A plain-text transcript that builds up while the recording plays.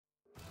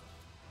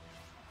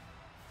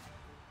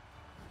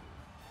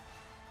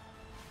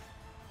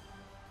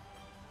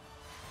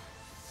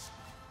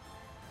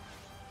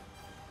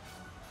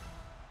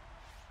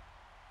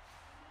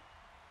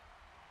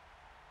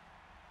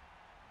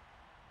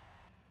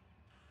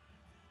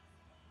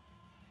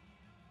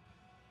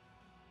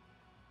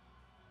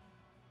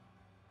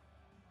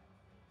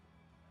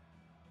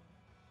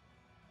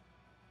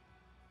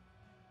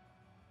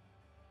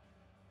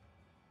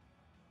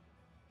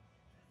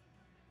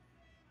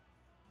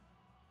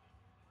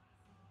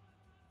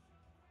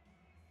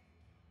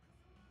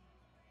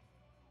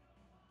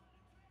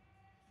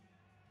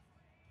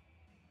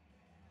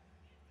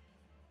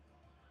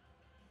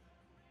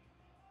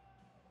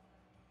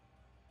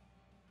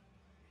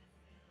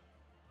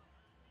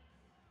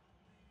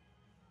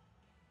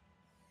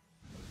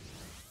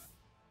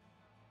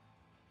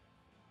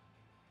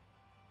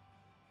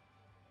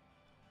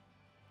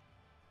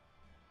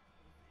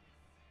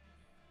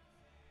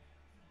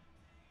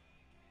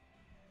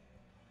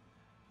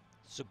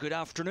So good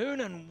afternoon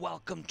and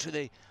welcome to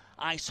the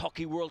Ice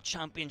Hockey World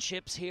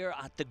Championships here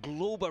at the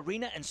Globe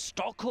Arena in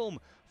Stockholm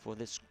for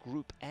this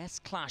Group S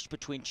clash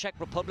between Czech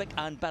Republic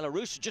and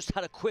Belarus. Just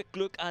had a quick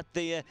look at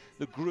the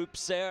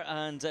groups there,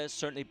 and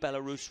certainly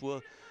Belarus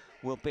will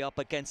be up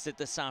against it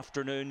this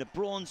afternoon. The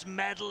bronze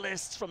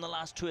medalists from the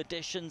last two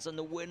editions and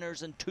the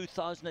winners in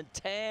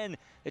 2010.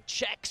 The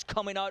Czechs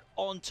coming out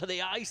onto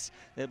the ice.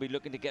 They'll be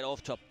looking to get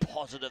off to a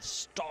positive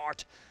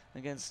start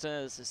against,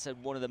 as I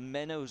said, one of the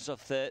minnows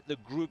of the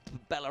group,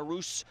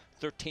 Belarus,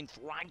 13th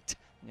ranked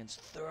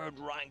against 3rd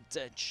ranked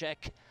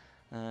Czech.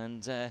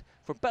 And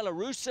for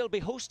Belarus, they'll be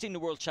hosting the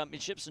World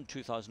Championships in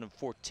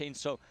 2014,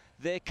 so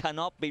they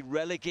cannot be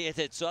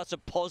relegated. So that's a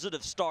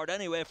positive start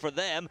anyway for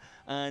them.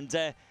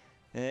 And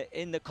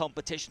in the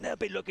competition, they'll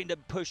be looking to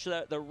push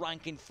their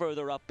ranking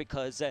further up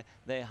because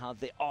they have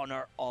the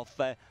honour of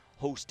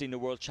hosting the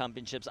World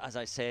Championships, as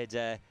I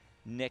said,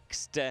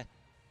 next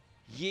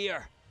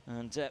year.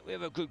 And we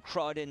have a good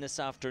crowd in this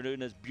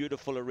afternoon. This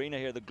beautiful arena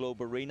here, the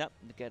Globe Arena,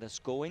 to get us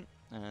going.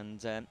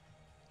 And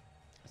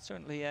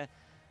certainly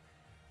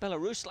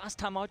Belarus, last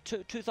time out,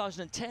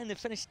 2010, they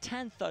finished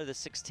 10th out of the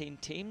 16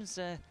 teams.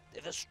 They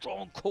have a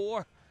strong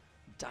core,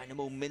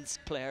 Dynamo Minsk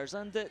players,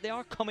 and they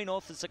are coming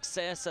off the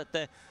success at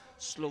the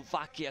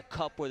Slovakia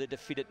Cup, where they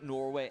defeated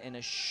Norway in a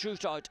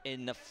shootout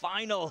in the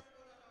final.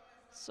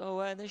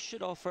 So they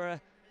should offer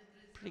a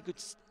pretty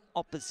good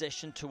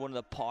opposition to one of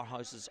the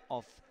powerhouses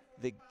of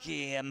the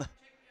game.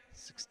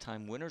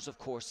 6-time winners, of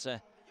course,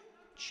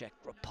 Czech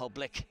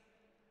Republic.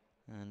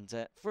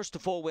 And first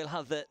of all, we'll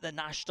have the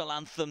national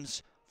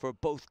anthems for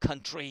both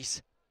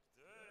countries.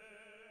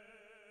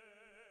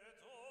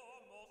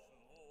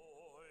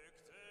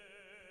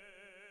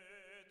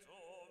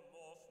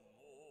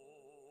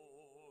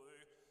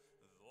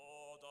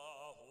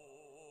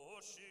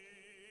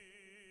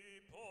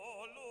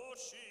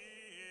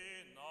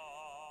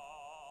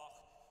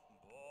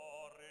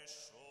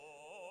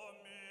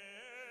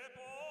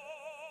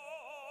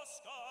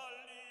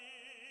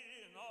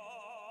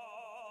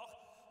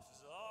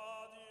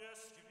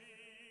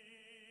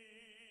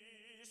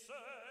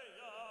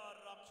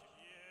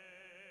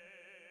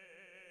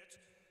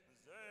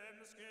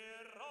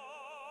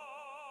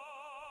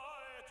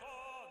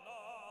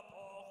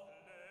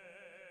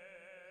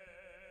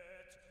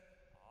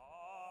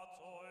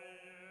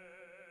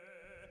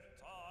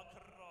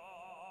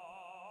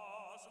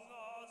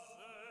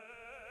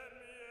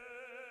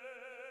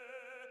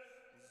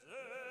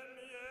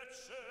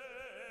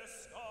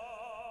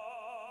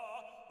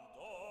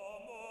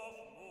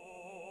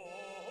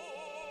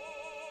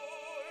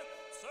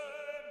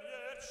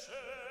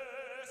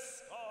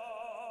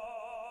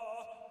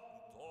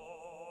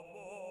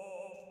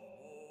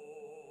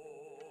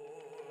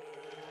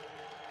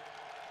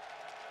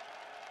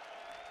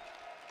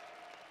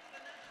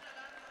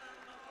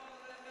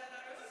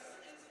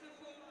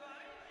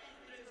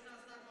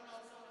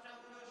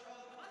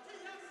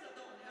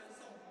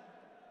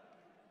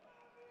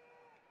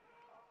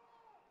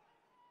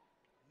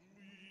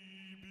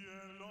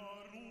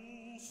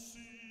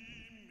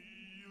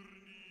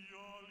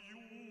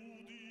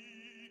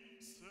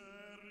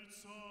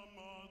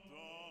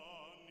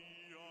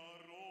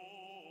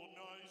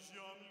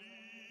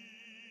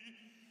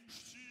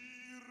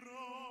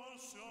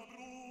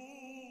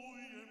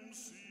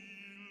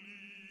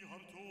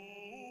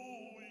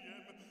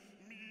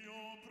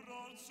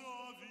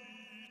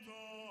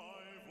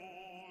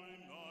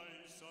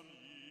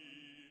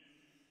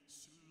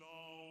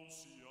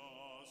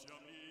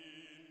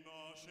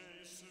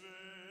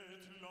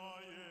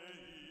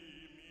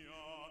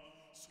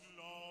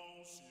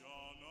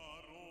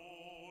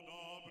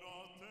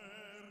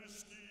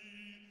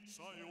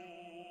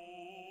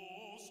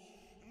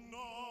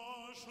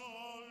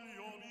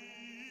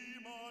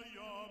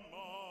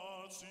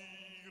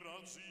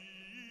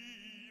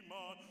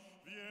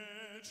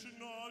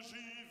 Wieczna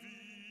żywi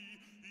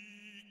I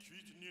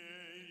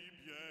kwitniej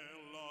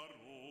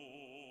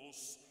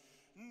Belarus.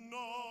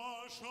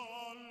 Nasza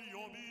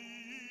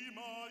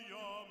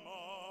любимая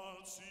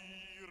мать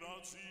и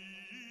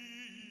родима,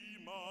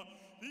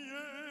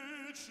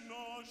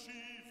 вечно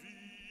живи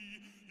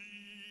и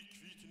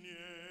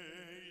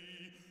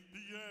kwitniej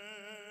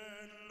Belarus.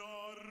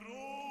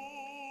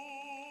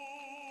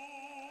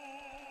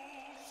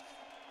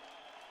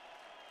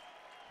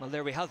 Well,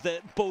 there we have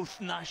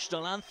both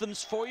national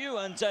anthems for you,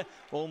 and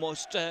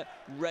almost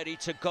ready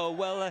to go.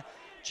 Well,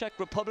 Czech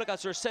Republic,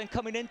 as we were saying,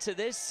 coming into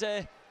this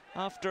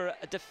after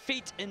a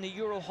defeat in the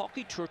Euro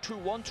Hockey Tour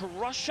 2-1 to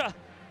Russia.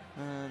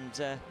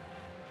 And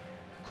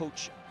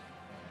coach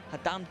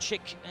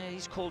Adamczyk,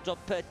 he's called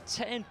up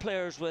 10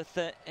 players with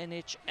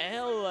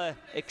NHL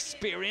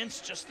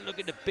experience, just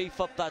looking to beef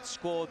up that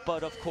squad.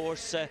 But of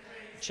course,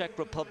 Czech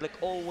Republic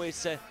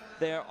always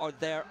there or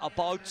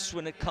thereabouts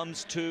when it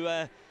comes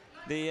to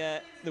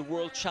the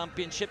World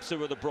Championships. They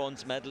were the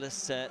bronze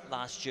medalists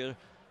last year,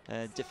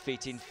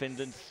 defeating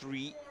Finland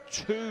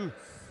 3-2,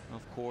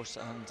 of course.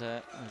 And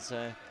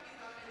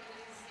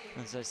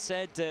as I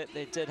said,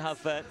 they did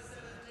have a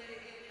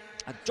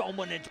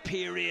dominant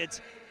period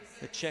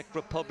the Czech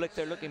Republic.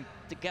 They're looking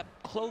to get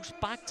close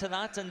back to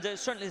that, and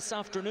certainly this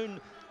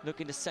afternoon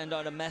looking to send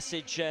out a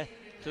message to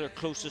their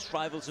closest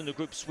rivals in the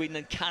group, Sweden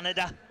and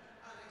Canada,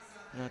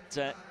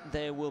 that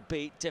they will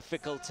be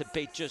difficult to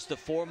beat. Just the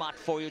format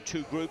for you,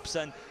 2 groups,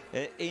 and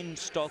in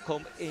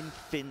Stockholm, in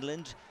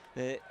Finland,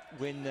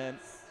 win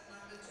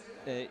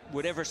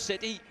whatever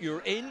city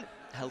you're in,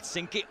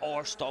 Helsinki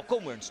or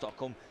Stockholm. We're in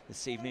Stockholm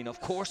this evening, of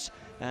course.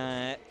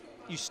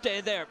 You stay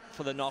there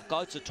for the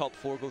knockouts. The top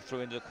 4 go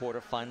through into the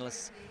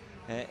quarterfinalists,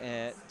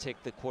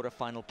 take the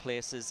quarterfinal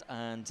places,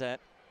 and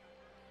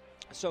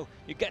so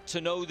you get to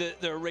know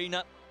the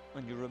arena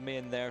and you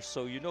remain there,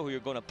 so you know who you're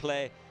going to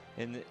play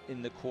in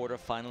the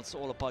quarterfinals. It's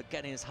all about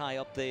getting as high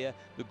up the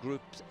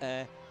group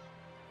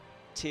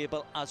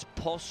table as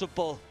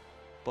possible,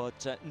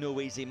 but no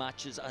easy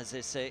matches, as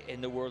they say, in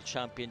the World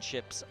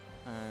Championships.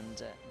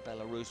 And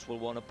Belarus will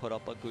want to put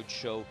up a good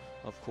show,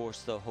 of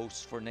course, the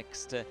hosts for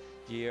next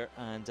year,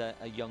 and a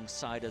young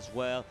side as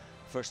well.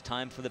 First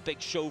time for the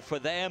big show for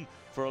them,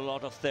 for a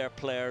lot of their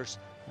players,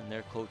 and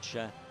their coach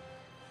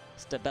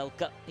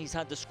Stabelka. He's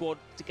had the squad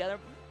together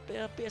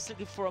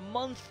basically for a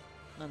month,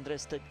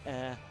 Andres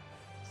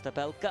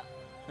Stabelka,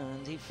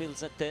 and he feels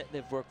that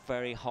they've worked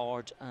very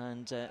hard,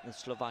 and the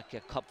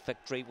Slovakia Cup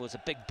victory was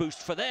a big boost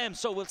for them.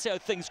 So we'll see how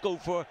things go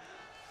for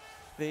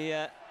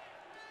the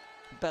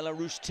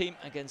Belarus team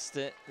against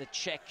the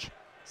Czech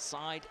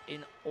side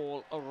in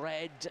all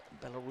red.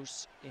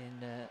 Belarus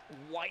in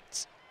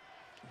white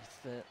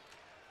with the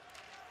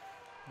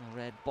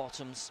red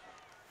bottoms,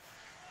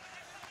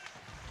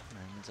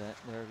 and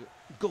their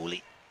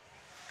goalie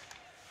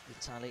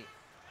Vitaly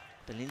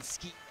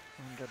Belinsky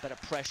under a bit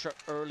of pressure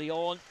early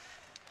on.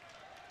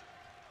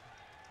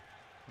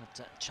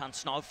 But a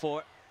chance now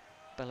for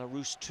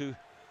Belarus to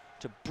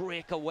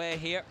break away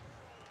here,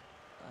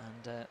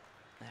 and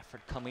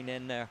effort coming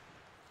in there.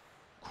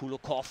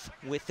 Kulakov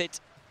with it.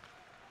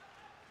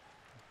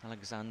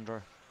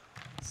 Alexander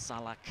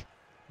Salak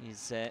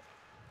is the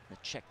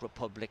Czech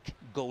Republic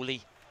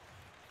goalie.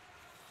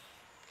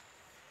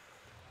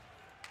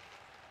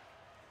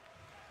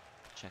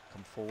 Czech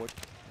come forward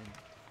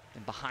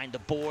and behind the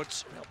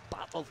boards. Real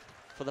battle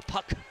for the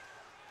puck.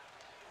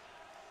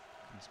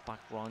 Comes back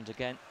round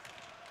again.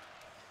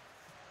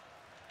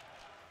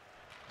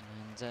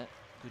 And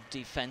good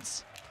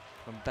defense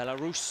from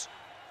Belarus.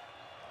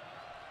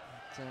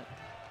 But,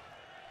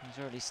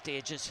 these early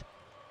stages,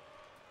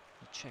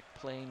 the Czech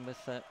playing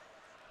with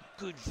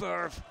good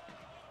verve.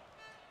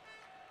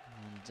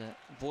 And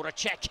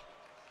Voracek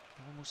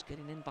almost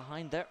getting in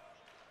behind there.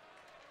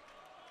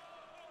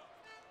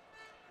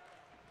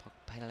 Puck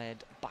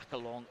led back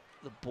along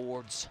the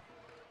boards.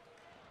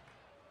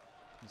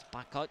 He's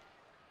back out.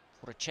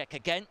 Voracek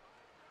again.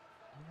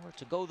 Nowhere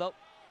to go though.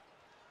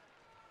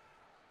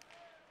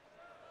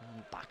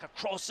 And back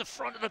across the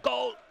front of the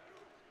goal.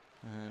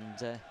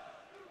 And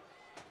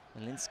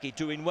Belinsky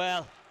doing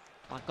well.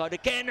 Back out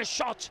again, a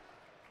shot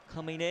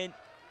coming in.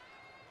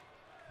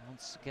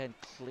 Once again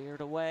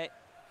cleared away.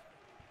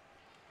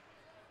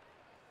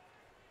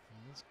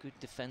 And that's good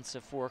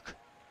defensive work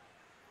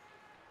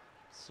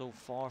so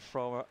far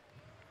from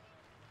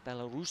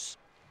Belarus.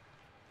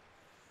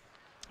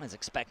 As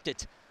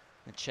expected,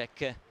 the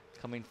Czech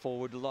coming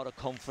forward, a lot of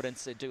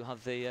confidence. They do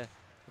have the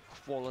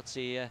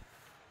quality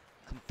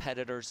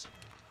competitors.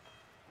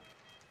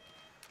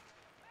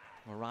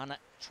 Morana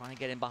trying to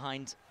get in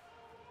behind.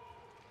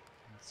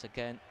 Once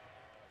again,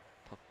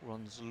 puck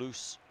runs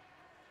loose.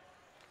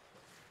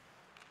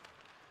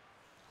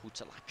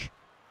 Hutelak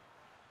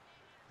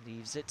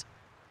leaves it.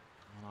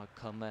 And now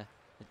come the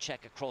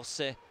Czech across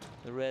the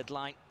red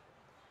line.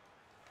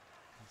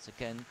 Once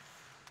again,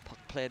 puck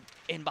played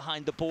in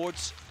behind the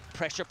boards.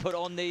 Pressure put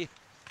on the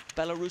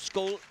Belarus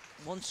goal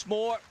once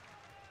more.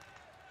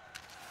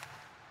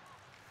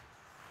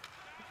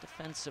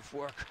 Defensive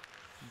work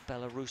from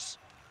Belarus.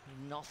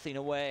 Nothing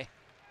away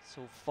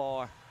so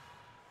far.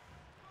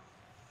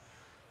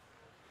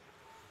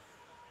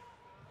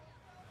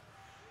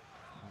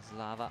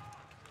 Lava.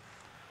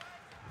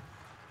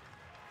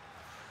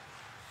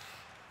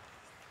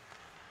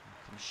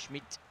 Comes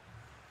Schmidt.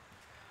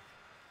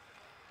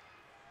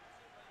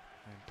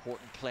 An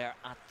important player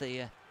at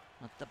the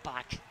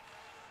back.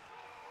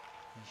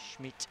 And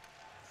Schmidt.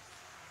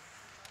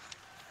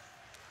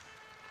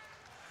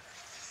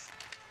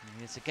 And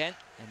he is again,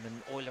 and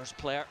an Oilers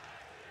player.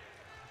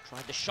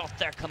 Tried the shot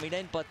there coming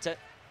in, but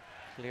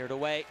cleared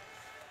away.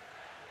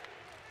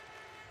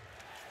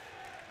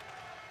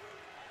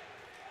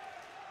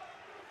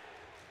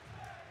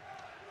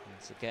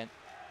 Once again,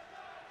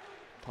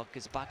 puck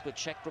is back with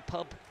Czech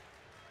Republic.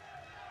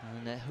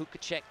 And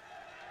Hukacek.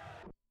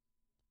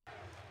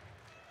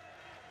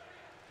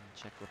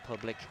 Czech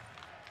Republic.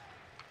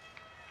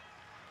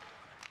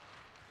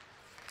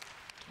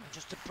 And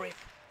just to break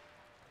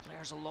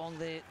players along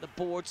the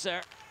boards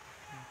there.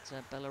 It's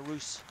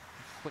Belarus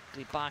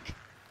quickly back,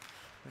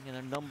 bringing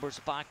their numbers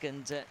back,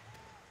 and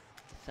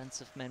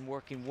defensive men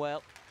working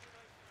well.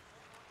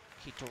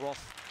 Kitorov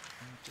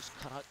just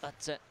cut out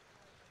that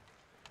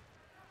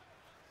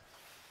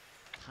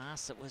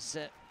pass that was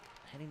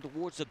heading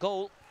towards the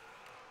goal.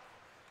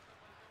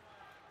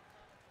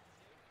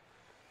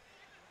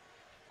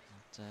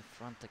 But a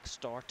frantic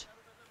start.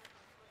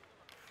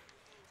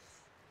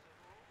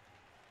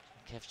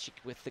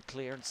 Kevchik with the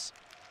clearance.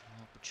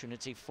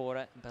 Opportunity for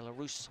it.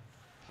 Belarus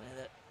play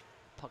the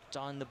puck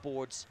down the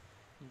boards.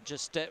 And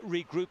just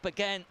regroup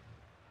again.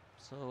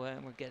 So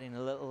we're getting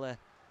a little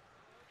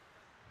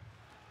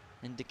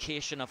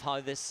indication of how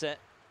this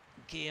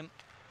game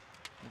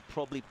will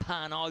probably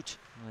pan out,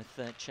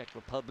 with Czech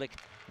Republic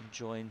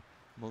enjoying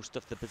most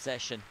of the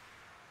possession.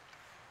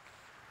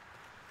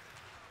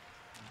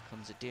 Here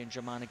comes a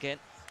danger man again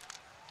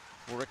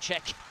for a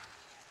Czech.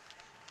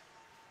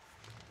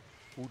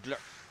 Udler.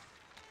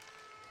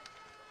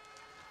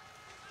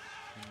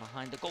 And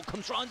behind the goal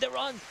comes round the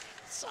run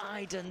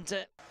side, and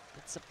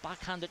it's a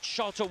backhanded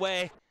shot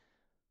away.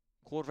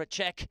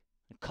 Czech.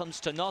 It comes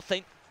to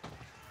nothing.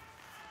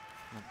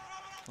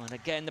 And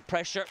again the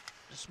pressure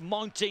just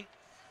mounting.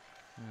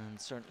 And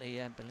certainly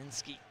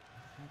Belinsky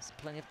has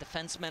plenty of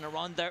defensemen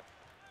around there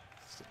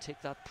to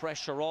take that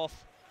pressure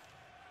off.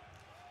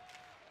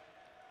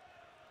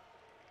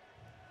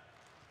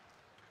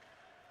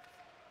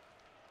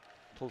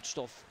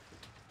 Tolstov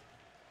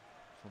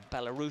from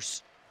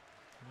Belarus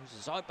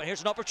loses out, but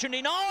here's an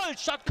opportunity now.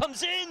 Shot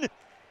comes in,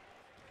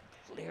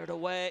 cleared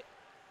away.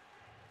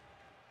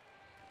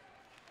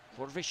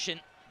 Korvishin,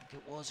 I think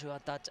it was, who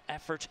had that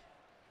effort.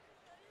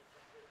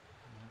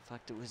 In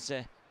fact, it was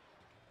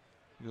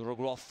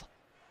Urogrov.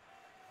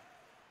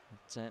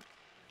 But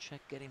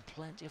Czech getting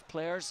plenty of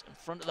players in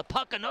front of the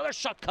puck. Another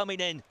shot coming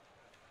in,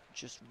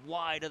 just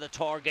wide of the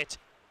target.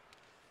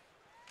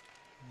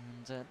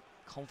 And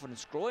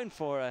confidence growing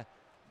for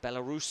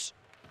Belarus.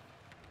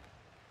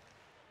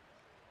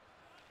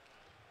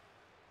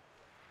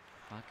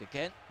 Back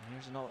again. And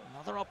here's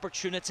another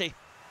opportunity.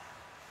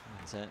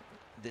 And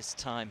this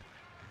time,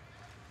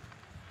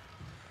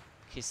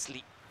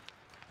 Kisley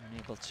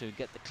unable to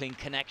get the clean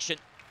connection.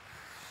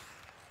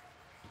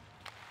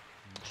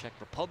 And Czech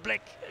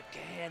Republic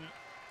again,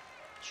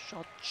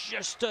 shot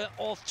just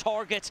off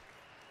target.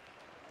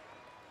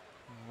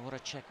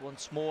 Voracek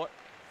once more.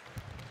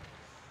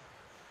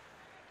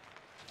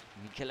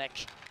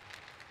 Mikelek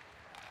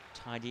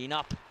tidying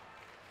up.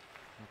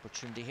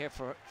 Opportunity here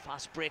for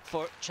fast break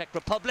for Czech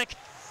Republic.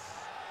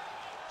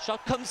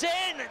 Shot comes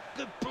in,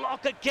 good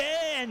block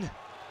again.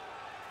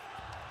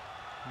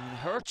 And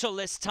Hertel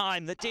this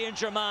time, the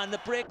danger man,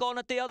 the break on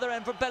at the other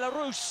end for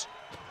Belarus.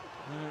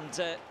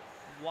 And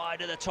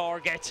wide of the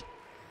target.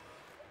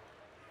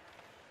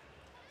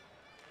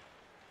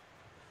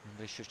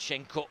 And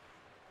Vyshchenko,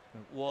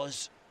 it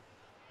was,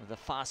 with a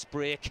fast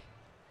break.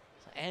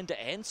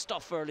 End-to-end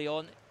stuff early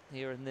on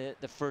here in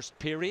the first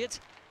period.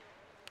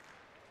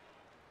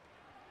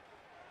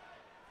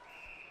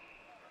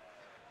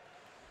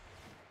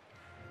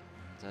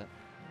 And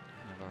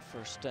we have our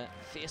first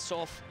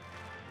face-off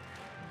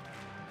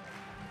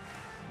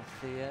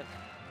of the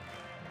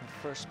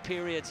first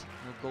period.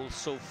 No goals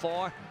so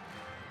far,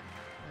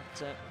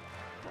 but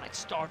bright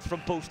start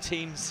from both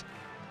teams.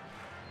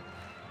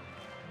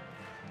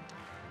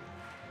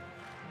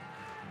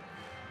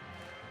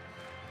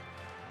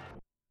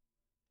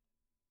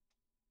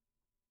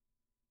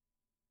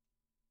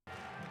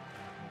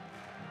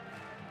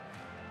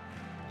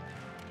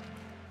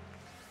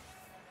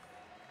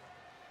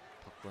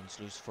 Puck runs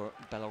loose for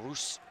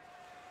Belarus.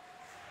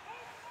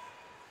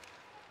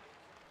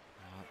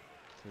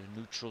 To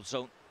the neutral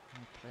zone.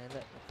 Play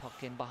the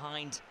puck in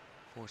behind.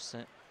 Force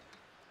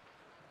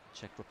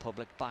Czech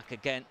Republic back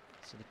again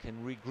so they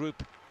can regroup.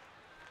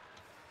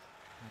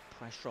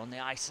 Pressure on the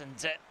ice and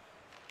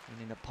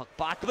winning the puck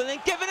back, but then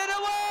giving it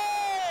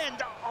away! And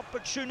the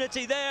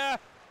opportunity there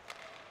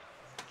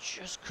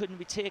just couldn't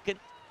be taken.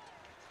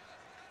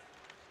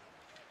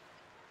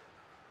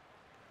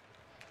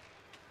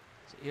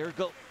 So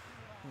Irgl,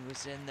 who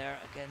was in there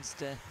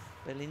against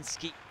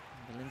Belinsky.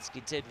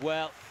 Belinsky did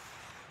well.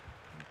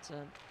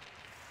 But,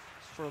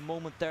 for a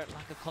moment there,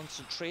 lack of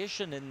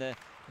concentration in the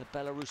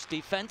Belarus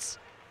defense.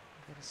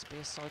 Get a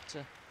space out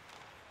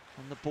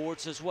on the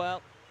boards as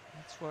well.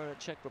 That's where the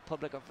Czech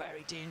Republic are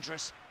very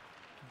dangerous.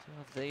 One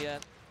of the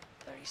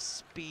very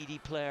speedy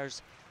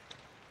players.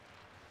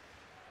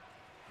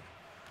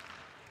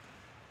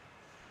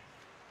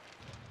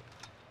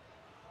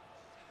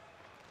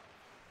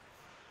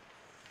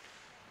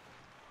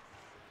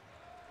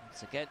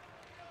 Once again,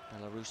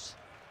 Belarus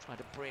try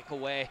to break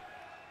away.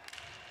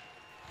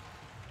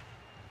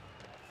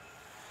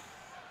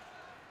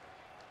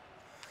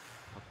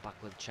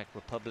 Back with Czech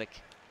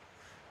Republic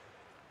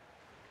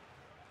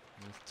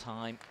with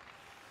time.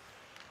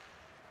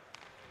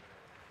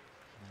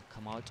 And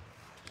come out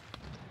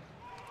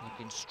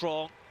looking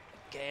strong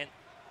again,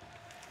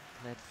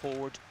 led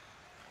forward.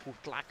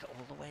 Black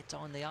all the way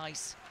down the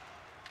ice,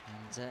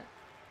 and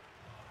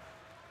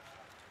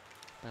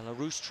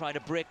Belarus try to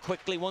break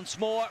quickly once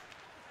more.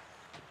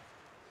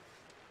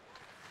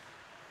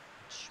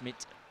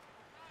 Schmidt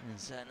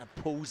is an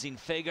opposing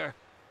figure.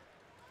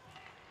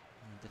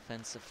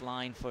 Defensive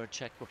line for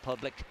Czech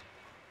Republic,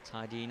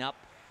 tidying up.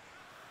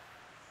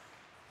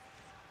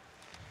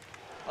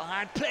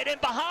 Behind, played in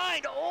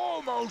behind,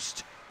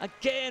 almost.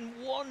 Again,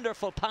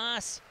 wonderful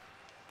pass.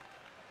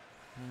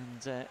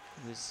 And it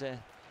was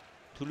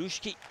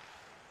Tulushki.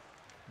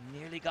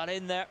 Nearly got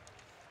in there.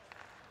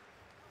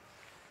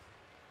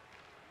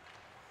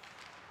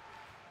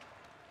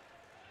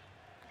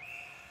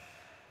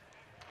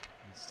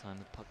 This time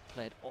the puck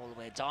played all the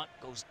way down,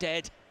 goes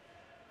dead.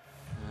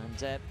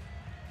 And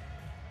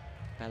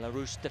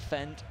Belarus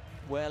defend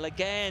well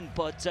again,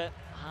 but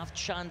half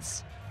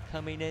chance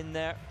coming in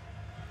there.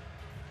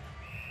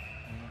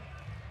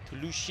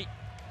 Tulushi,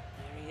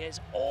 there he is,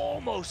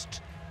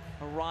 almost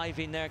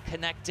arriving there,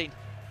 connecting.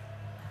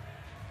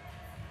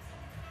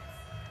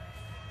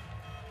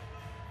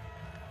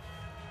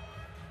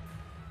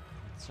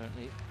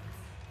 Certainly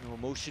no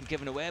emotion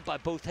given away by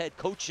both head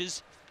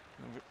coaches.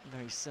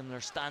 Very similar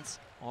stance,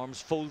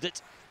 arms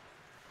folded,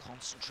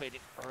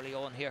 concentrated early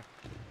on here.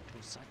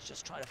 Both sides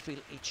just try to feel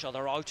each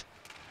other out.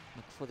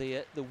 Look for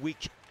the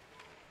weak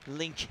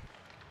link,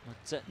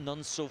 but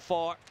none so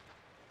far.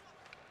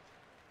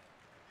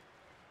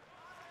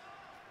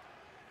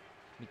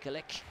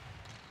 Mikulek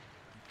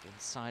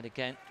inside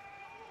again.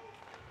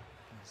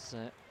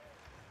 There's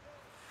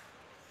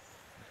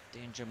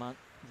danger man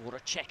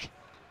Voracek,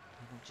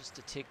 just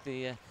to take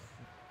the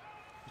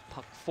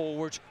puck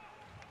forward.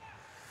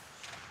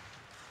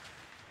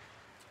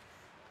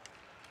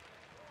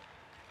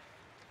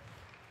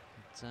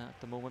 But,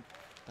 at the moment,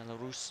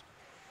 Belarus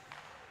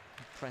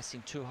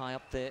pressing too high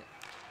up the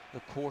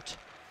court.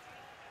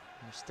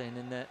 They're staying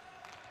in the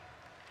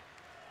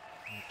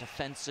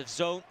defensive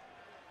zone.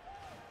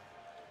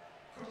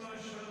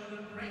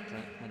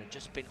 And had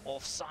just been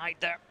offside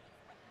there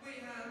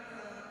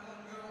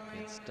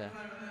against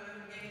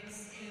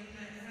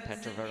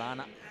Petr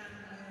Verana.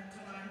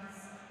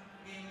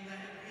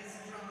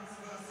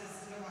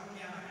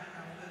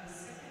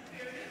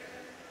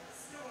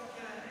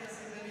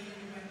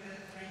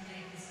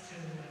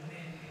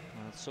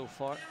 Well, so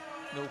far,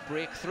 no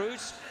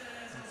breakthroughs.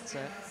 But,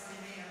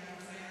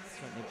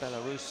 certainly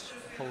Belarus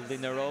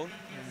holding their own,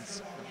 and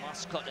the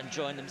mascot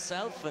enjoying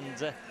himself,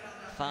 and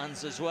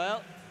fans as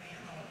well.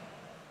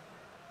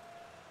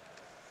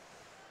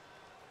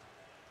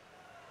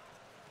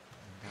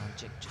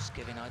 Just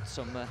giving out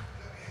some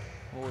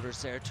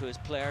orders there to his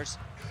players.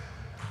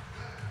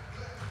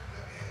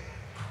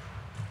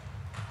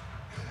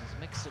 He's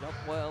mixed it up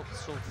well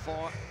so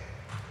far.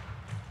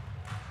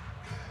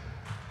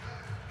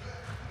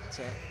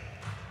 But,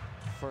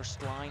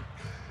 first line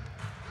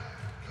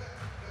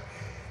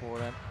for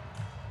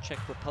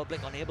Czech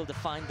Republic, unable to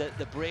find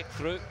the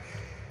breakthrough.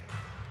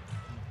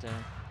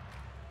 And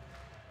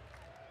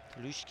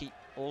Tulushki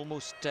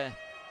almost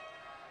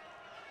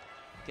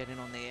getting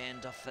on the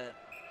end of a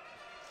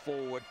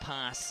forward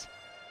pass,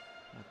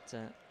 but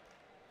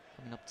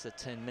coming up to the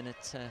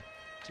 10-minute to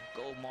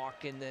go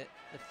mark in the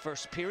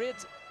first period.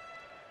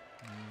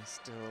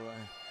 Still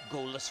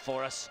goalless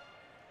for us.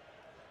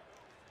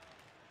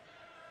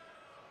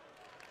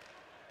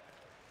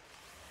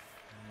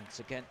 Once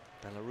again,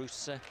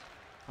 Belarus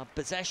have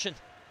possession.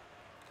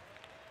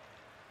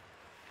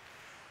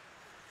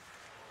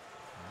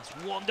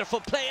 That's wonderful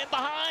play in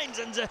behind,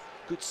 and a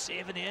good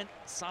save in the end.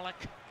 Salak.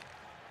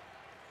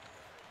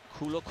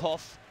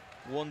 Kulakov.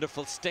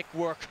 Wonderful stick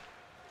work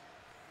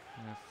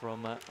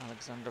from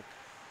Alexander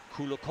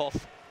Kulakov.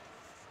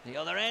 The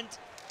other end,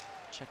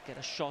 Czech get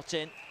a shot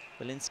in.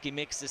 Belinsky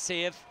makes the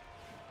save.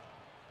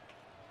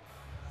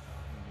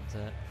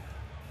 And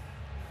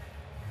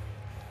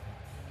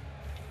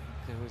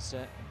there was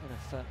a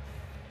bit of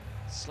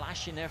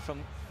slashing there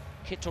from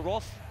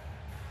Kitarov,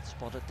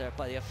 spotted there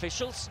by the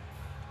officials.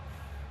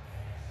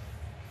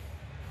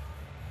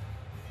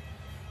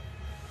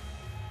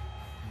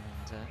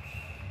 And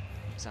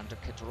Alexander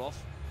Kitarov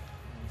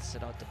and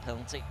set out the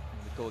penalty.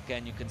 And we go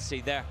again, you can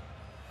see there,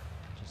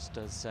 just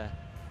as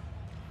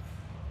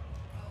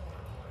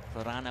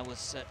Verana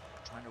was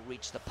trying to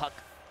reach the puck,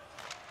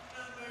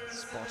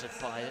 spotted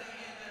by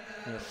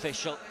the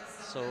official.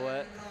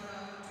 So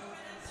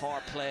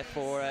power play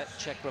for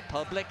Czech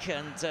Republic,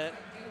 and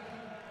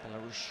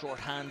Belarus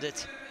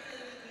short-handed.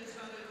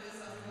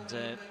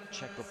 And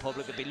Czech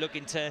Republic will be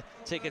looking to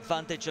take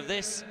advantage of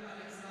this.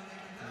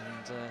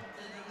 And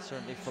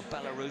certainly for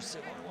Belarus, they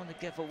won't want to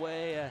give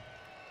away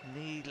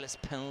needless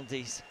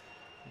penalties.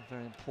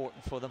 Very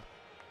important for them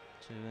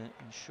to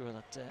ensure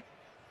that they're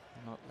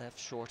not left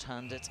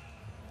short-handed.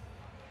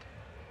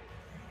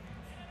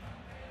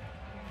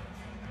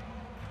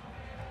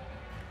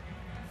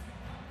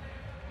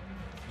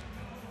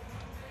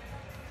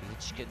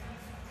 Vichkin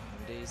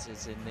nowadays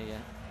is in the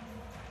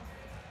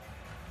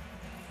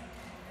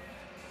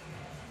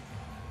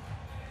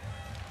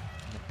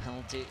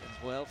penalty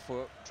as well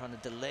for trying to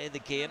delay the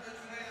game.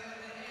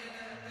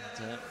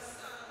 And,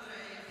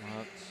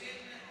 well,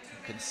 you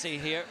can see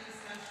here,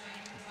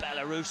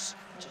 Belarus,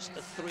 just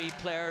the three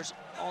players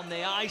on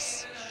the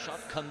ice. Shot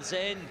comes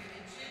in,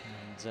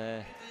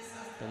 and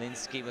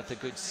Belinsky with a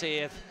good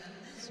save.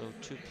 So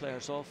 2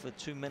 players off with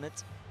 2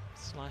 minutes,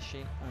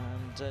 slashing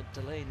and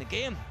delaying the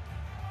game.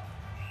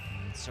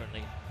 And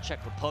certainly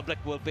Czech Republic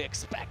will be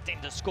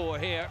expecting to score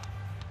here.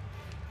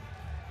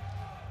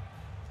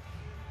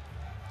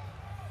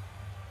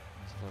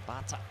 There's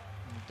Verbata,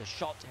 the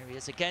shot, here he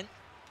is again.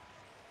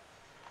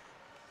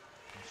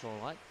 It's all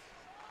right.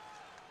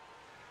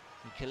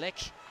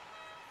 Mikulek,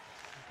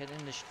 get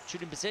in the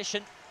shooting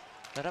position.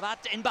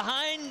 Verbata in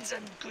behind,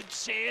 and good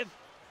save.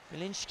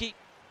 Bielinski.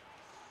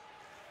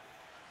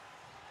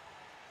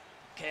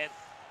 Okay,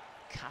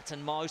 cat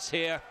and mouse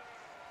here.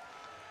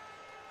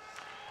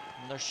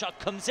 And their shot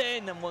comes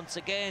in, and once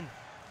again,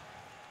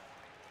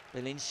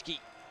 Bielinski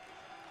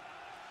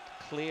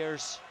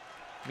clears.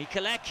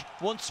 Mikulek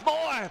once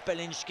more.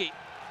 Bielinski.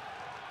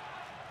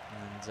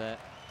 And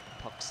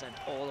puck sent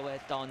all the way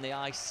down the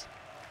ice.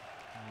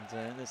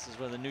 And this is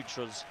where the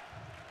neutrals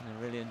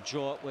really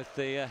enjoy it with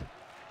the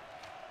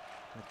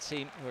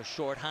team who are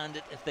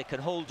short-handed if they can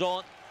hold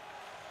on.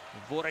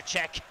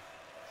 Voracek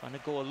trying to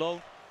go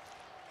alone.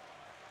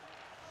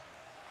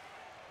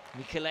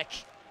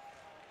 Mikulek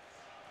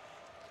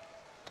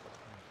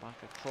back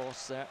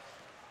across there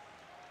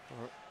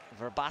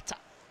for Verbata.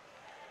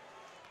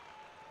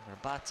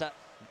 Verbata.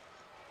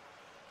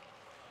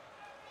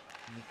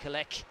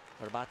 Mikulek.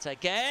 Verbata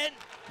again.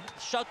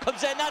 Shot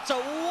comes in. That's a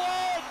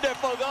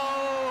wonderful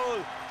goal.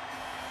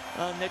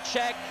 And the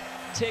Czech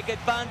take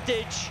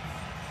advantage.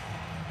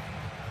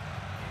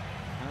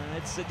 And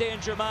it's the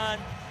danger man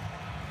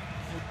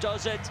who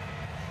does it.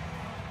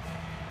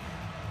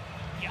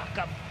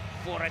 Jakub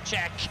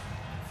Voracek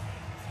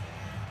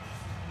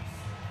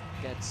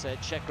gets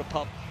Czech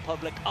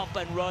Republic up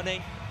and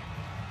running.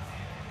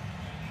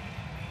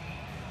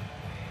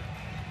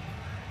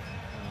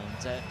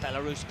 And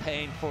Belarus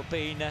paying for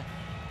being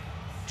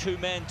 2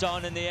 men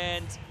down in the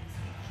end.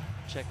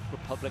 Czech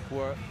Republic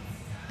were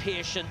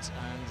patient,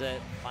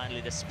 and finally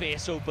the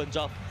space opens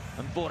up,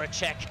 and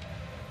Voracek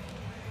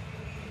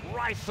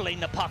rifling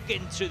the puck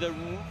into the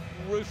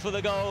roof of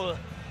the goal.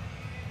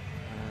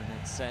 And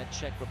it's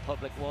Czech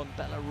Republic 1,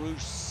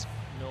 Belarus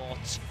 0.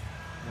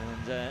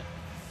 And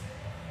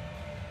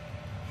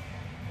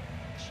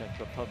Czech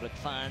Republic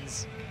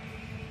fans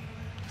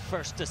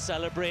first to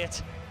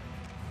celebrate.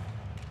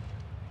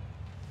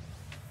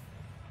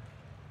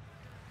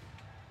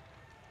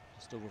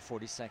 Just over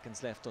 40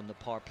 seconds left on the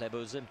power play, but it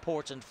was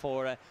important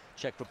for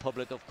Czech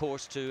Republic, of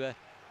course, to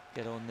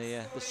get on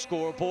the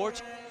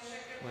scoreboard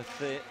with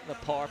the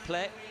power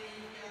play.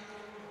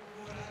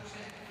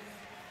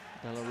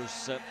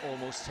 Belarus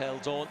almost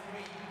held on.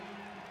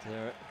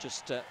 They're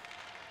just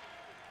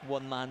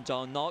 1 man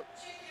down now.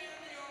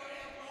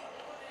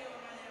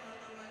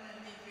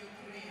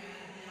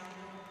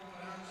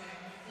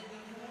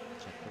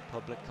 Czech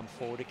Republic come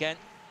forward again.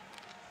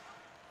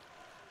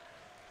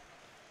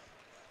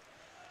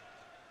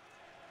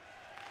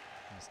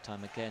 This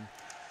time again,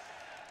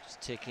 just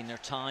taking their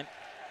time.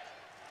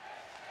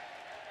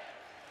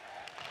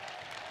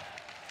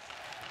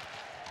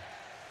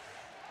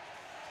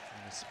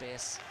 In the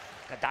space,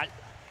 Gadal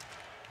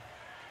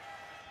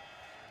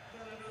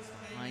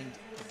behind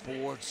the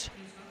boards.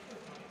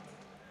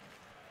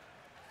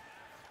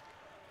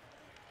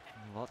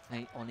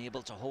 Lotny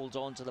unable to hold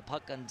on to the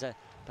puck, and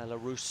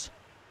Belarus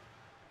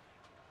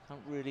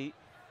can't really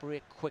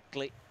break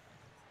quickly.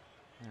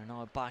 They're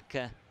now back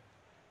to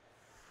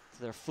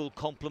their full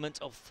complement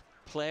of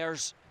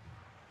players.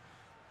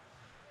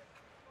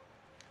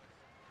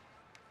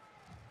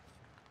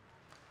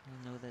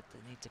 I know that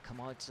they need to come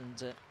out and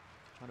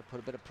try to put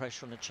a bit of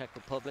pressure on the Czech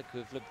Republic,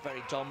 who've looked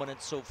very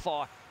dominant so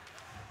far.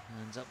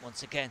 And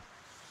once again,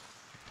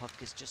 the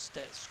puck is just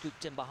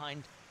scooped in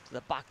behind to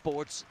the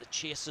backboards. The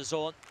chase is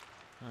on,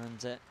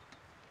 and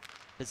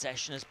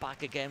possession is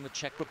back again with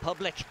Czech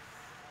Republic.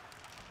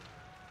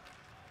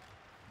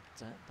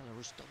 But,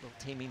 Belarus double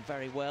teaming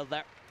very well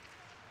there.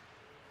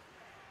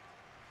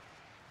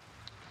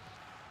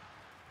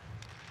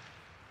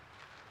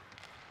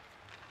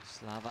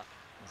 Slava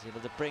is able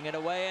to bring it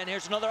away, and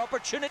here's another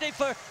opportunity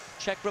for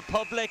Czech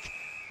Republic,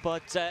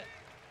 but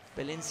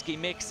Bielinski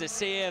makes the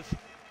save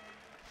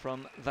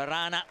from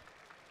Varana,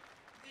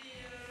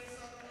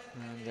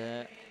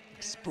 and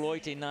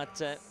exploiting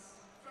that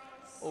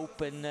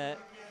open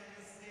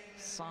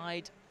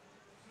side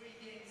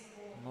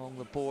along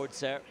the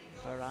boards there.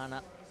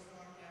 Varana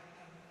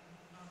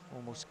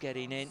almost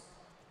getting in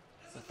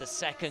with the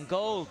second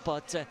goal,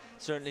 but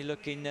certainly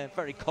looking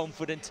very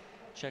confident.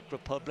 Czech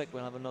Republic.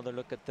 We'll have another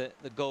look at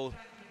the goal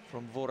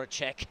from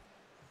Voracek.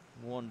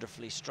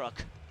 Wonderfully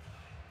struck,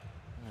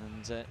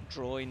 and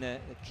drawing the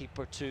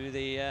keeper to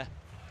the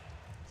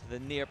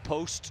near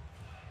post,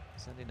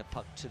 sending the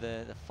puck to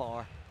the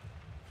far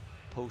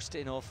post,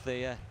 in off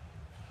the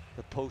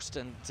post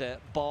and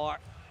bar.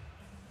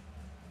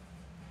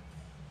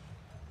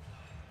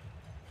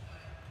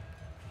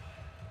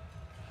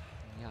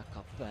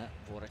 Jakub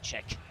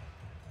Voracek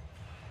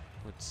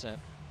puts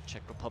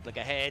Czech Republic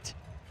ahead.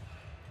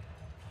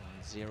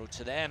 0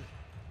 to them.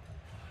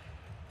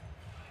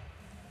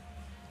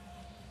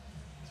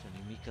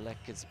 Certainly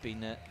Mikulek has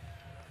been a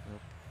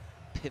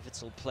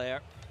pivotal player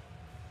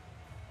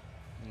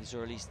in these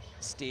early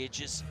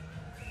stages.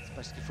 He's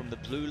especially from the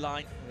blue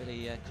line,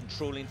 really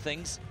controlling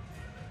things.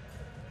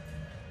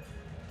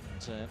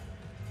 And,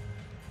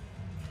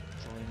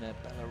 drawing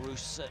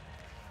Belarus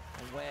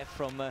away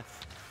from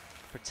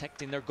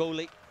protecting their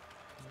goalie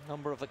on a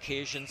number of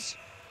occasions.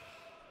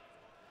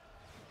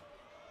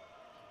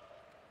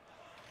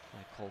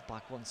 I call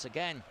back once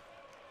again.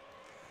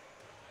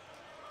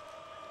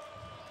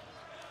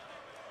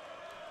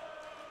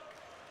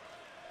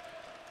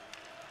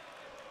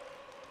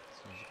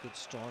 So it's a good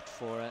start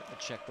for the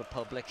Czech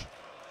Republic.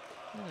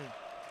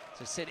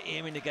 As I said,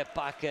 aiming to get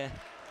back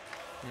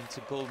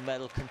into gold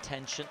medal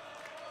contention.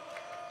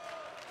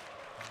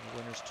 The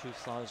winners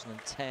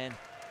 2010.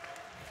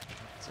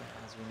 But,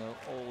 as we know,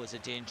 always a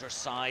dangerous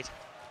side.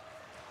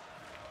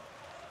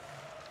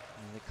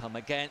 And they come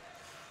again.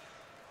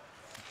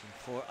 Looking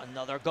for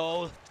another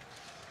goal.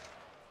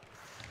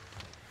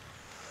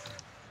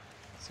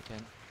 Once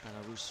again,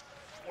 Belarus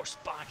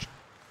forced back.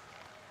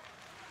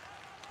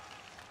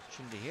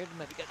 Opportunity here to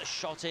maybe get the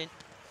shot in.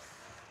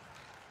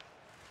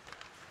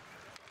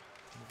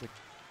 A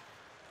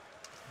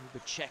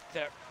bit Czech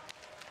there.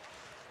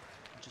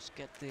 Just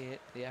get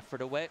the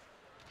effort away.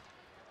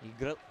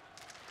 Igral.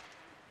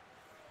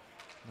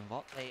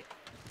 Novotny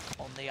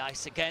on the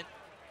ice again.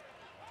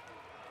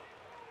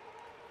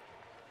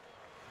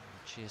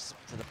 Chase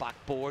to the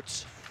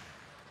backboards.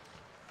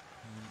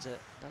 And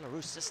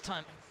Belarus this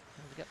time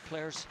able to get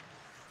players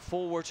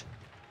forward.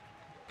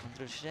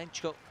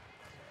 Andrushenko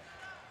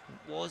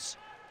was.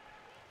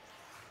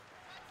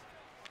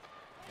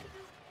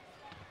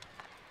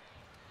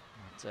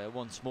 And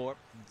once more,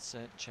 it's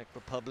Czech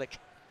Republic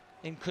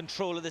in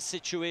control of the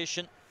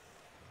situation.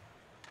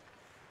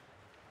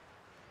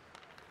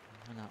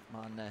 And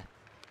that man,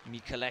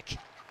 Mikulek,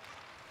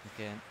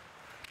 again,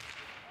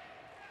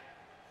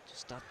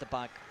 just at the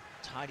back,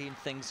 tidying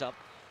things up.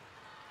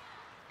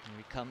 Here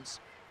he comes,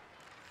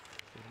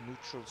 the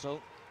neutral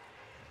zone.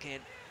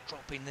 Again,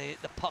 dropping the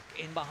puck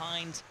in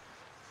behind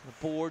the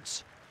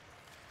boards.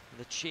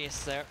 The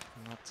chase there,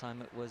 and that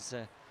time it was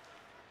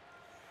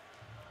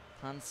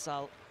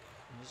Hansal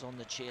who was on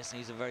the chase, and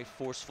he's a very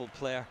forceful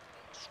player,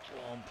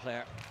 strong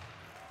player.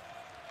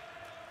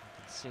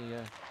 You can see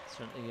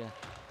certainly on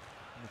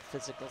the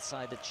physical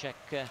side, the Czech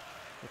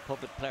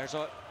Republic players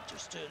are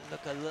just to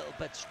look a little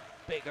bit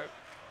bigger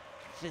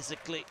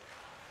physically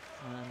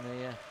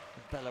than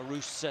the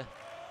Belarus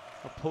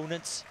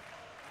opponents.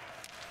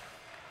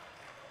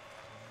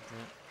 And,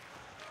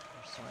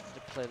 they're starting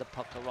to play the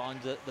puck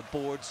around the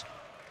boards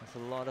with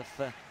a lot of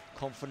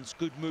confidence,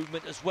 good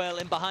movement as well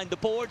in behind the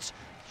boards.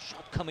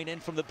 Shot coming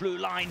in from the blue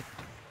line,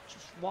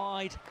 just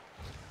wide.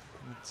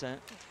 And feel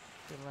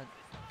like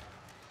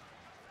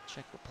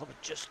Czech Republic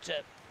just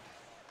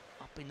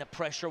upping the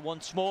pressure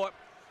once more.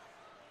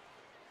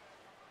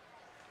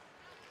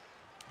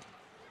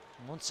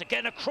 And once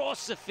again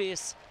across the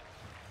face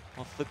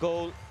of the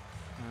goal.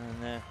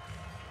 And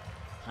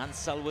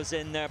Hansal was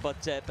in there,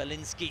 but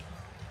Belinsky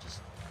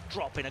just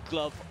dropping a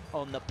glove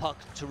on the puck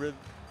to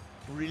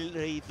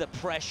relieve the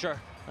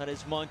pressure that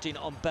is mounting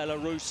on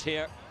Belarus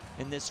here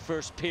in this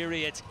first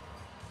period.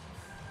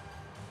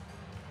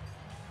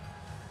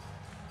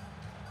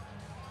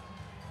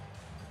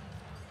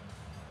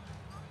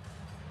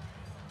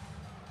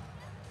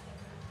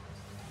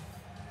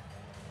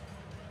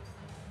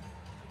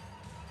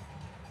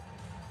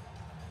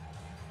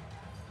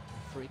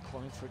 Referee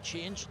calling for a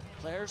change,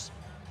 players.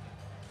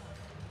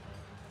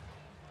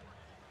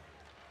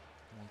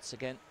 Once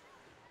again,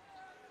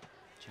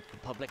 Czech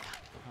Republic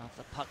have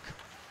the puck.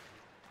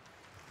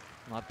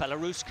 Now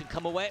Belarus can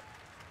come away.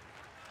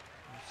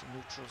 It's a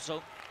neutral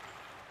zone.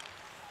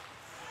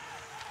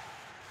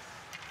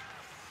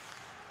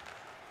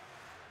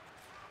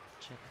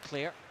 Czech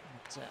clear,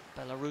 but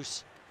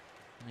Belarus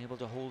unable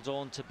to hold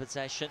on to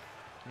possession.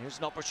 Here's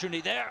an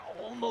opportunity there,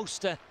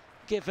 almost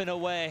given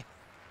away.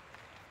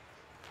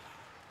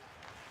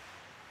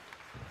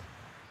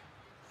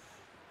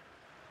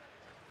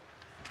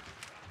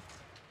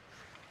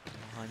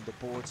 Behind the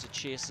boards, the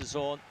chase is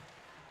on.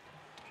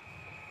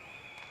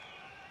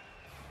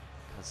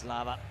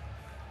 Kozlava.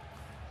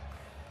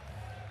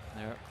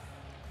 There.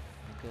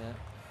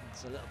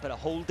 There's a little bit of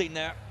holding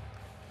there.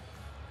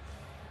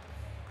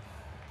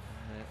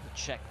 And the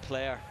Czech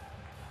player.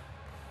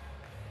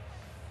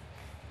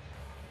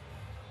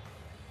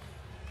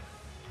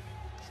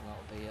 So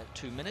that'll be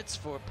 2 minutes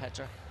for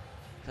Petr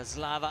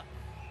Kozlava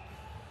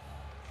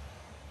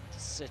to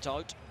sit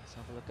out. Let's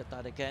have a look at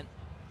that again.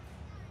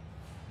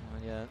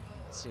 And yeah,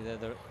 see there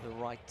the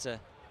right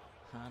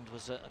hand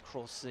was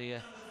across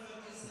the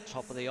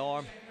top of the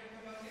arm.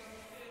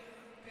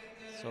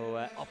 So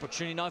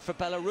opportunity now for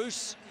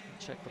Belarus.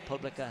 Czech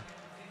Republic a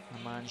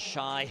man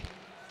shy.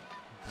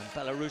 And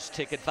Belarus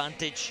take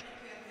advantage.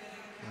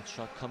 That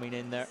shot coming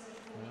in there.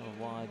 A little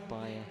wide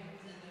by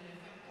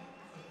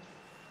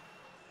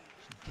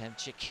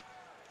Kemchik.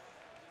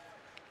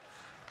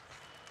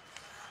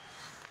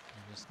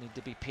 Just need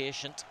to be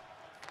patient.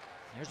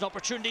 Here's an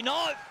opportunity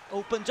now.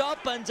 Opened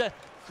up and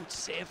good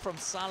save from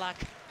Salak.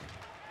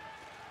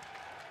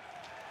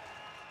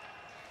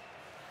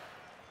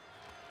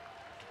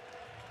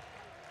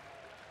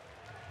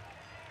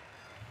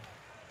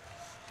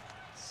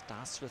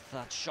 Stas with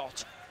that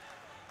shot.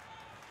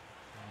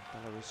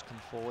 And Belarus come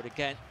forward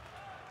again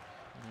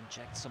and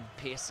inject some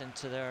pace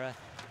into their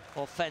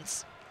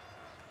offense.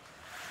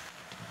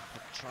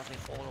 Traveling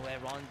all the way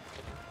around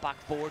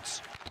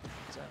backboards.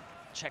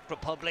 Czech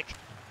Republic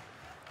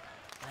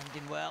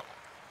landing well.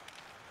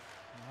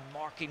 And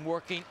marking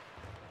working.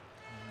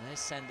 And they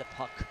send the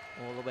puck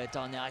all the way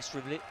down the ice,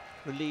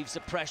 relieves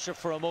the pressure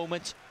for a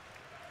moment.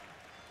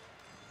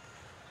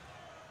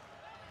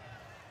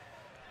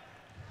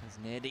 As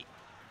Nedi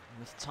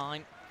with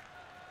time.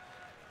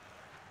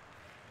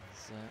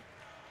 As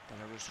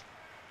Belarus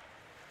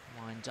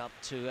wind up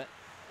to look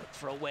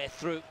for a way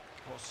through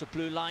across the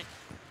blue line.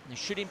 And the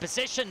shooting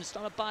position, it's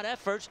not a bad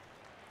effort.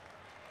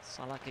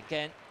 Salak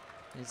again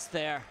is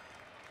there.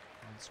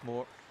 Once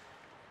more.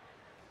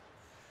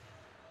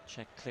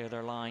 Czech clear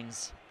their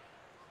lines.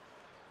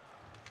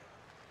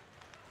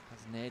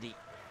 As Nedi.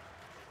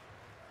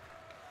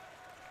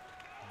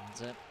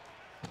 And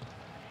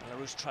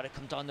Belarus try to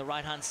come down the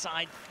right-hand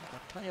side.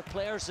 Got plenty of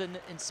players in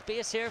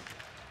space here.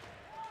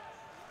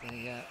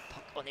 The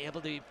puck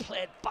unable to be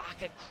played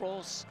back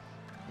across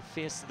the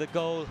face of the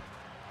goal.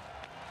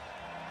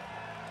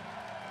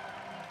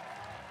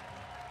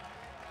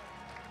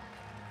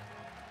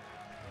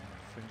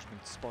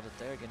 Infringement spotted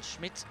there against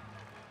Schmidt.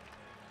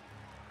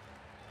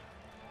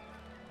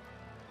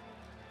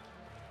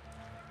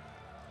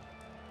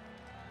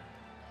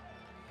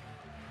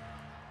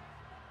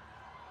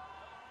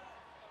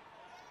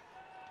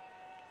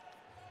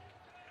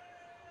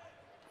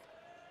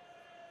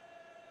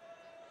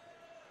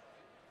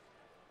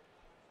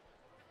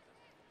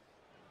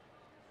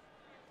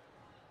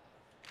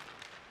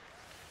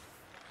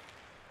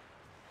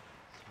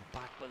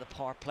 Back with a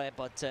power play,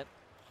 but only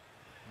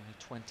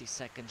 20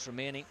 seconds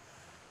remaining.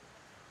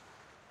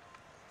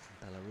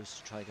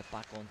 Belarus try to get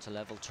back onto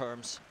level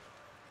terms.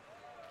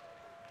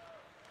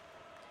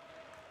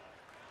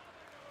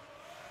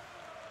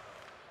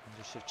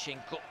 Under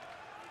Shevchenko.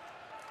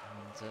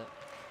 And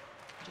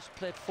just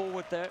played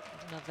forward there,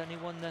 didn't have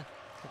anyone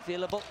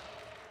available.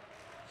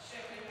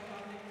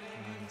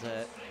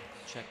 And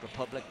Czech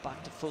Republic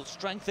back to full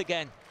strength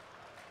again.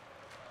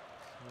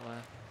 So,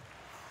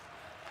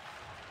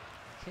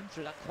 came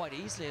through that quite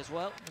easily as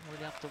well. Didn't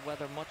really have to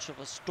weather much of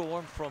a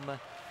storm from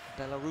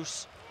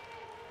Belarus.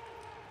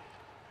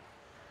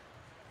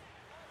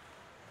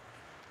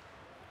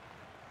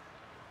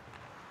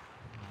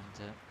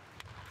 And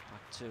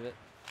back to it.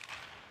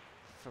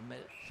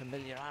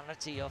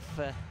 Familiarity of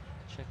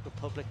Czech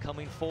Republic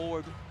coming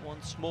forward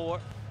once more.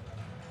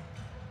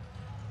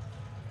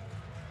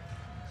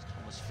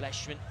 Thomas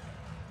Fleshman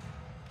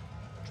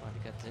trying to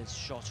get his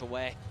shot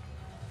away.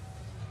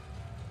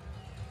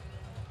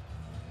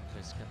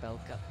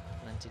 Kabelka,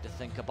 plenty to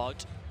think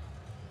about.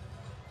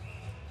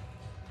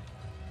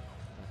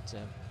 But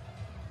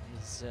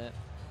his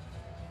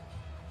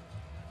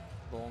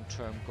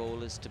long-term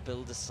goal is to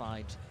build a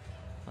side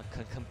that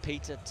can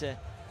compete at the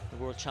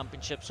World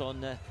Championships on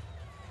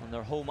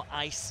their home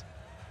ice.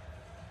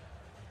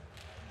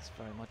 It's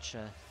very much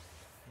a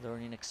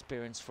learning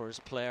experience for his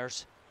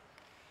players.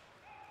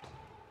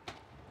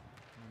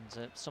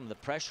 And some of the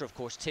pressure, of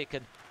course,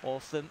 taken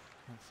off them.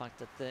 The fact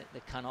that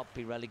they cannot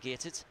be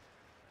relegated.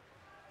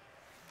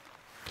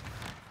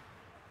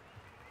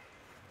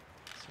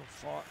 So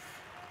far,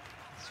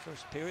 this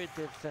first period,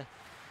 they've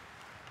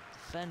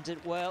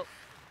defended well,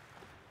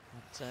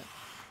 but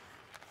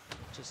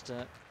just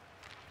when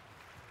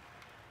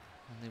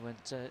they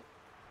went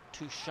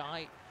too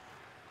shy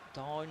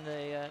down,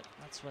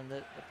 that's when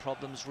the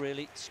problems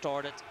really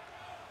started.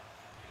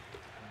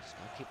 Just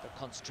gotta keep their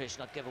concentration,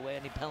 not give away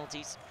any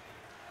penalties.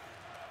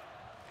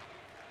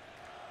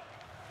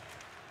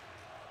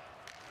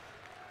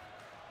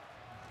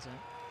 And,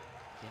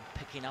 again,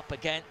 picking up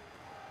again.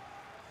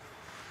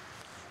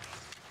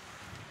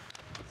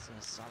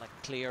 Salak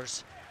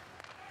clears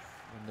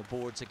on the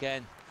boards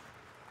again.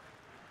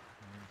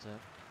 And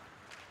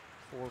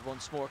forward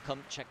once more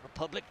come Czech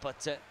Republic,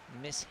 but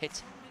miss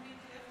hit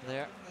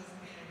there.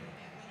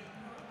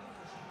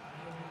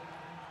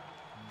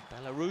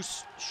 And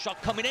Belarus,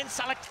 shot coming in,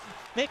 Salak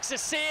makes a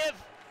save.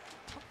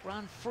 Puck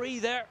ran free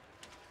there.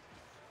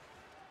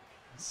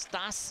 And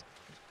Stas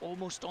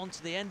almost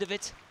onto the end of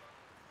it.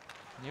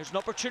 And here's an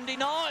opportunity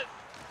now.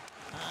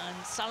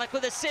 And Salak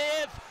with a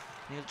save.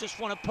 He'll just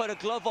want to put a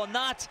glove on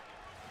that.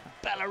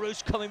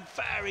 Belarus coming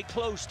very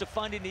close to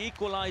finding the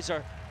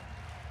equaliser.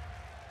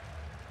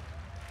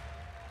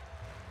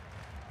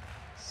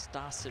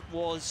 Stas it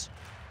was.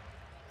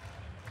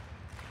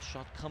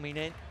 Shot coming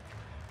in.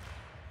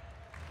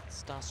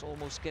 Stas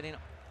almost getting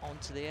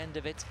onto the end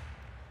of it.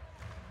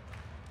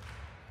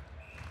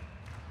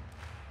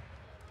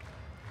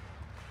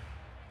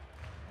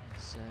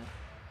 It's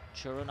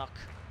Churanuk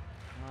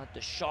had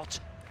the shot.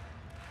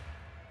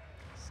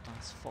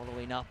 Stas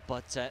following up,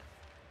 but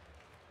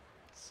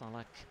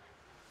Salak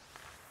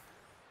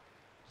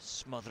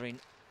smothering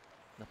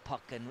the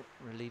puck and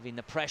relieving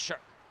the pressure.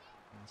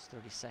 Last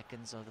 30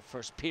 seconds of the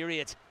first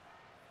period.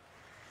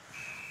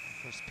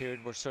 First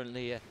period were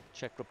certainly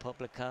Czech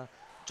Republic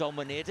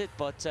dominated,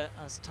 but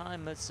as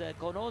time has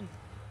gone on,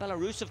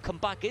 Belarus have come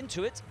back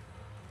into it.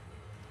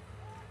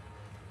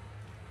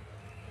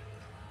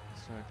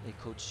 Certainly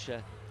Coach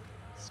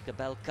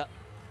Skabelka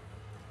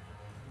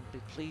will be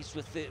pleased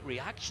with the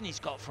reaction he's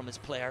got from his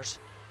players.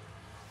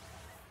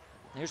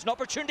 There's an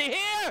opportunity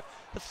here,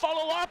 the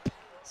follow-up.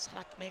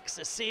 Salak makes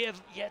the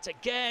save yet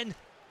again.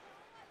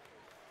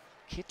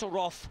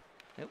 Kitorov,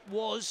 it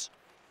was.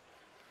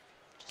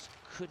 Just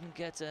couldn't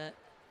get a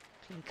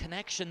clean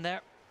connection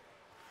there.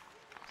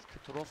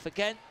 Kitorov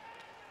again.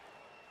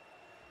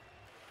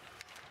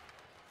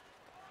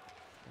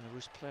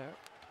 Belarus player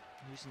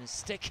using his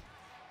stick.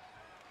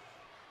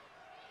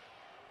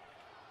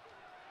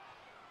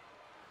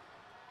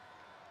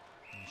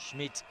 And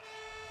Schmidt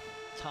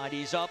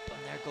tidies up, and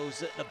there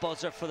goes the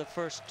buzzer for the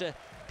first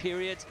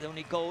period. The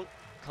only goal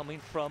coming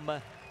from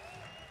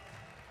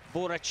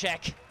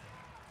Voracek.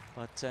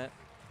 But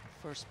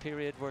first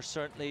period where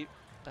certainly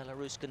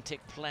Belarus can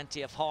take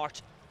plenty of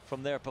heart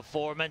from their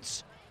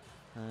performance.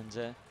 And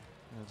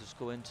they'll just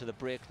go into the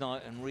break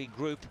now and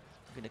regroup.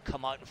 Going to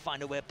come out and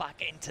find a way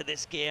back into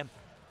this game.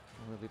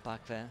 And we'll be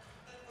back there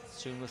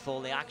soon with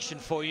all the action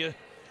for you.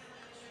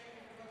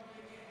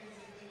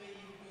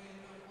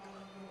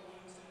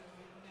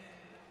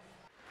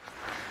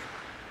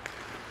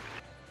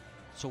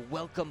 So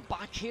welcome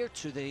back here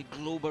to the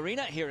Globe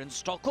Arena here in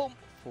Stockholm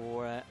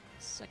for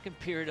second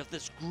period of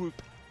this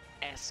Group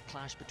S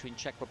clash between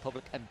Czech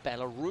Republic and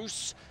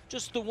Belarus.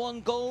 Just the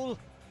one goal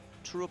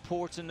to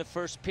report in the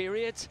first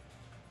period,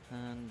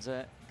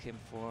 and came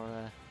for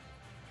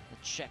the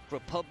Czech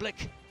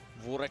Republic.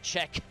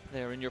 Voracek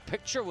there in your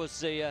picture was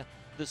the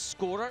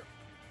scorer.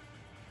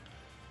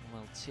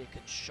 Well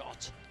taken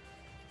shot,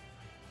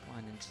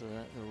 flying into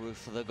the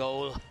roof of the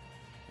goal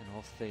and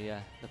off the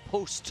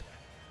post.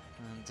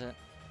 And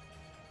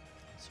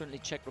certainly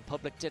Czech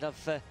Republic did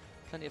have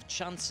plenty of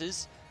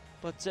chances,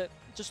 but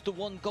just the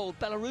one goal.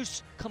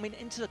 Belarus coming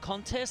into the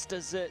contest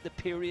as the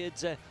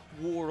periods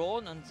wore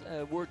on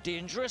and were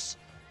dangerous,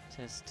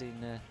 testing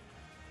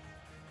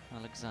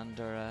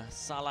Alexander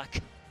Salak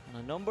on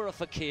a number of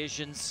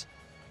occasions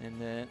in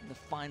the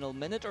final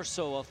minute or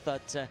so of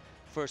that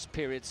first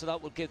period. So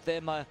that will give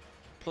them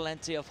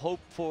plenty of hope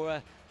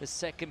for the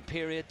second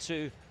period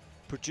to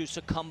produce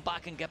a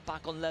comeback and get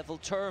back on level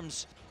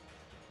terms.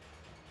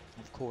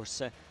 Of course,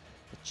 the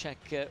Czech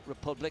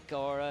Republic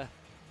are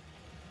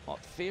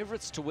hot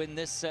favourites to win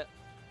this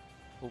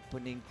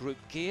opening group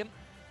game,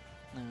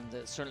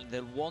 and certainly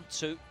they'll want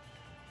to.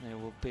 They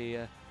will be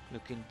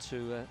looking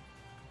to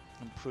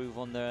improve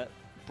on their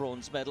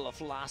bronze medal of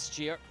last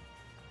year.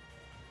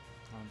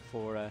 And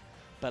for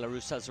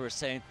Belarus, as we were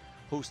saying,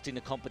 hosting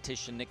the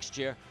competition next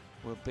year,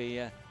 will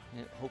be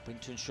hoping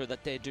to ensure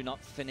that they do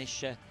not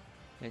finish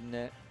in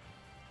one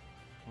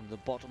of the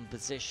bottom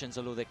positions,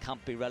 although they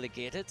can't be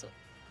relegated.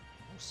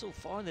 So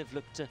far they've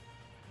looked a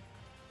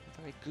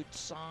very good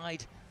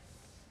side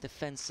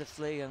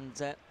defensively, and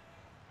it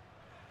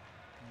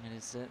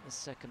is the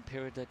second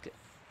period that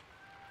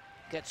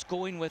gets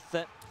going with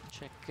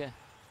Czech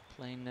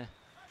playing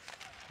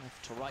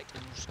left to right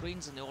in your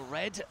screens in the all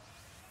red.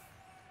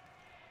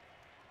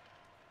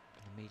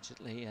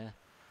 Immediately in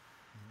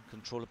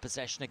control of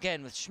possession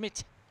again with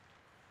Schmidt.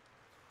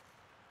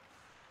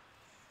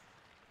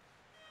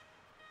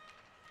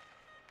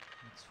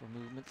 It's for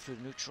movement through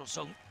the neutral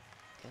zone.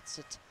 Gets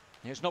it.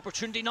 There's an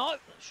opportunity now.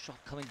 Shot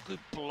coming, good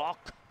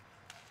block.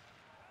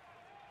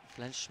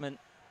 Fleischmann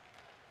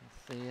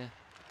with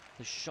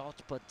the shot,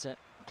 but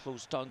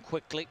closed down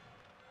quickly.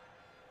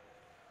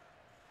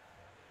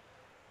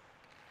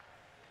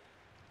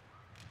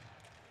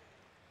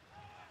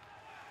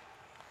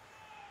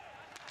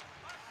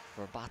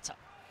 Verbata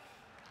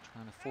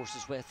trying to force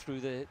his way through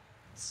the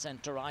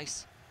centre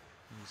ice.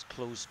 He's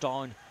closed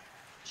down.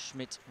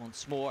 Schmidt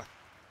once more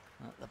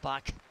at the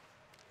back.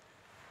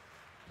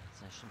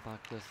 Possession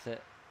back with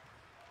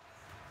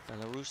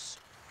Belarus.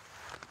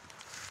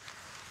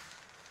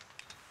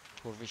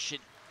 Torvishin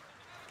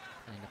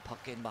playing the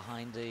puck in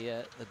behind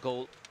the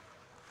goal.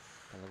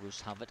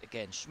 Belarus have it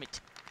again. Schmidt.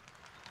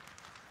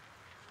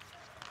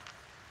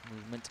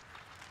 Movement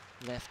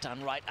left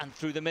and right and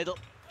through the middle.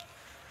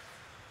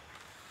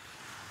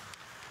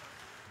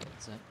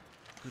 It's a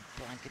good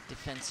blanket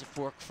defensive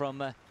work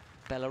from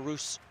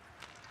Belarus.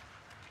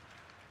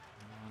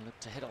 Look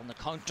to hit on the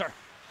counter.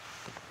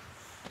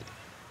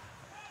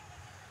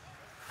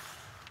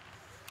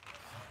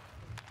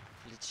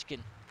 Lichkin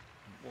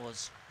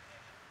was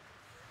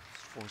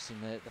forcing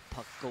the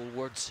puck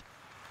goalwards.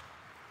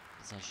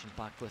 Possession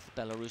back with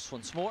Belarus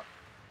once more.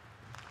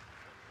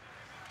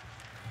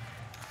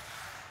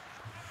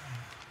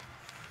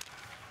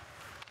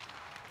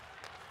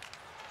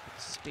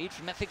 Speed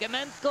from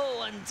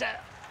Efigamenko, and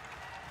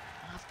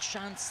half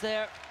chance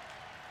there.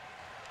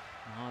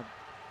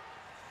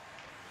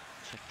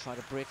 Czech try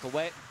to break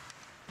away.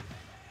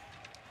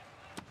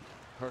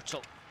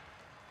 Hertel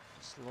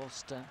just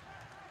lost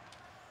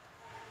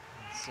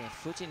his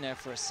footing there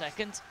for a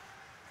second.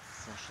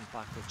 Possession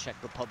back with Czech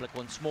Republic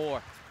once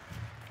more.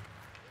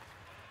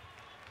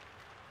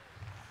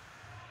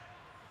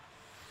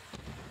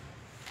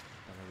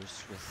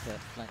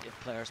 plenty of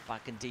players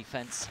back in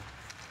defense.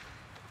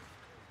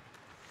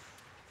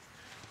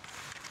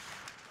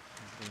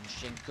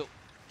 Shinko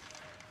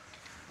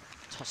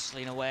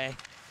tussling away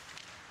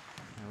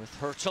with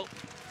Hurtel.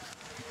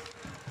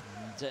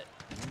 And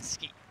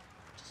Linsky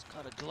just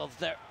got a glove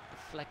there,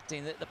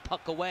 deflecting the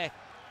puck away.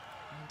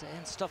 And to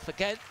end stuff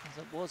again, as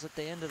it was at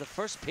the end of the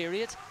first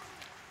period.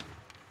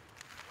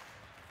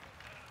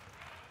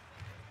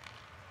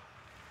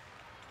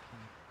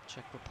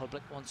 Czech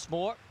Republic once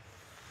more.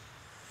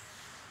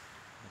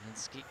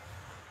 Linsky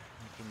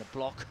making the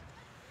block.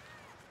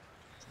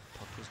 The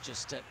puck was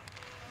just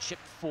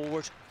chipped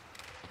forward.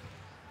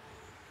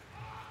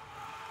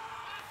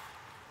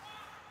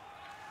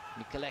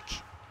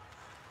 Mikulek.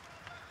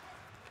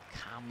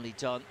 Calmly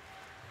done.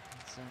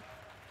 It's a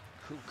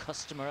cool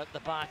customer at the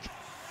back.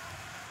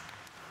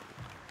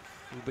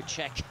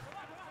 Ubacek.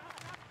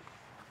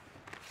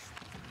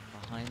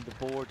 Behind the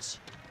boards.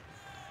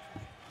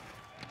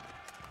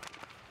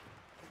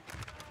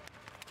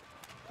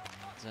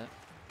 And,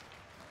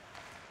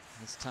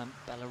 this time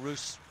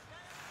Belarus.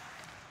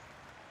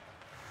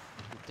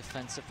 Good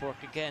defensive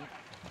work again.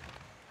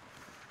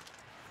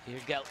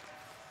 Irgel.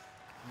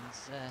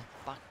 It's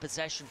back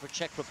possession for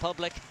Czech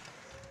Republic.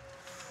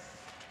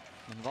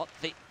 And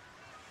Rotvi.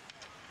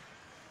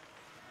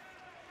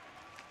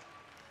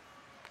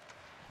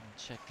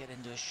 Czech get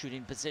into a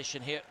shooting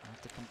position here.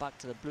 Have to come back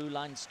to the blue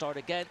line, start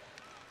again.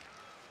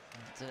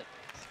 And,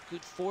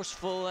 good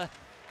forceful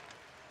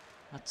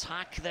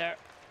attack there.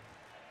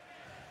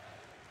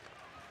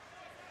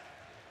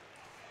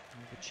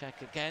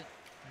 Check again,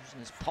 using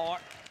his power.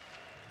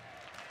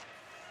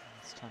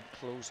 This time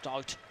closed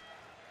out.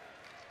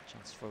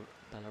 Chance for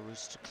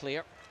Belarus to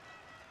clear.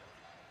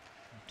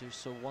 And do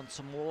so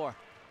once more.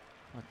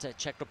 But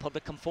Czech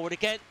Republic come forward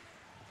again.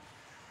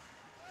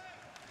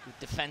 Good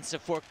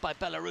defensive work by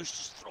Belarus,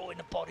 just throwing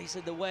the bodies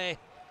in the way.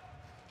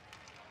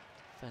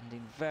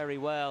 Defending very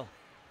well.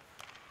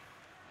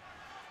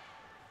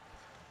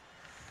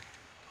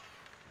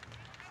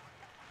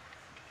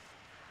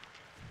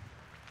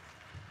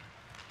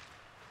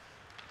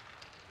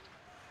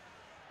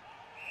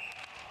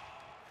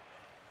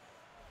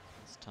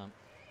 Time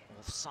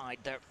offside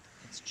there.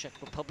 It's Czech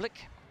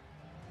Republic.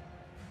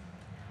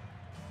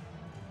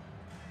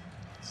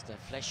 It's the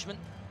Fleshman.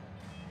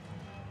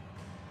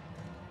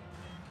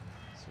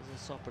 So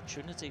this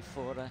opportunity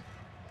for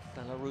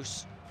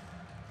Belarus.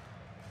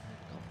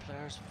 They've got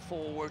players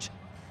forward,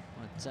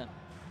 but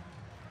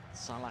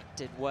Salak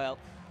did well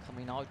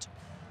coming out,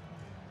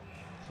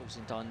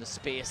 closing down the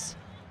space.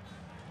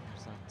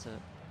 There's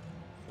that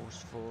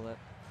forceful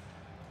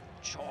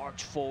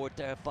charge forward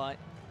there by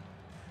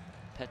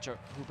Petr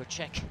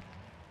Hubacek.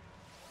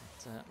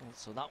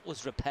 Also that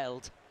was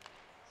repelled.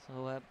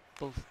 So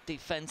both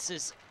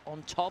defenses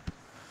on top.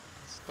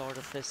 Start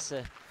of this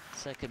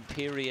second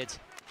period.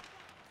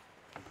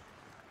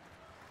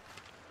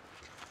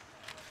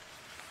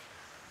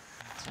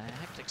 It's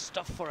hectic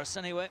stuff for us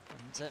anyway.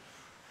 And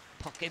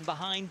puck in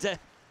behind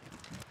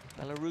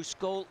Belarus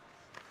goal.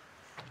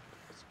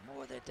 It's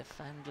more they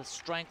defend with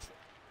strength.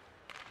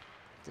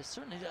 They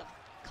certainly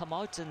come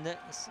out in the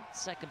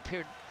second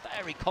period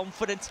very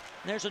confident.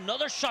 And there's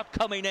another shot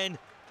coming in.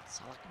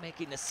 Salak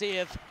making the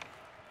save.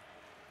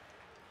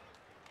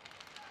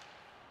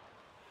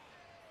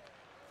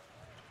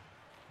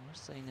 We're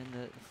saying in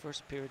the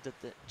first period that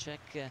the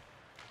Czech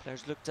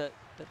players looked a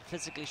bit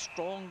physically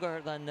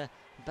stronger than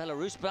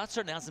Belarus, but that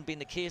certainly hasn't been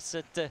the case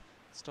at the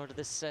start of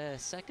this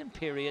second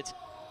period.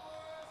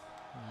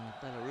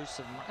 Belarus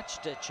have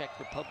matched the Czech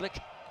Republic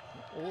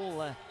in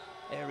all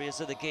areas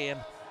of the game.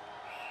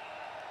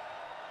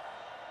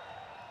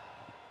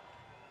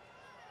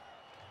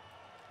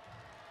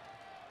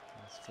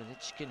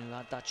 Velichkin, who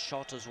had that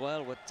shot as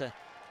well, with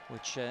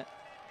which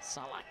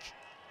Salak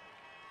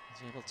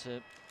was able to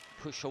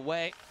push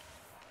away.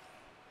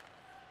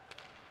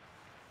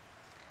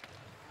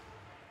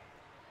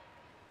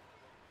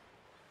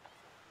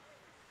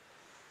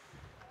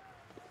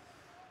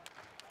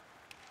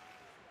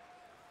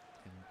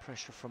 And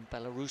pressure from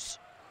Belarus.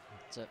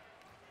 But,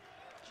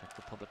 Czech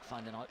Republic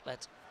find an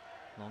outlet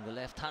along the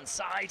left-hand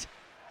side,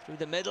 through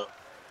the middle,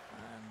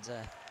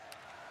 and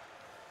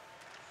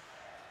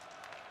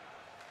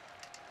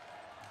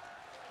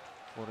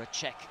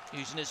Voracek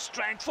using his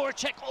strength.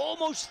 Voracek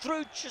almost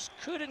through, just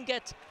couldn't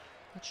get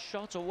that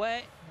shot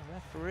away. The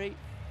referee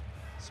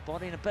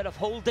spotting a bit of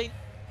holding.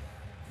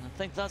 And I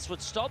think that's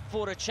what stopped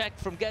Voracek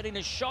from getting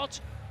his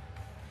shot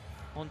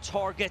on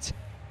target.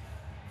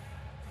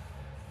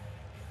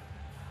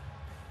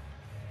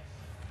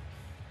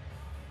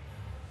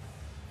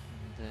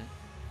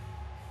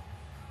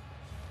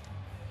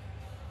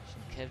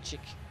 And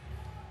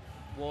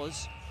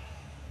Sienkiewicz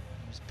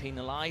was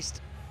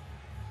penalised.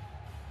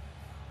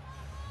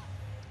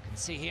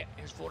 See here,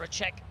 here's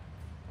Voracek,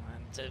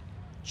 and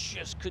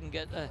just couldn't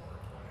get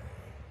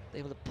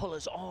able to pull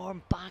his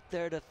arm back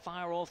there to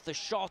fire off the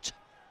shot,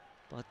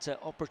 but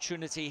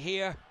opportunity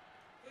here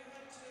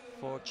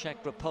for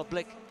Czech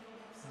Republic.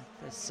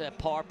 This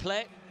power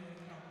play.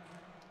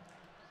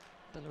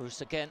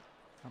 Belarus again,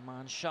 a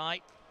man shy.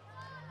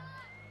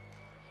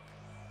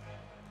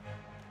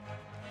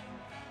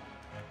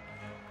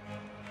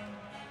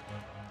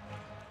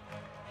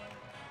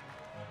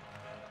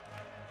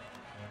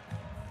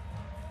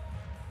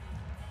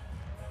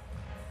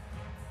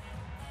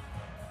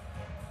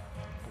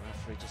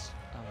 referee just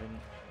having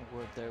a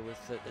word there with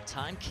the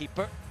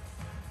timekeeper.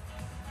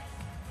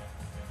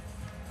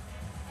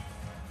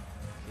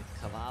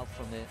 Keith Caval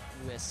from the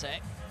USA,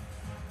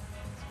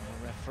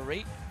 the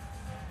referee.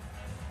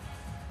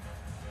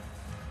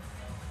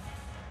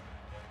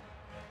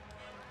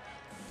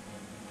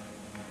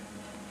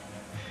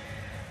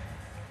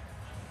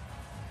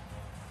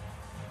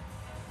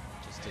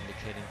 Just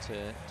indicating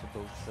to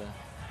both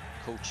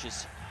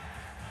coaches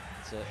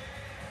to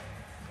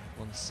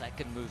 1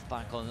 second move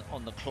back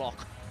on the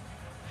clock.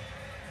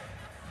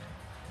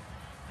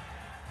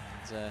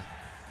 And,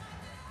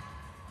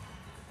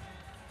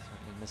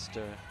 certainly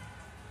Mr.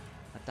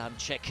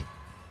 Adamczyk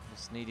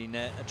just needing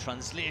a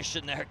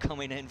translation there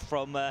coming in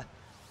from one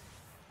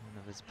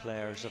of his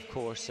players, of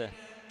course,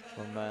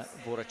 from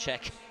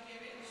Czech.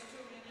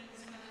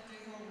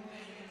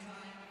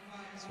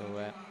 So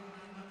a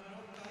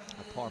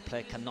power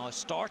play can now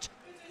start.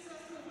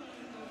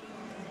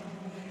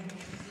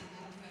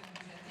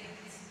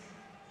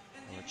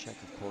 Czech,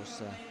 of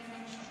course,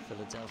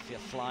 Philadelphia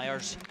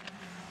Flyers.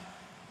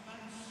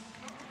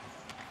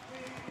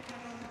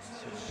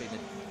 Certainly been the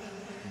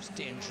most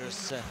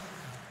dangerous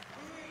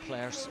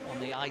players on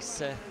the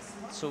ice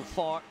so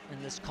far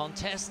in this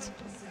contest.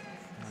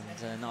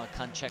 And now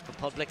can Czech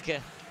Republic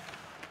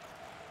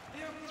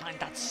find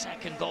that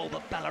second goal,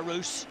 but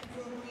Belarus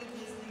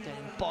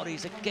getting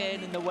bodies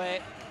again in the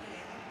way.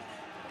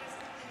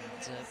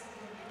 And,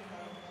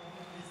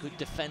 good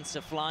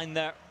defensive line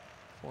there,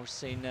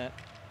 forcing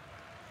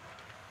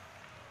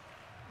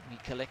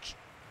Mikalik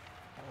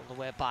all the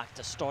way back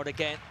to start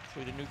again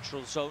through the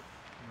neutral zone.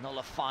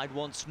 Nullified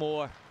once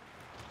more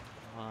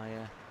by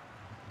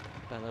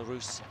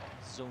Belarus.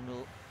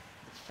 Zonal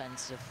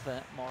defensive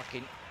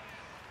marking.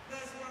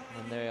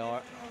 And there they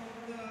are.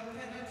 Man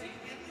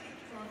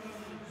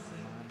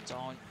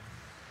down.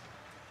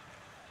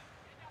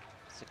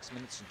 6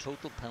 minutes in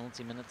total,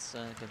 penalty minutes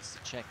against the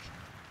Czech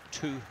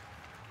 2.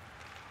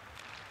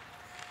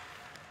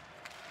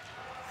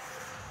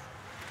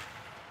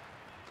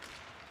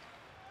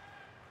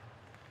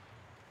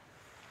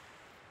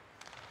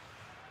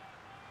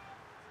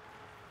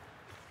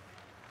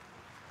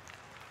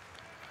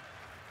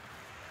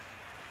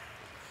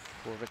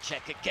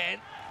 Czech again,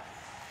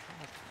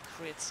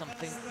 create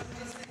something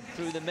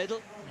through the middle,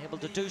 able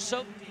to do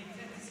so.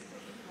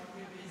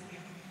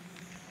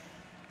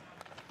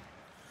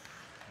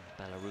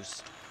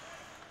 Belarus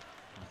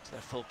to their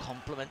full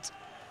complement,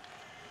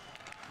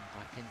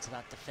 back into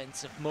that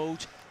defensive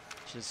mode,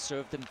 which has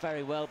served them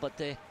very well, but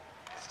they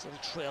still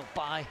trail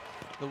by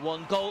the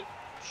 1 goal.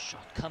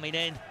 Shot coming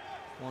in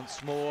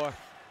once more.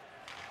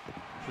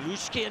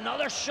 Peluski,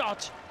 another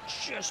shot,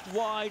 just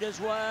wide as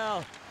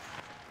well.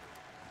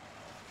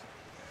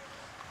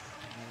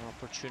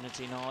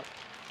 Opportunity now.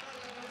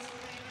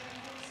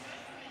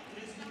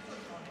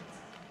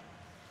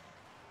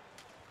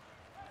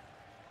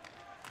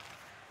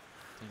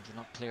 Danger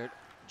not cleared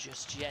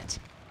just yet.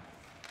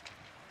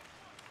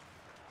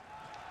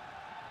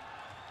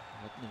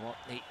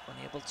 Watney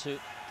unable to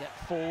get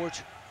forward.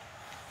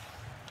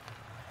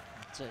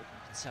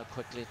 That's how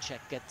quickly a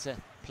Czech gets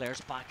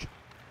players back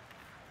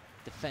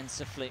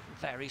defensively.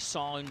 Very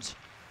sound.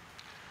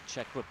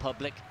 Czech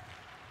Republic.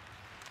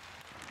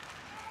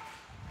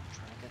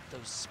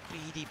 Those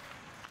speedy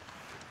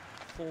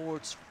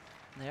forwards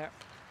there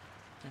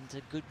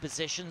into good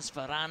positions.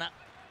 Varana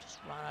just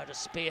ran out of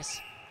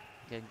space.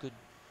 Again, good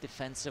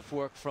defensive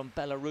work from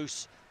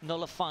Belarus,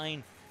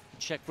 nullifying the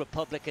Czech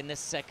Republic in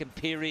this second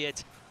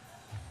period.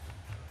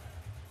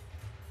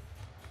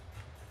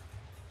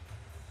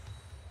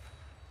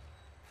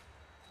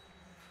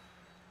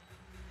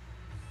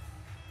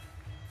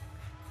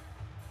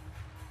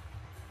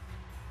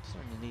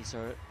 Certainly these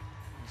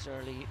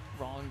early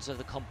rounds of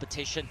the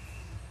competition.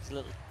 A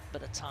little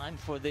bit of time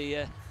for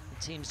the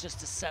teams just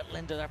to settle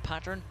into their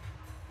pattern.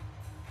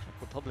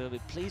 Czech Republic will be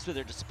pleased with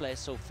their display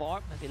so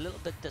far. Maybe a little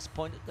bit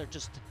disappointed they're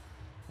just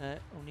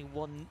only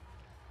 1-0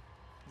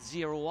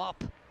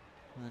 up.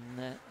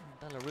 And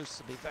Belarus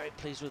will be very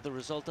pleased with the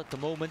result at the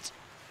moment.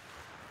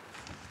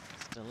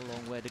 Still a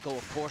long way to go,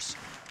 of course.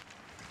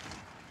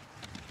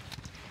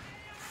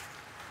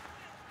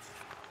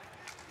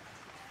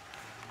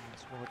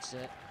 Towards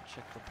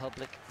Czech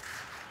Republic.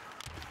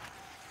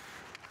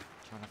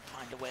 Trying to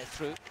find a way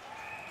through.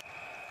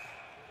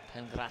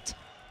 Pelgrat it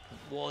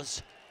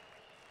was.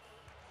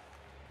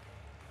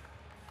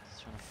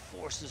 He's trying to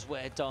force his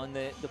way down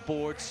the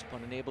boards,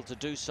 but unable to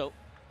do so.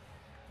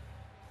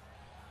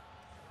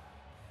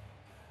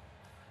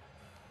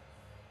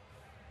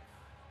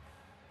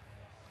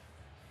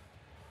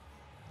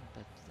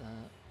 But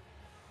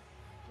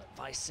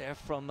advice there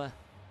from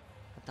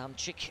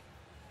Adamczyk.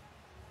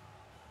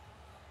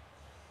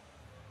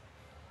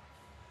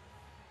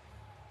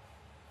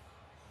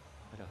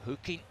 Bit of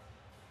hooking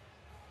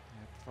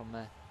from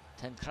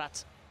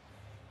Tenkrat.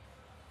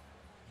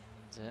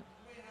 And that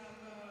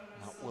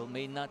will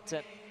mean that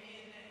he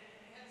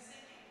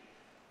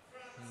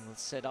will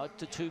sit out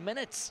to 2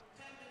 minutes.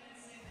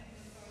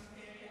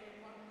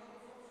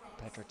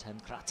 Petr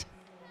Tenkrat.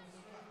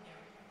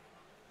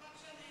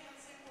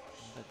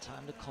 The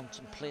time to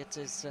contemplate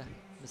his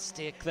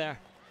mistake there.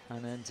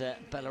 And then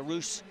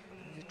Belarus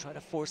try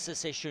to force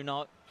this issue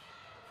now.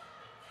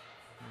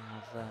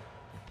 Have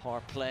a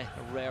power play,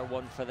 a rare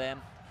one for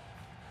them.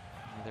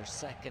 Their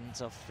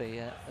second of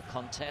the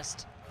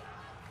contest.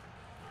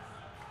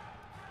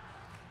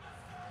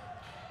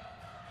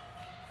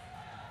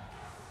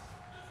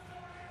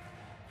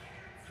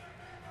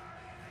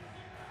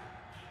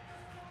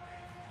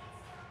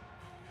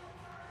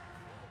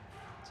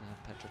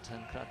 Petr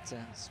Tenkrat,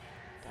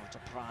 Sparta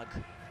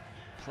Prague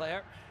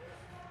player,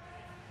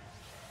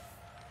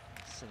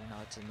 sitting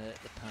out in the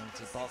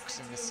penalty box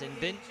in the sin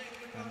bin.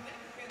 And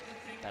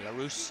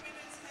Belarus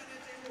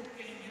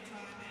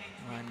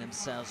line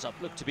themselves up,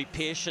 look to be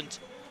patient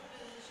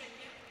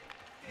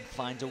and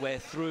find a way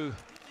through.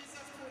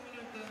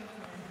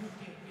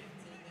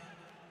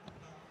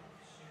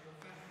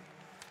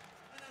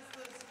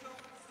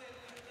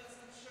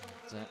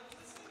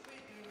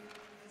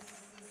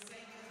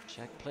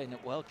 Czech playing it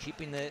well,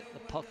 keeping the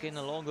puck in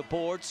along the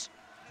boards.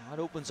 That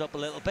opens up a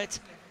little bit.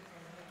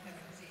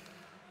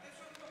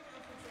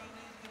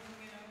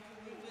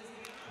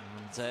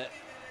 And the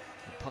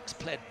puck's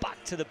played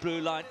back to the blue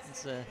line.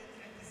 It's a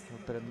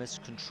bit of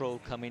miscontrol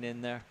coming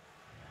in there.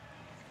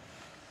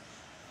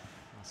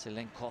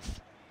 Vasilenkov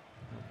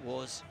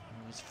was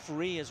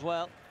free as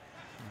well.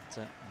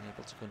 But,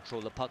 unable to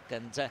control the puck,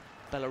 and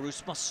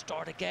Belarus must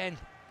start again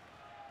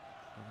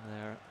from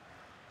their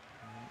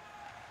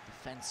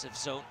defensive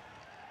zone,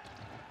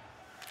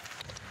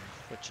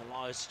 which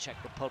allows Czech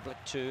Republic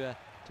to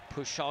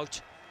push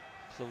out,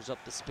 close up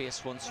the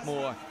space once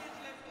more.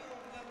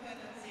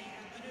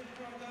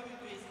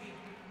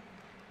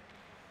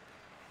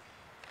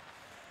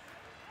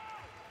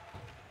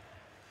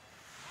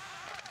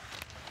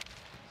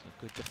 So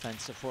good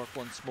defensive work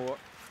once more,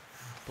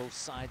 both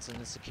sides on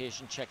this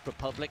occasion. Czech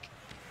Republic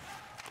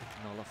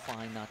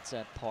nullifying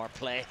that power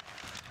play.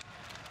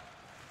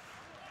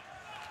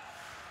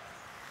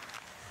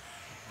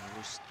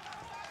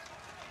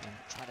 And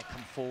try to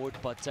come forward,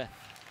 but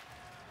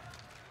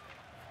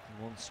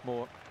once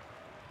more,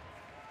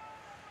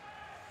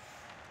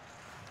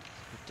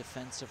 good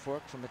defensive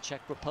work from the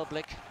Czech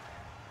Republic.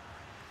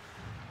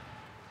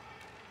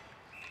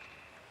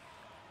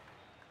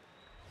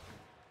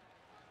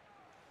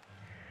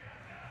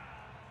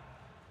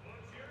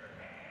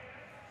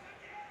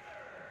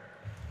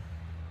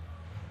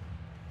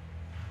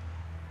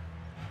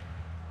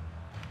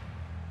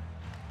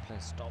 Play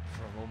stop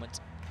for a moment.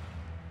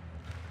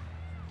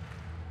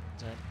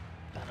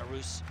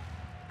 Belarus,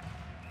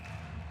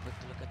 quick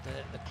look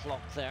at the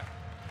clock there.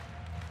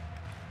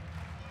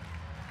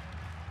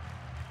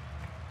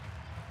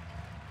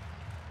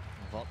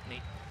 Novotny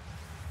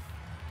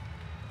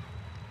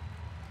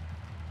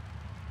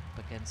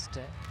up against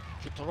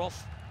Kutorov.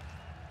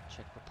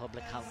 Czech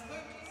Republic have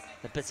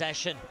the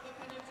possession.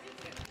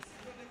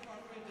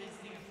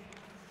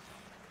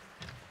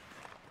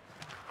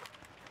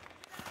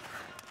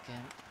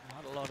 Again,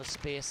 not a lot of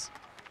space.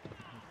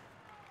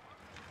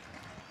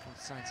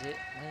 Sides it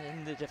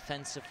in the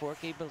defensive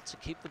work, able to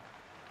keep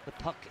the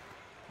puck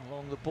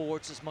along the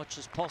boards as much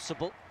as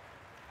possible.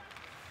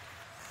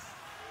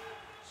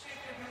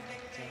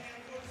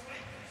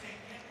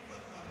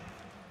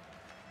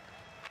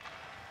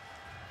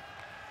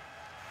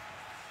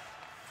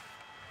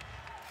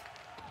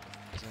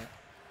 And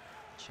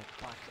check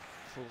back at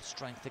full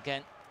strength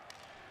again.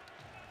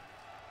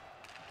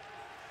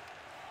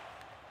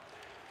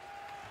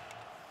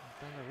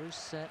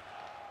 Belarus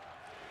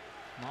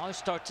now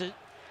start to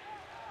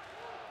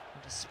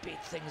speed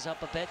things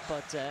up a bit,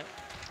 but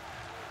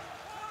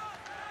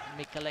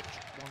Mikalik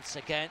once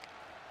again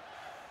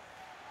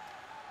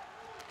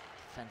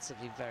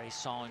defensively very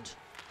sound.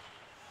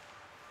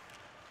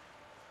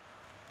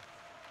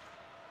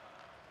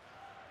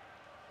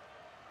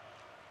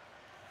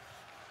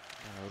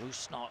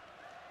 Belarus now,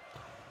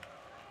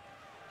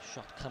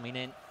 shot coming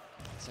in,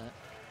 but,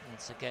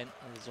 once again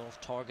it is off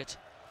target.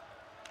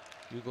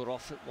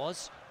 Yegorov it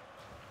was.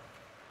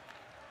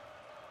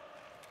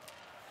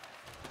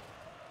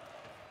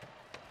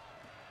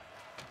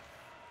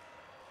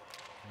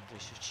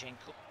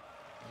 Shevchenko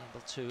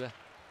able to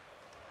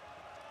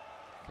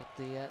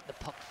get the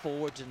puck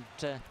forward, and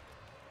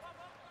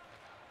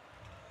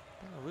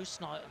Belarus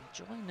now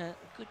enjoying a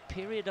good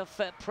period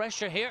of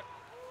pressure here.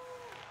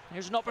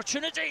 Here's an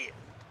opportunity.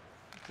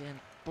 Again,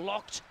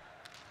 blocked.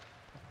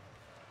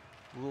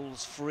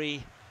 Rolls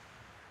free.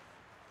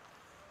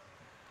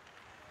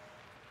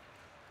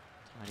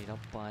 Tidied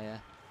up by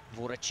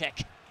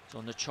Voracek. It's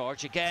on the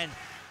charge again.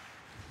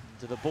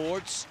 Into the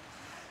boards.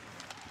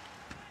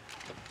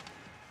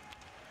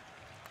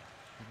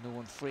 No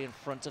one free in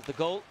front of the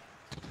goal.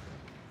 Puck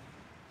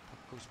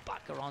goes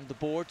back around the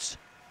boards.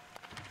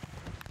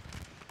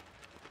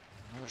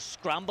 Another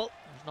scramble.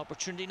 There's an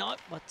opportunity now,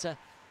 but able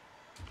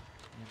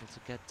to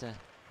get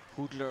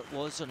Hudler it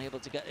was unable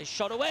to get his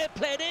shot away.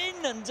 Played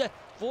in, and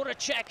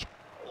Voracek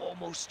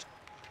almost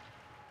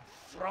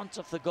in front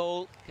of the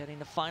goal, getting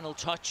the final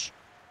touch.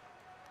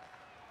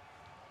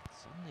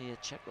 Suddenly,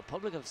 Czech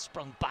Republic have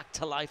sprung back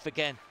to life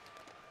again.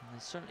 And they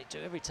certainly do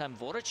every time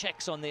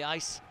Voracek's on the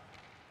ice.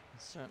 They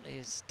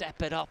certainly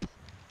step it up.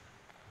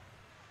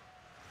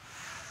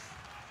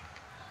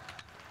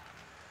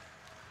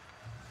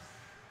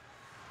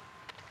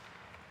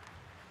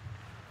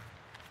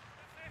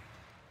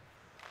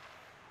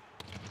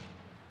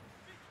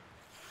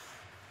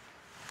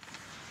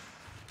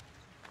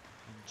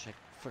 Czech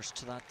first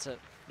to that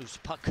loose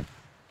puck.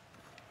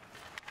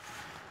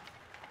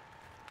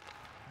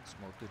 Some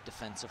more good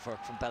defensive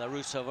work from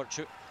Belarus.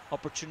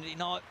 Opportunity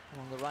now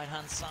on the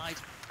right-hand side.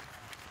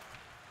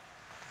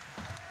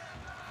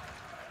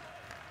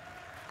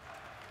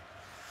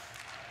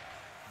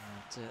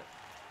 And,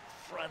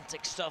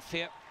 frantic stuff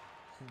here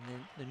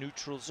in the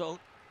neutral zone.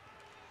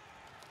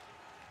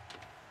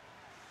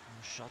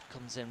 And the shot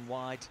comes in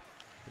wide.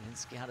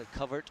 Belinsky had it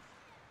covered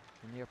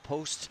near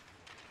post.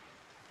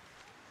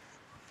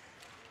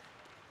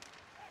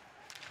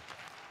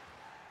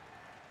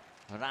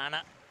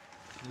 Rana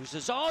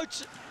loses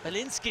out.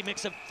 Belinsky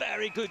makes a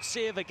very good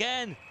save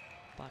again.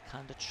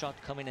 Backhanded shot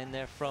coming in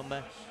there from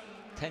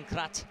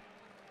Tenkrat.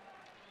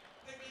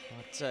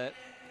 But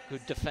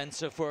good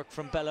defensive work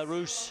from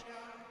Belarus.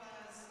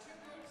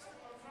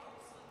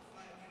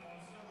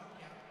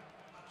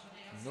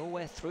 No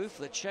way through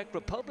for the Czech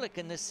Republic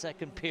in this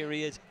second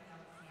period.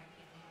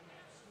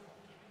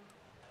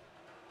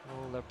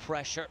 All their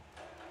pressure.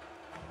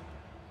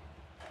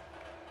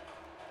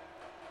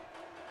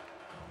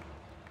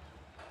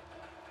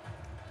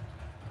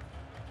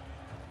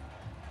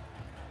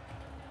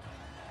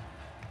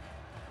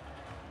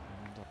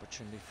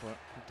 Opportunity for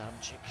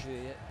Adamczyk,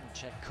 the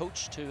Czech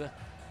coach, to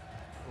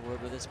a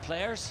word with his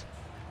players.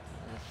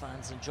 The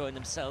fans enjoying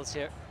themselves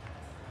here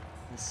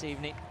this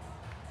evening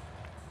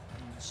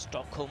in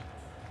Stockholm.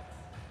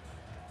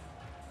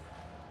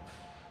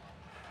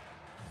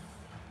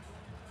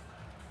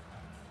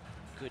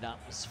 Good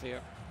atmosphere,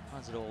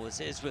 as it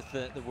always is with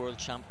the World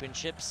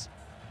Championships.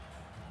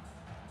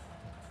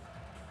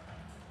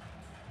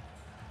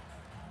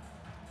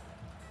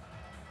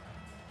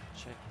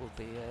 Czech will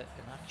be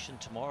in action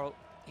tomorrow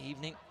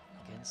evening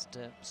against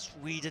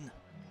Sweden,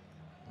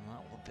 and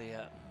that will be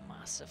a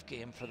massive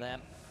game for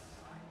them.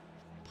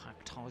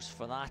 Packed house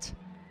for that.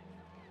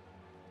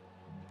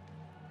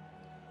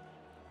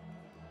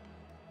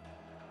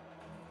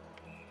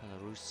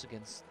 Belarus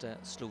against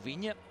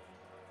Slovenia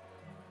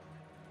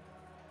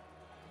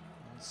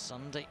on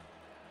Sunday.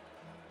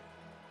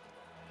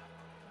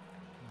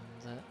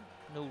 And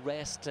no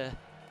rest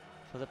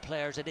for the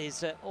players. It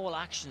is all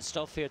action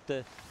stuff here at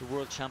the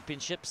World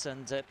Championships,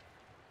 and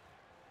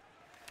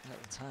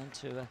little time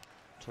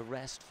to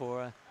rest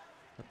for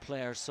the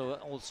players. So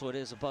also it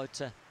is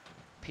about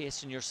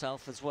pacing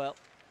yourself as well.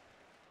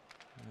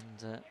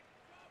 And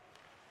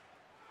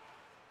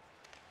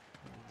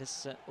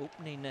this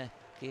opening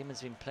game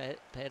has been played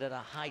at a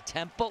high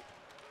tempo.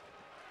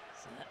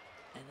 So,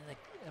 and then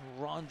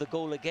around the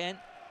goal again.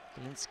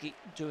 Belinsky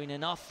doing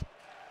enough.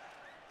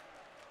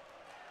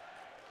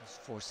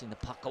 Just forcing the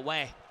puck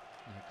away.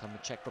 Here come the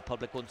Czech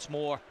Republic once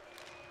more.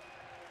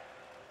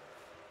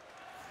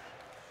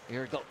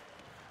 Here we go.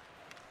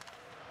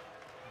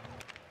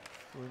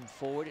 Room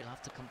forward, he'll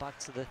have to come back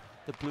to the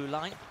blue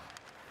line.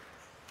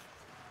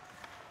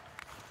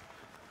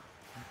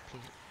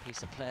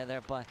 Piece of play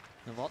there by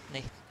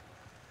Novotny.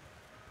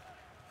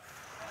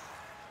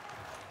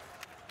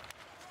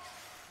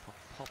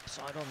 Pops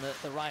out on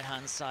the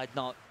right-hand side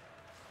now.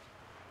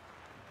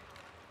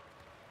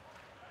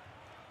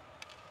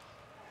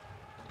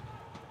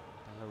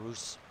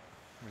 Belarus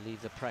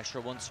relieve the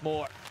pressure once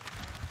more.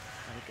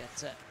 And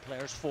get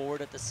players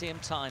forward at the same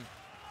time.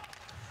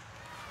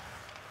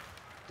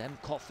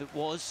 Demkov it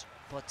was,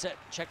 but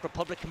Czech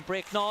Republic can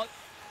break now.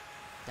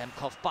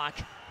 Demkov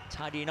back,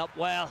 tidying up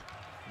well.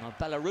 Now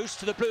Belarus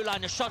to the blue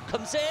line, the shot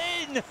comes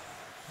in!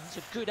 That's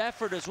a good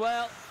effort as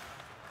well.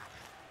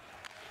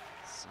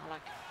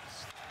 Salak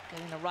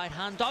getting a right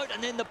hand out,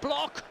 and then the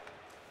block.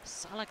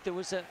 Salak, there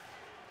was a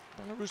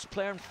Belarus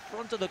player in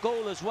front of the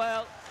goal as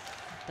well.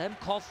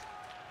 Demkov.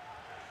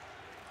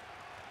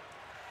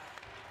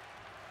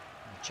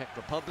 Czech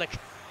Republic.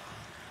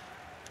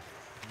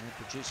 And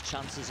they produce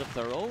chances of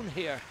their own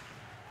here.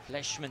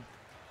 Fleshman.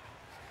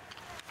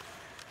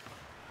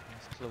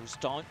 He's closed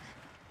down.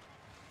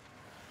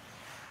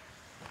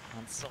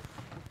 Hansel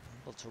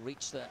able to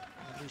reach the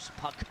loose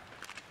puck.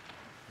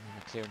 And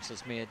the clearance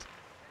is made.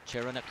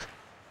 Cherenik,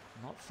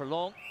 not for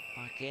long.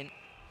 Back in.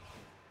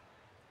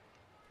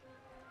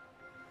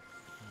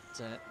 But,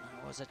 there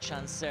was a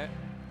chance there.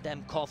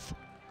 Demkov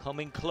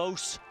coming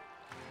close.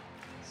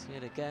 See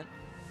it again.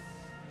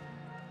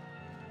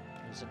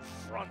 Was in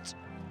front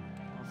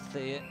of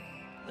the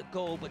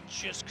goal, but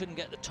just couldn't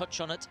get the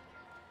touch on it.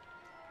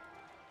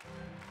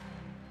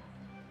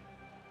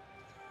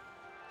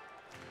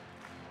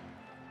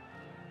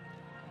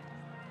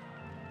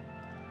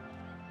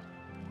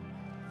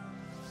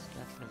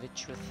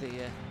 Stefanovic with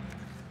the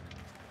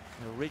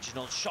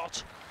original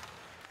shot,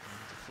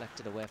 and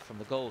deflected away from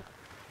the goal.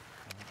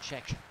 And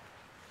Czech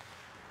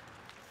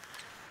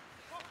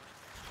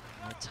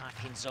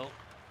attacking zone.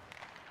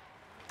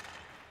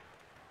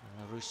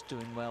 Belarus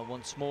doing well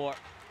once more.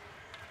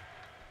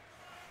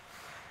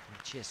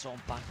 Chiasson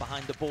back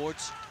behind the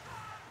boards.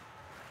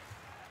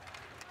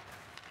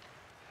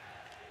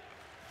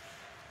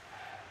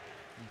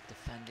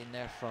 Defending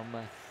there from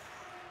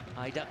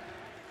Ida.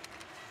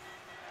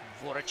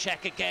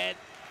 Voracek again.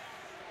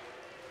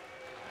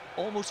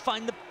 Almost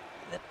find the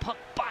puck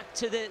back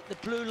to the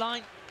blue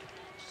line.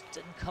 Just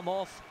didn't come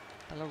off.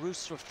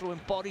 Belarus were throwing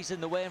bodies in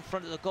the way in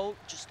front of the goal.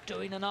 Just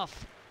doing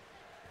enough.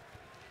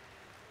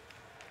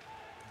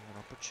 An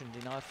opportunity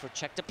now for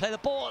Czech to play the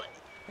ball.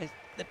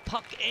 The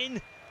puck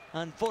in.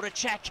 And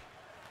Voracek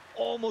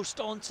almost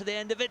on to the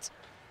end of it.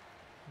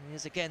 He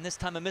is again, this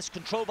time a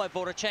miscontrol by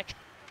Voracek.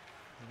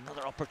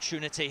 Another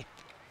opportunity.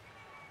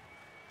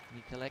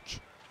 Mikulek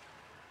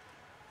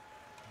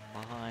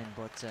behind,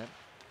 but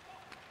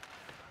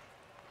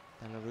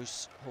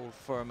Belarus hold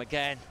firm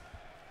again.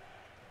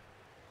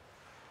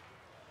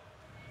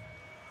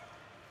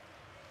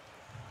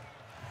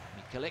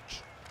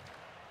 Mikulek.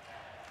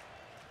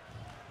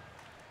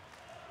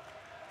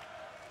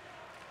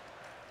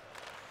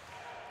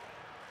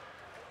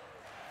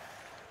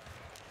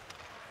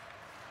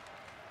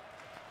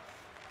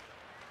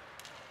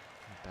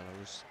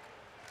 Belarus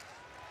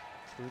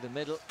through the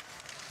middle,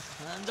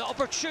 and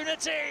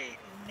opportunity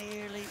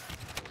nearly.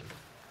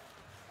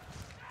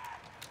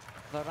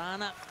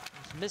 Varana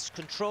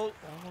miscontrol,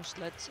 almost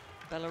let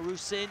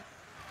Belarus in,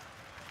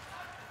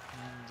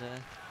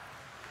 and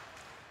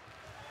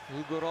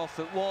Ugorov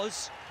it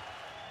was.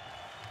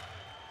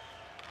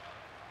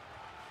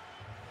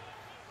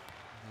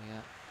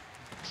 Yeah,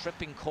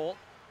 tripping call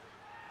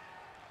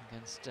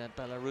against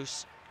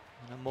Belarus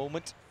in a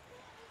moment.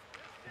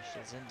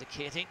 Officials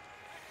indicating.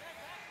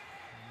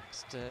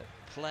 Next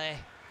play,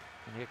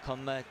 and here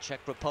come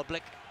Czech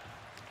Republic.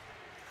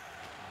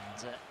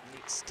 And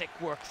neat stick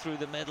work through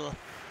the middle.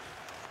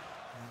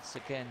 Once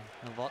again,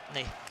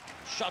 Novotny.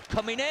 Shot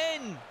coming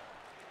in!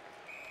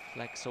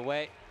 Flex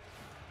away.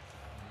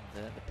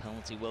 And the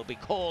penalty will be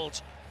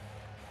called.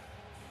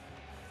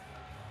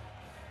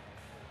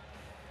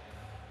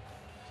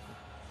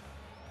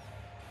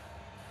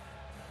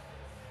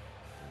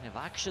 Of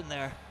action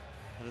there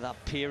out of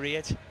that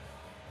period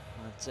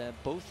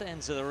at both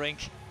ends of the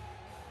rink.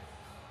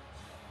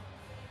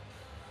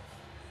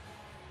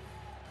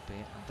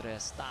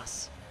 Andreas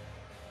Stas,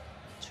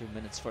 2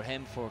 minutes for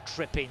him for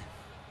tripping.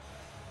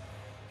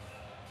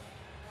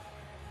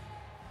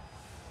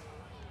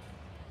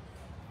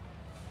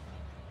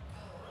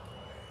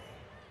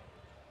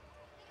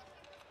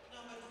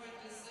 Number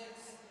 26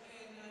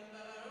 in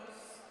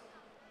Belarus,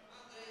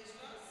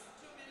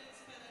 2 minutes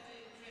penalty,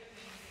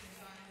 tripping in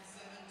time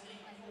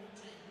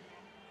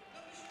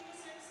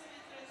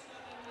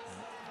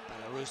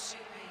 17-14. Belarus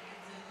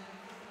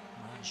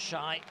man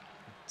shy.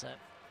 But,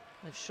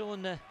 they've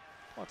shown,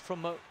 apart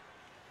from when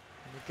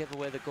they give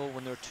away the goal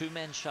when they're 2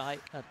 men shy,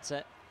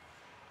 that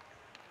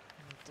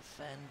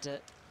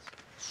defend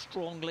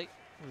strongly,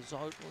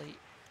 resolutely,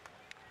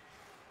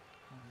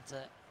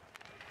 and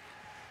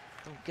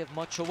don't give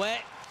much away.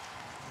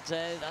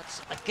 And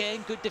that's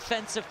again good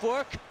defensive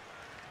work.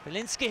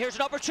 Belinsky, here's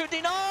an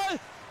opportunity now.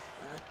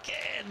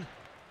 Again,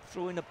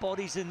 throwing the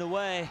bodies in the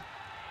way.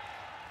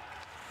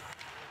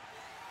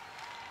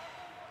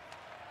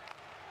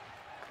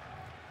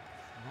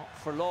 Not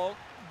for long,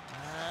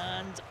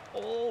 and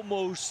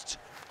almost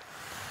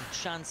a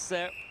chance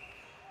there.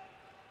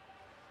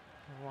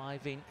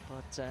 Arriving,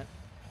 but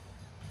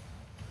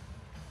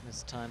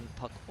this time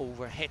puck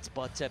over hit,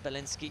 but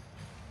Belinsky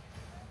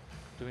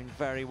doing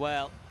very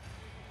well.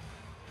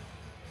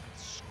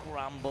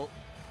 Scramble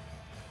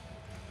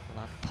for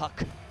that puck.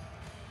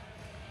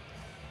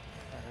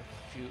 Better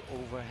view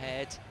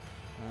overhead,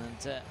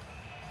 and a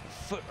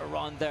foot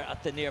around there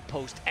at the near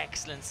post.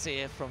 Excellent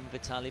save from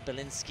Vitaly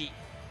Belinsky.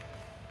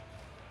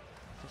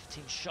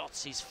 15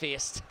 shots he's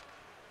faced.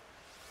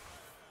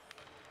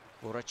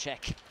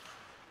 Voracek,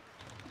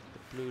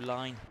 the blue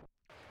line.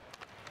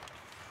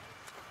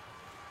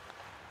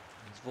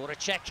 There's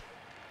Voracek.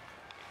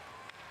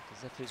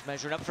 As if he's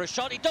measuring up for a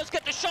shot. He does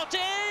get the shot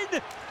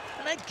in!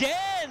 And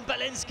again,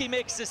 Belinsky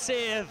makes the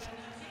save.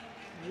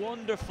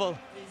 Wonderful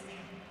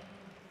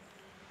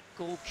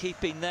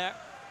goalkeeping there.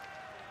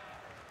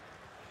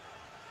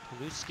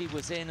 Paluski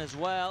was in as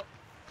well,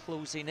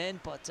 closing in,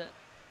 but the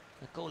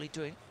goalie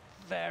doing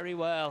very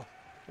well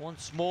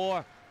once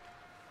more,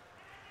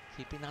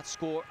 keeping that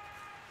score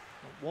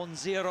at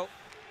 1-0.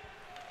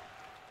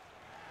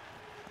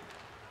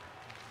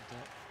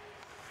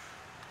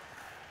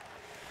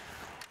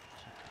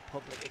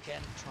 Republic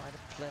again trying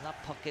to play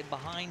that puck in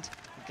behind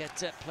and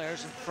get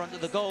players in front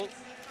of the goal.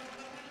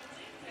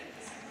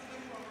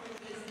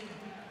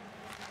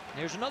 And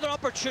here's another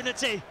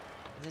opportunity,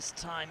 this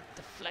time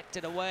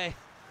deflected away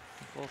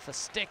off a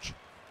stick.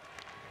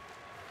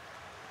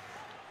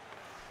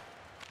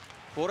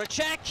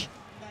 Voracek,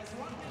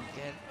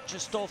 again,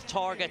 just off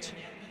target.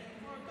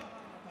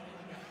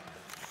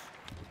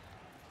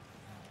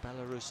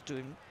 Belarus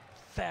doing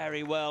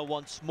very well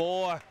once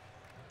more.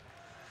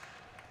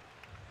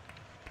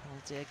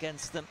 Penalty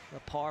against them,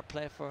 the power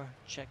play for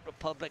Czech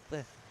Republic,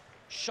 the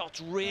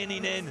shots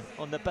raining in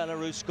on the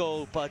Belarus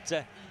goal, but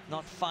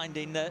not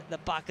finding the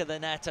back of the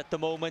net at the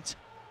moment.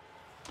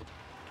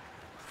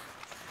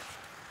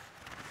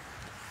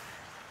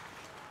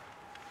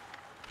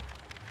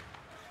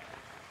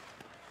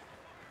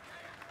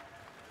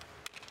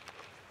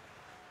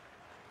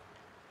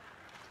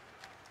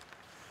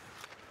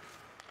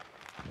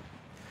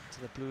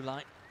 To the blue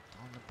line,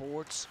 on the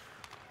boards.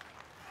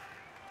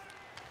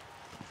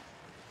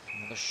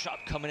 Another shot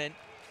coming in.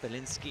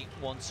 Belinsky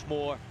once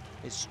more.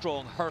 His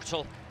strong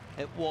hurtle.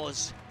 It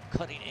was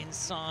cutting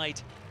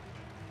inside.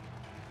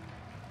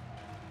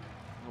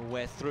 No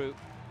way through.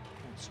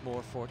 Once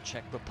more for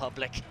Czech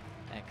Republic.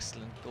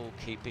 Excellent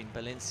goalkeeping,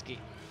 Belinsky.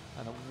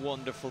 And a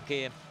wonderful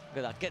game.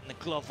 Look at that, getting the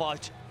glove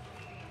out.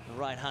 The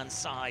right-hand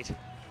side.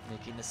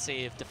 Making the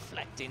save,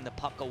 deflecting the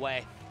puck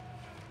away.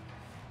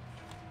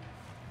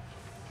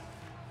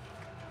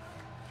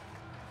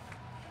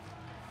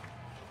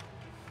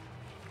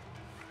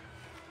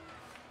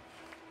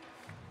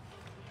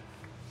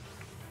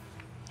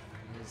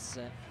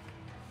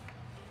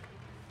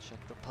 Czech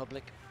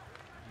Republic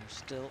are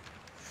still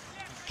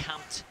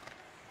encamped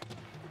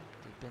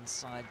deep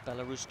inside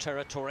Belarus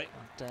territory.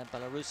 And,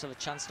 Belarus have a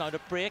chance now to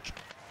break.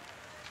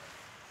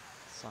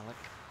 Salak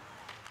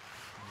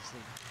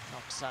easily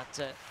knocks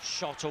that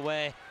shot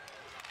away.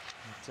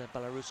 And,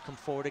 Belarus come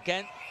forward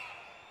again.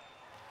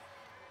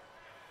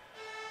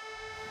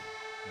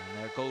 And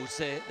there goes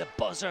the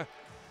buzzer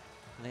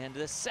at the end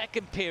of the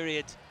second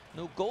period.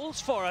 No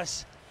goals for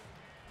us.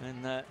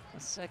 In the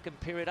second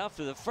period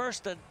after the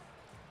first that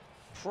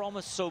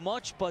promised so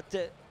much, but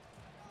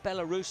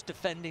Belarus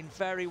defending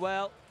very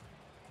well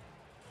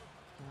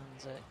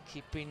and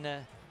keeping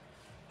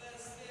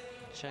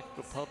Czech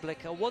Republic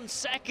 1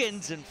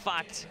 second, in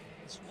fact,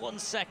 it's 1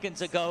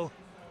 second ago.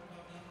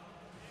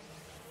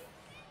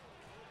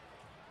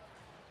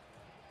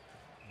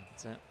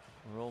 And,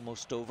 we're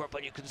almost over,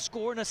 but you can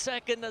score in a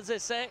second, as they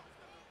say.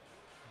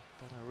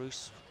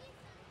 Belarus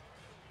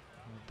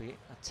will be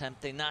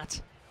attempting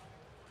that.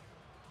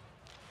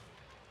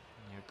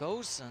 Here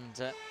goes,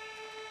 and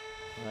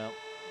well,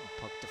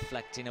 the puck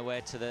deflecting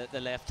away to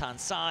the left-hand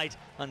side,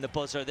 and the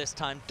buzzer this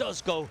time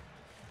does go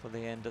for the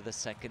end of the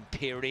second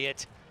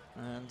period.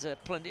 And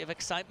plenty of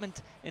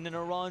excitement in and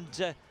around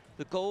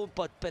the goal,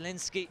 but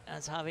Belinsky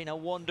is having a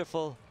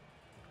wonderful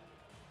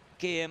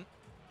game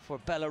for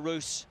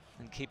Belarus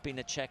and keeping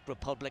the Czech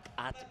Republic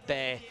at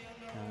bay.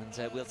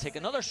 And we'll take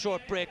another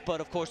short break, but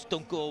of course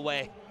don't go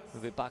away.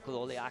 We'll be back with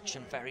all the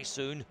action very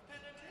soon.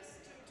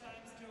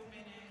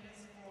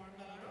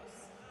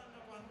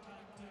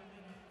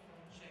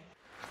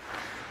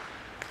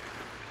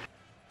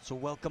 So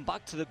welcome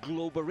back to the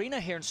Globe Arena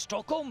here in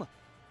Stockholm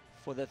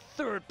for the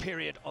third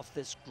period of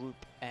this Group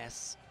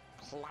S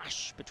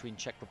clash between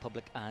Czech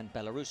Republic and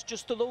Belarus.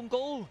 Just the lone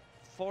goal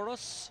for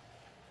us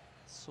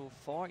so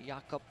far.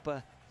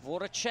 Jakub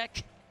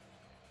Voracek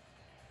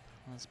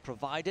has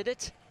provided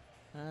it.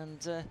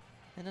 And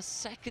in a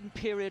second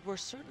period where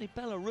certainly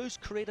Belarus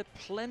created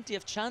plenty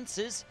of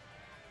chances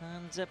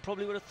and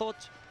probably would have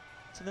thought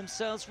to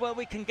themselves, well,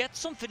 we can get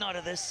something out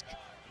of this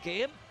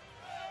game.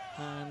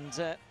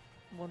 And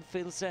one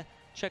feels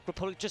Czech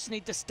Republic just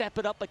need to step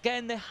it up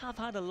again. They have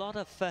had a lot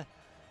of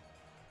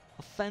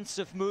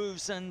offensive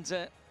moves,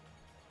 and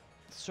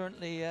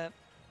certainly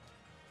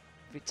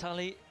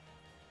Vitaly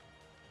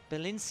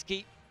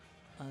Belinsky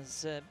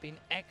has been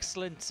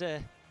excellent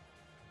in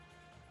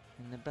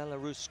the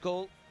Belarus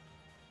goal,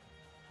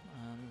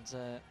 and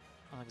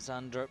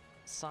Alexander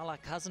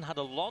Salak hasn't had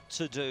a lot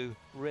to do,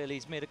 really.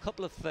 He's made a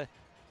couple of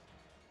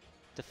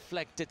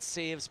deflected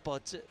saves,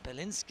 but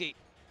Belinsky,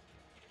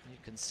 you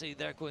can see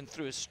there going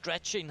through a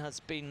stretching, has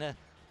been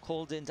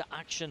called into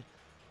action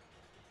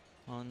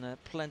on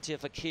plenty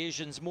of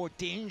occasions, more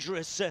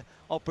dangerous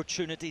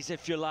opportunities,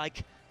 if you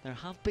like. There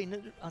have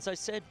been, as I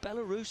said,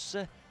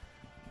 Belarus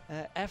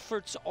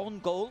efforts on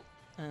goal,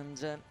 and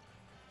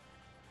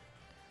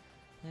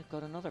they've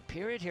got another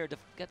period here to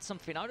get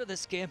something out of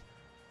this game.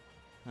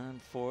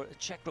 And for the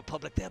Czech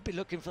Republic, they'll be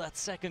looking for that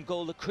second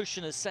goal, the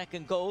cushion a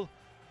second goal,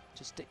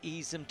 just to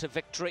ease them to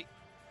victory.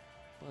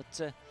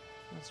 But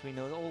as we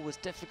know, always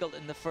difficult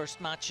in the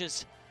first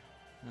matches,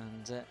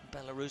 and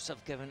Belarus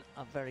have given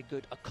a very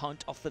good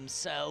account of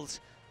themselves.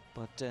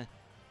 But as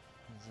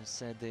I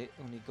said, the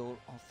only goal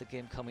of the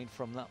game coming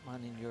from that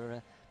man in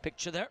your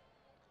picture there,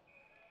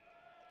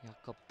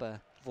 Jakub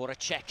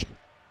Voracek.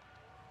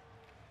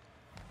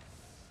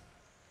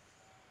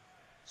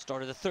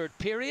 Start of the third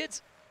period,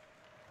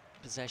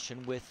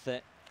 possession with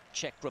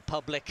Czech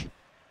Republic.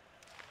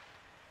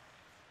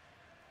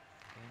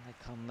 And they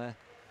come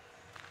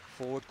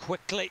forward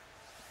quickly.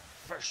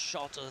 First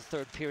shot of the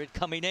third period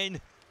coming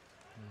in,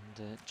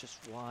 and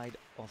just wide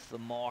off the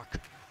mark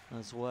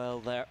as well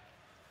there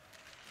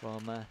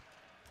from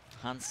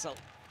Hansel.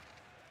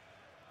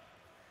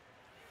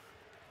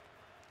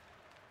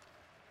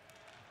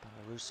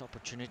 Belarus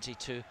opportunity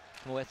to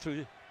come away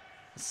through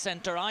the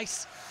centre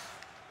ice,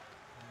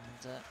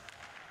 and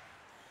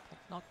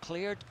not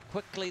cleared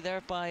quickly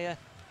there by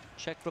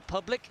Czech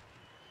Republic.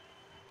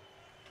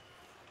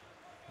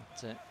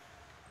 But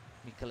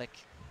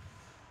Mikulik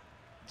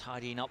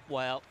tidying up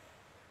well.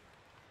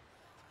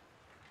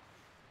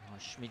 Oh,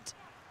 Schmidt,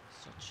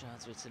 such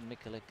as it's in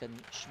Mikulik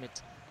and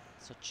Schmidt,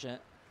 such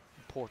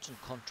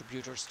important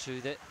contributors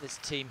to this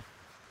team.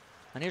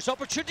 And here's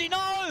opportunity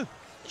now!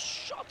 The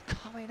shot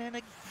coming in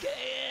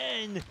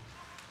again!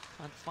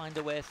 Can't find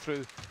a way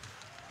through.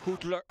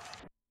 Hudler.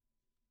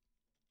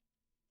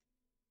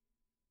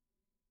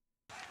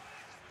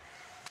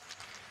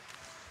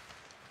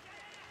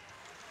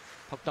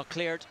 Puck not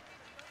cleared.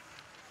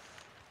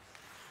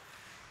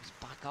 He's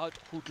back out,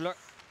 Hudler.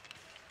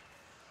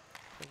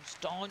 Goes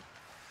down.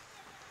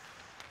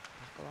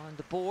 Back around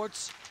the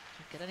boards.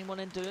 Can't get anyone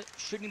into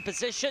shooting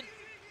position.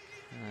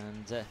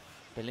 And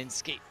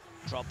Belinsky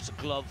drops a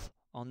glove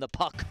on the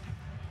puck.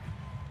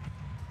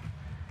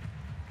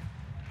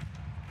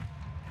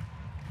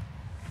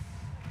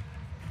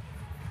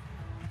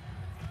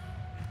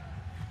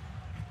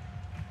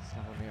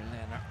 Slavomir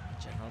Lehner,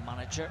 general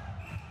manager,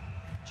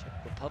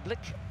 Czech Republic.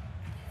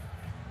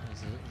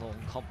 There's a long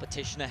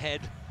competition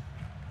ahead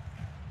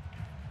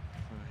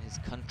for his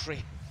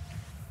country.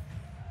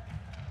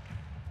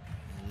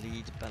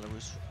 Lead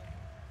Belarus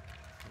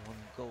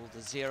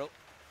 1-0. And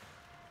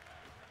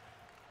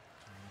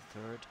the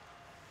third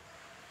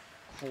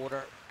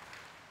quarter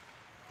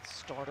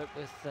started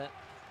with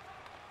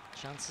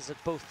chances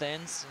at both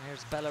ends. And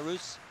here's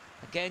Belarus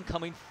again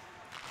coming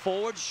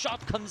forward.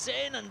 Shot comes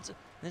in, and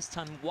this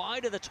time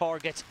wide of the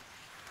target.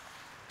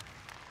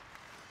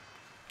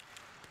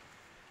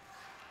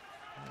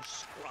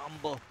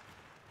 Scramble,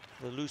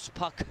 the loose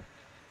puck,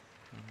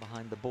 and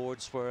behind the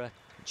boards where a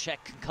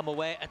Czech can come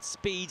away at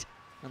speed,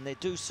 and they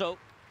do so.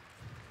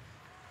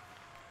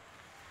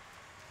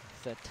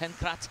 With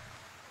Tenkrat,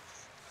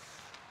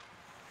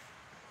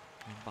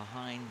 and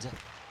behind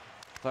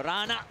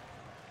Varana,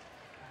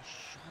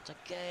 shot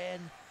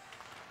again,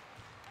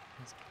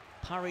 it's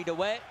parried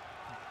away.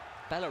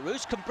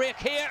 Belarus can break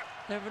here,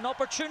 they have an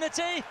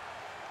opportunity,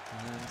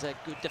 and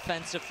good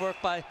defensive work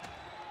by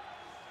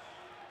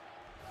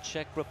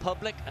Czech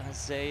Republic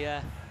as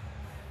the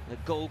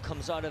goal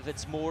comes out of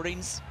its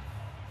moorings.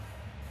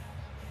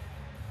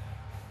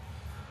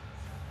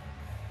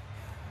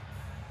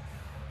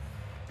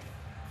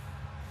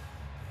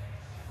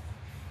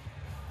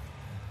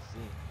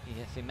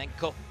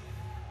 Yefimenko,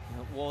 he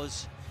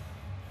was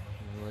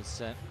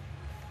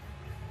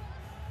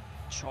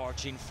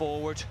charging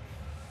forward.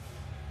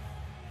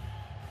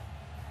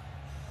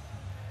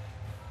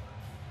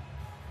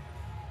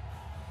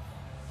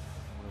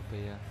 Will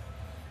be a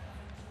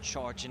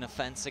charging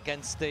offence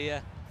against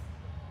the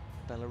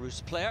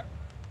Belarus player.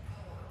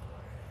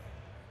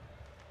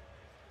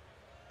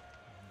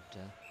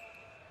 And,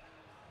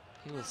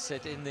 he will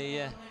sit in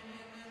the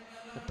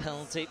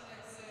penalty,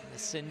 in the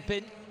sin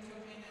bin.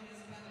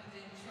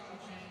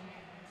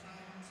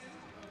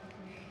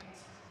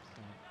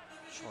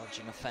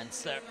 Charging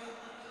offence there.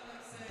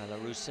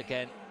 Belarus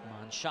again,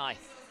 man shy.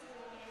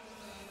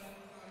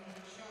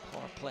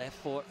 Power play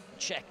for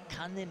Czech.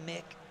 Can they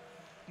make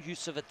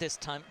use of it this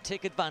time?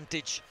 Take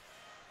advantage.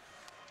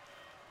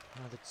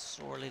 Oh, they'd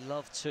sorely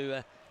love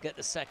to get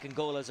the second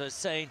goal, as I was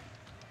saying.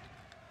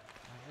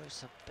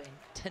 Belarus have been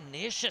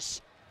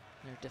tenacious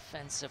in their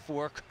defensive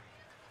work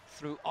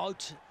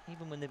throughout,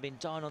 even when they've been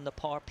down on the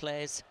power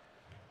plays.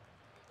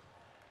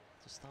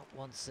 Just that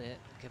once they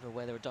give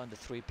away, they were down to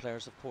 3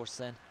 players, of course,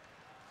 then.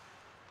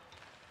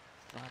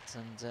 That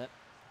and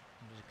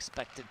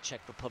expected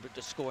Czech Republic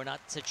to score in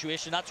that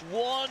situation. That's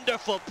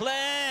wonderful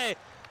play,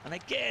 and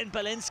again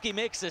Belinsky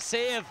makes a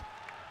save.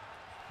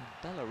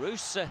 And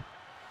Belarus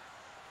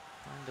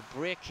find a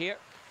break here.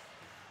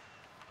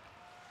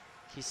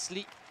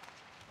 Kisly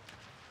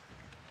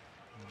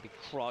will be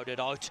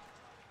crowded out,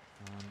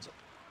 and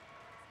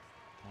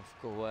off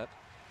go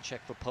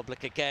Czech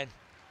Republic again.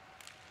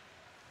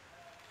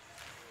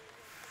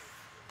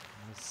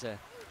 It's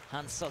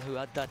Hansel who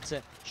had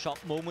that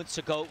shot moments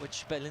ago,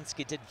 which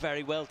Belinsky did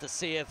very well to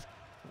save.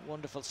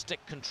 Wonderful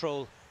stick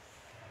control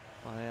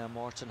by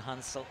Martin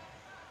Hansel.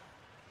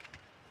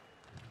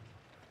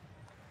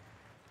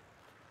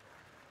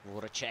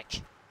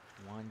 Voracek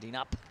winding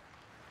up.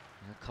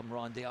 He'll come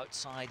around the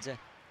outside, and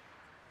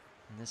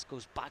this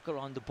goes back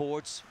around the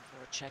boards.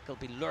 Voracek will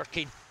be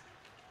lurking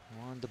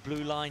on the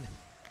blue line.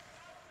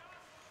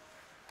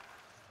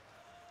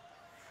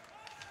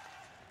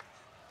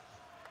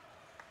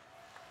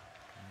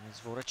 There's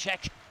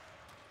Voracek.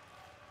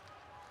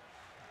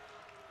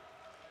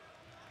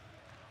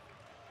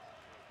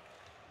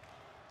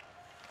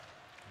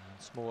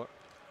 Once more.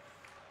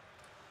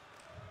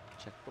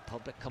 Czech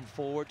Republic come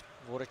forward.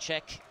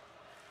 Voracek.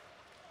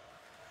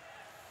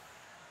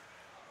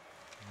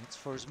 Waits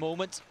for his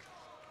moment.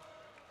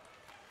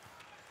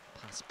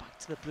 Pass back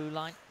to the blue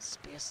line.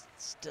 Space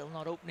still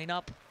not opening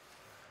up.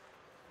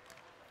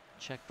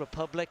 Czech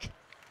Republic.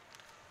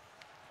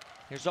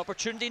 Here's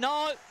opportunity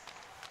now.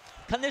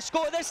 Can they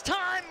score this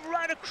time?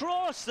 Right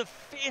across the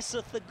face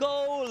of the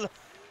goal.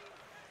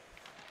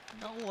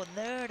 No one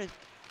there to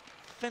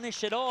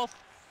finish it off.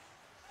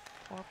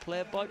 Power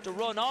play about to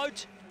run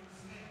out.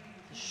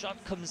 The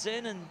shot comes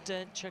in, and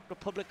Czech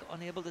Republic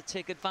unable to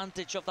take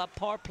advantage of that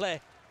power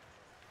play.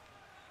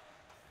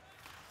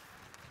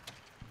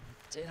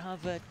 Did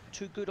have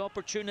two good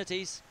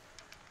opportunities.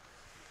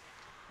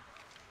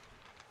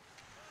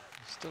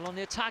 Still on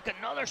the attack,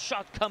 another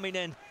shot coming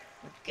in.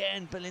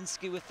 Again,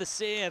 Belinsky with the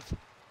save.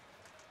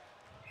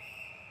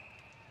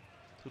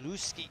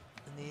 Tuluski,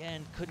 in the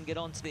end, couldn't get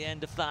on to the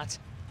end of that.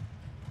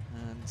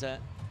 And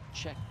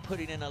Czech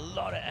putting in a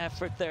lot of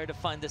effort there to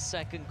find the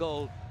second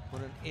goal,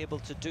 but unable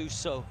to do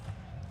so.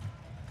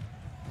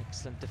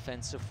 Excellent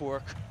defensive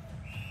work.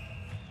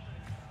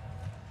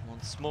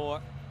 Once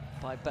more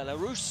by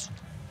Belarus.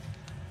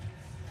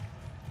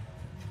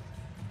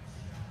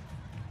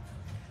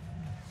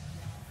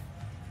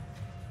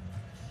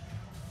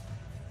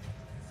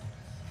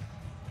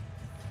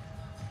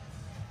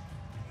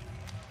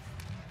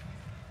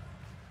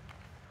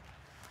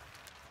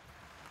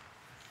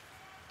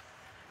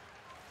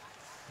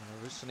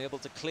 Belarus unable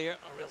to clear,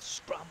 a real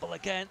scramble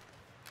again.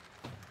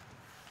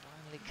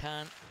 Finally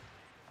can.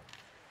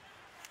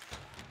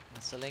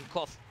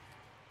 Selenkov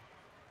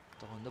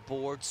on the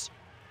boards.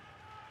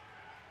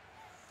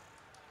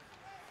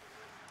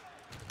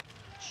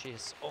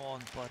 Chase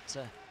on,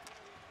 but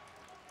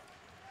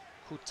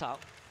Kutau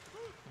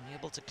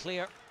unable to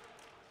clear.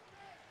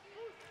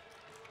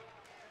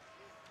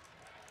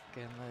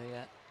 Again,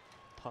 the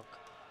puck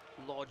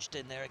lodged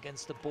in there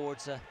against the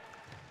boards.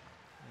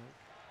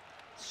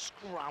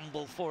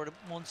 Scramble for it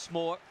once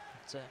more.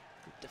 It's good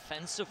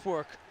defensive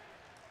work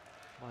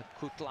by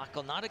Kutlak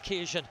on that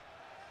occasion.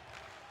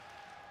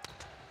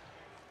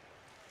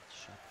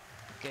 Shot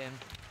again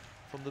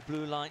from the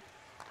blue line.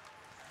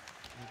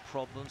 No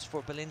problems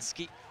for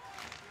Belinsky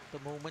at the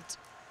moment.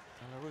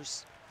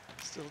 Belarus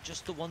still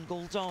just the one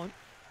goal down.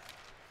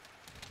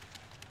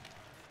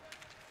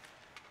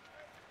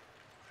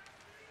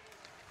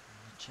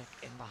 Check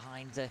in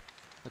behind the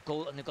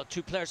goal, and they've got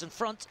two players in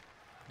front.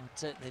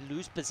 But they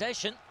lose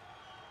possession.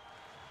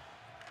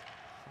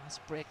 Fast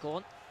break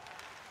on.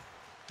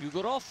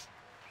 Yugorov.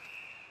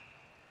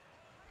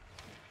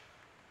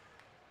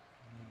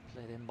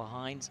 Played in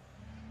behind.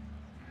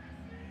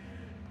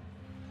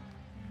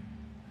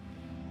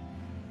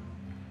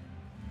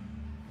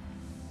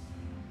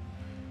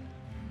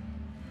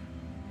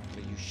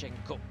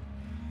 Yushchenko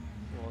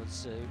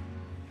was in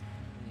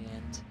the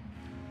end.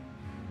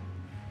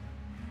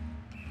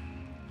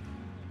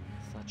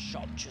 That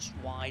shot just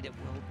wide, it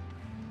will be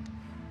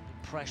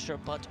pressure,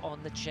 but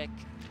on the Czech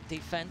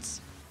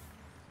defense.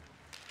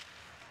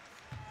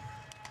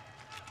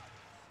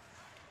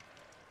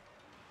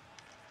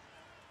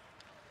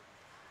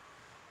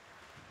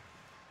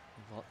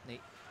 Novotny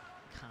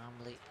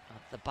calmly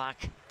at the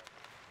back.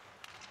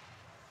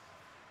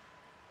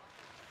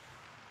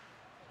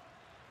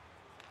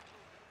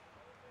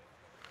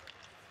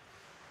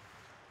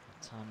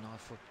 Time now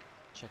for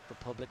Czech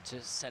Republic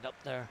to set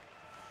up their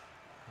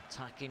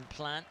attacking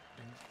plan,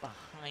 and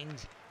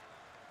behind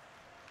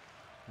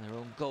their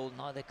own goal.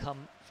 Now they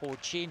come for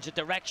change of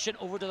direction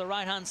over to the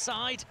right-hand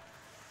side.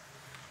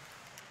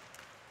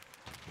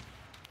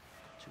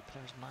 Two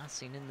players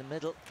massing in the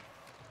middle.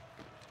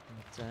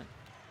 But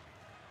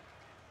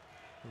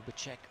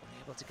Rubacek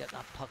unable to get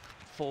that puck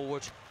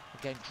forward.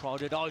 Again,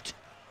 crowded out.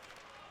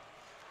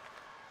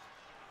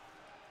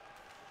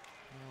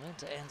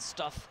 End-to-end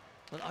stuff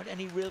without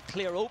any real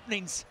clear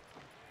openings.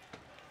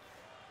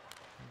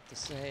 To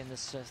say in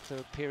this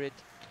third period,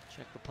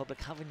 Czech Republic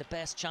having the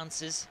best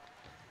chances.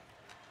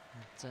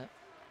 But,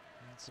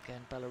 once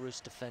again,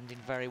 Belarus defending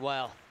very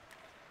well.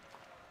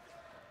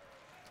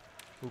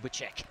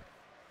 Rubacek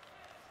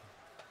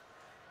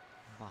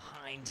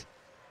behind,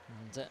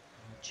 and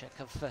Czech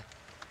have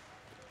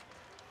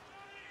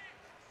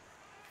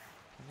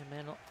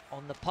men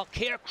on the puck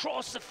here,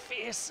 across the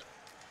face.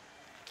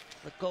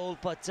 The goal,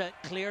 but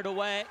cleared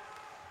away.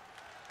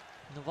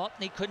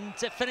 Novotny couldn't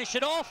finish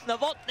it off.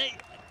 Novotny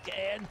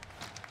again,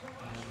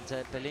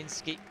 and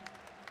Belinsky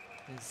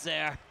is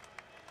there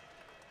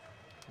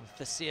with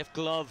the safe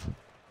glove.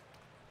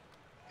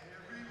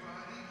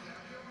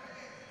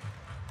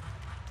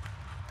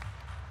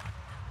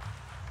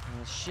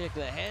 A shake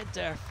the head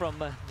there from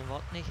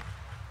Novotny,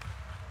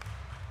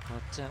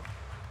 but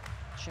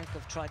Czech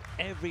have tried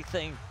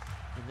everything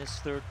in this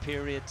third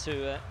period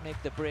to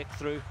make the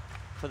breakthrough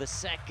for the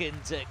second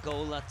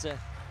goal that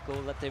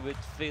they would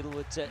feel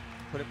would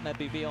put it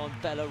maybe beyond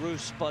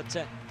Belarus, but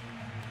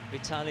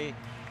Vitaly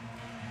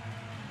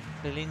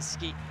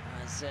Belinsky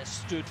has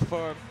stood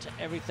firm to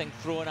everything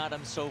thrown at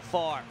him so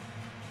far.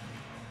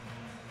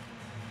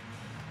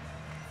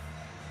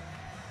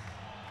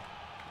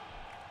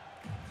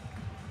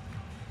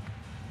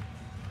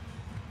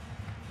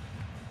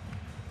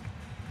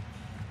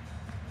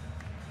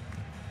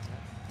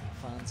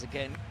 Fans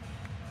again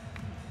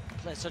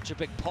play such a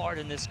big part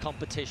in this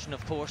competition,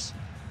 of course.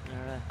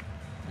 They're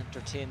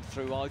entertained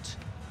throughout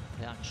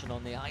the action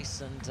on the ice,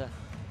 and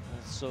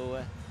also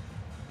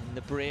in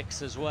the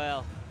breaks as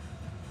well.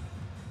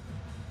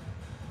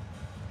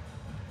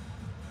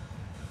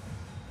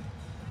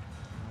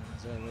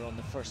 And we're on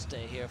the first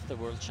day here of the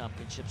World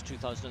Championships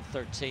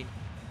 2013.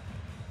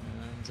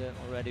 And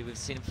already we've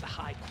seen a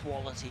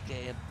high-quality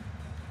game.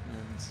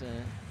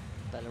 And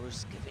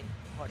Belarus giving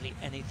hardly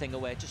anything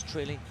away, just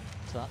trailing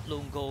to that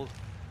lone goal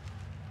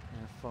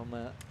from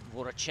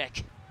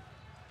Czech.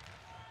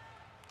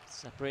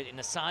 Separating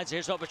the sides.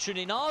 Here's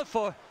opportunity now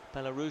for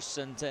Belarus,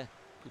 and good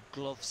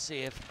glove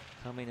save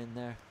coming in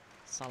there.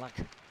 Salak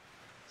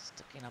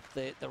sticking up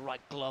the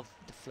right glove,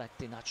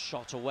 deflecting that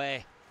shot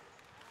away.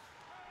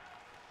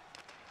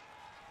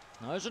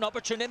 Now there's an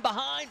opportunity in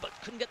behind, but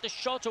couldn't get the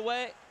shot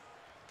away.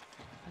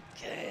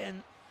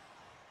 Again,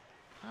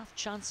 half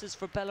chances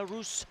for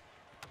Belarus.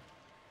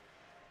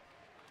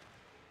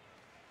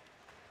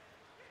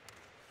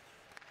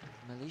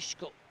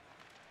 Malishko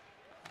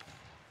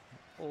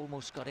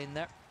almost got in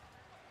there.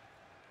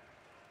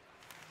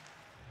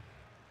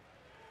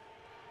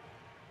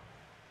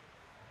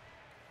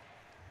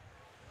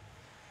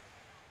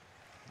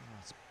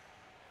 It's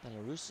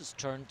Belarus's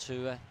turn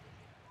to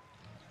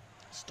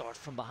start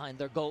from behind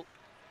their goal.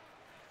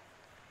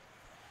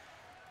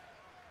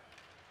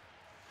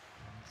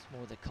 Once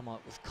more they come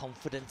out with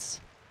confidence.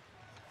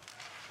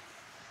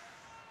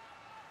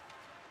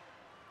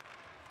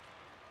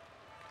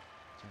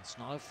 Chance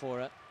now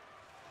for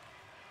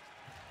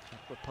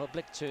Czech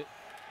Republic to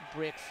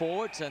break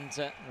forward, and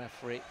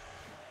referee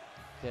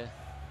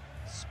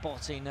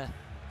spotting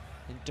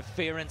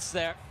interference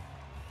there.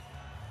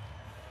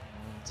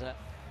 And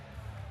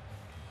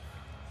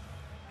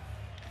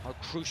how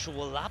crucial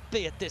will that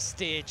be at this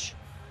stage?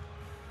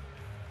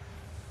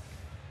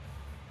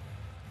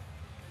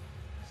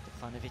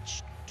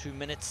 Stefanovic, 2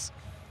 minutes.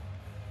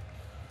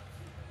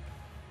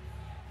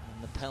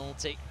 And the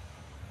penalty.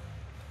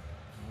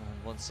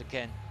 And once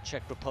again,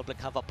 Czech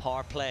Republic have a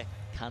power play.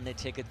 Can they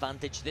take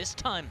advantage this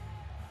time?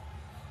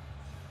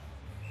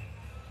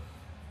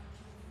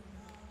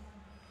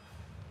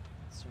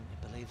 I certainly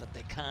believe that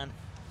they can.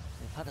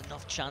 They've had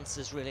enough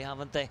chances, really,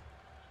 haven't they?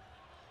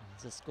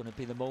 Is this going to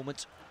be the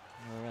moment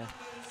where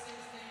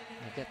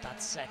they get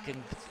that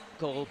second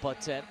goal?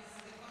 But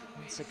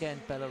once again,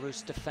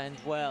 Belarus defend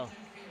well.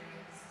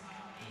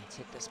 And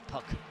take this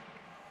puck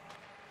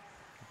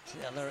to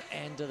the other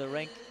end of the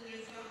rink.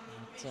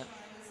 But,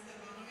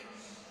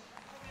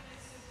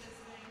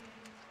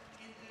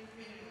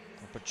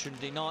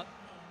 opportunity now.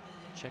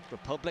 Czech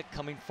Republic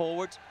coming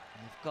forward.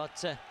 They've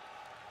got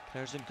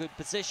players in good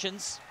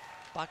positions.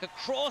 Back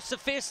across the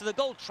face of the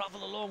goal,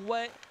 travel a long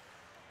way.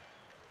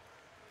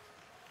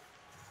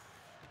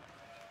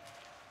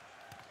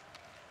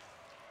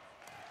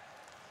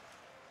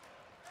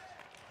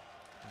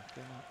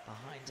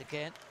 Behind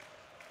again.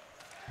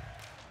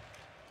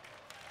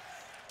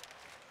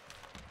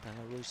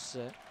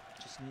 Belarus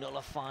just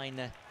nullifying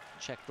the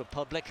Czech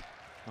Republic.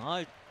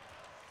 Now,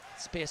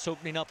 space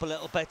opening up a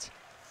little bit.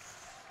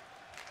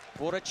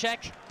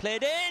 Czech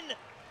played in.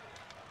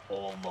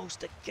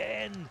 Almost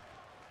again.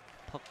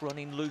 Puck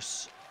running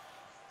loose.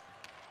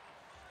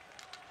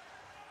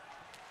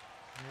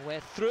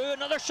 Way through,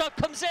 another shot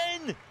comes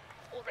in.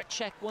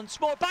 Czech once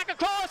more, back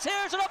across,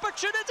 here's an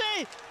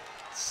opportunity.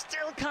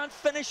 Still can't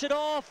finish it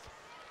off.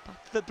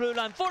 Back to the blue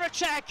line,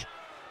 Czech.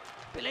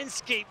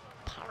 Bielinski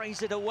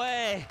parries it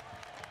away.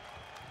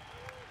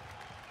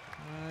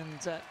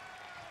 And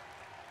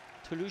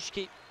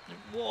Tulushki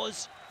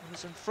was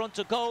in front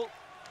of goal.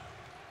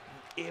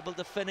 Able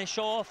to finish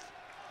off.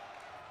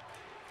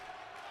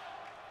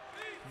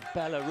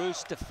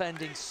 Belarus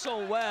defending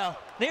so well.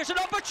 And here's an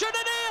opportunity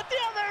at the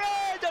other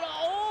end, and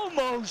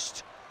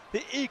almost the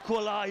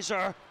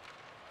equaliser.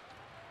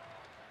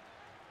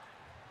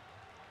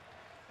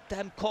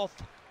 Demkov,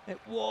 it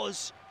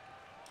was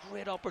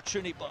great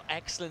opportunity, but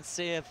excellent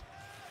save.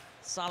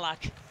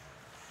 Salak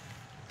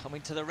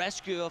coming to the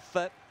rescue of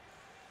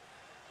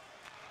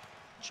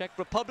Czech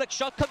Republic.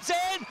 Shot comes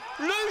in,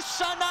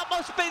 loose, and that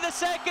must be the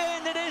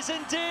second. It is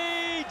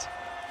indeed.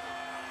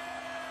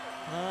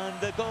 And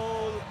the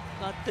goal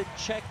that the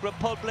Czech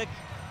Republic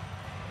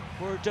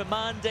were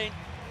demanding.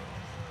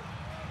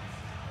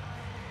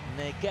 And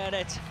they get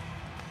it.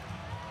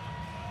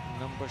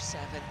 Number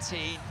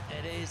 17,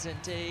 it is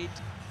indeed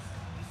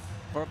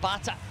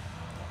Verbata.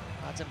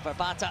 Radim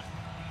Verbata.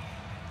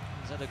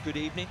 He's had a good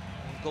evening.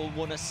 1 goal,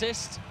 1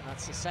 assist. And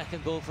that's the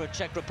second goal for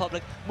Czech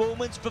Republic.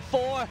 Moments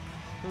before,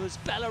 it was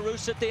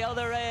Belarus at the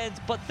other end.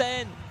 But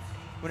then,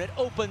 when it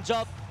opens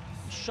up,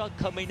 shot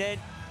coming in,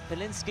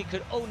 Bielinski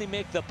could only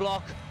make the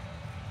block.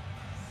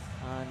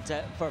 And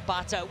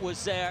Verbata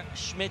was there.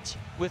 Schmidt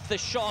with the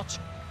shot.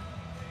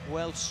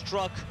 Well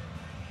struck.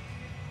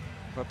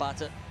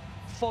 Verbata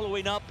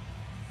following up.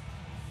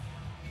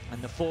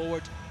 And the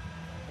forward,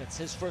 it's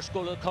his first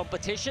goal of the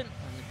competition.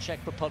 And the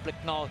Czech Republic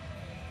now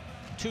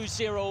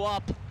 2-0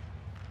 up.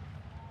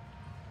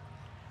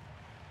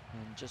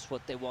 And just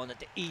what they wanted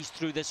to ease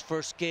through this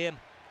first game.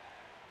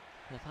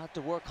 They've had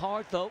to work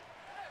hard though.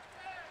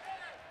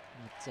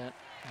 But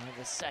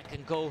the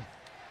second goal,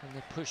 and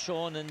they push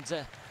on and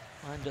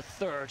find a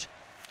third.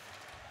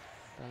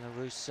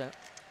 Belarus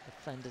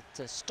defended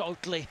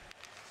stoutly,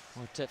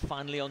 but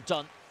finally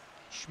undone.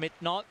 Schmidt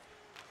now.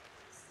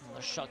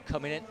 Another shot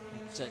coming in.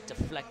 It's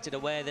deflected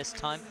away this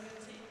time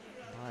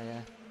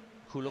by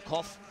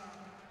Kulikov.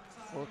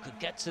 Or could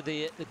get to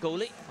the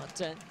goalie,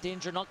 but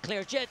danger not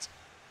cleared yet.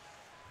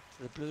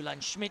 To the blue line,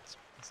 Schmidt.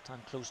 This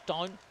time closed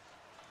down.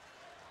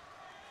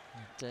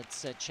 And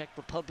it's Czech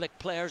Republic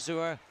players who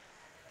are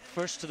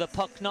first to the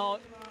puck now.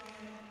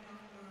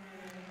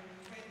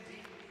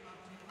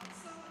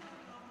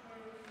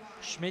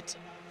 Schmidt.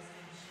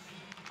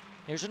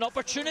 Here's an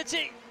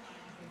opportunity.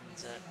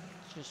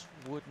 Just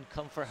wouldn't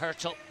come for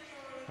Hertel.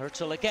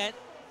 Hertel again.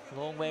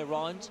 Long way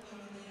round.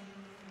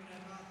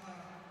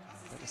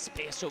 Bit of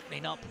space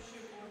opening up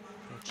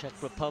for Czech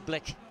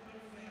Republic.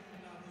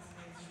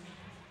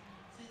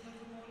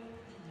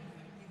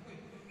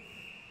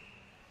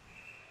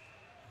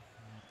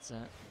 It's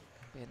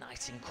be an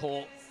icing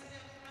call.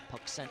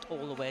 Puck sent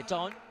all the way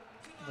down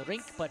the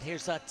rink, but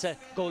here's that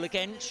goal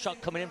again.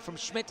 Shot coming in from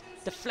Schmidt,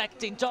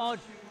 deflecting down,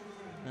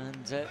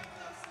 and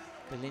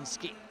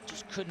Belinsky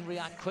just couldn't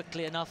react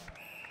quickly enough.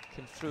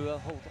 Came through a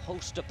whole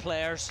host of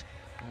players,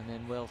 and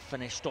then well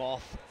finished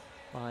off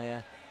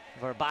by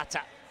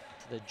Verbata,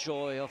 to the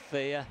joy of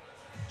the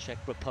Czech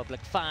Republic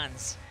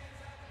fans.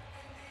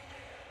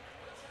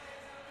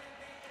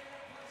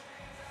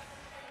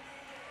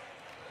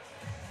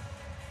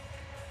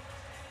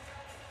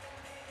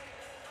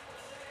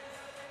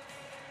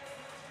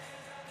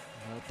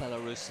 Well,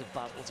 Belarus have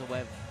battled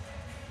away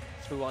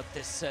throughout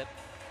this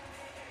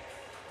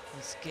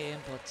game,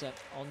 but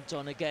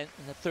undone again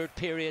in the third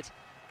period.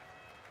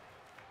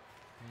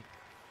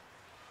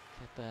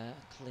 Kept a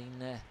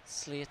clean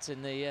slate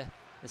in the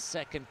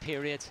second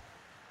period.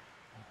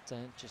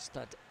 But, just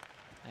that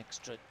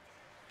extra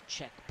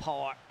Czech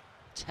power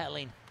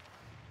telling in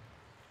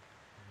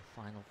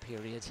the final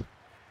period.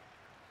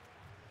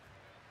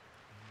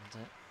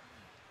 And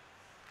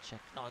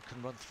Czech now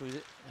can run through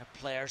their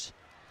players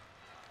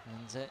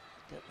and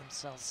get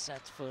themselves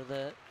set for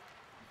the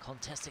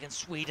contest against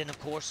Sweden, of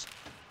course.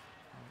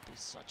 It'll be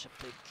such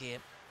a big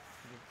game,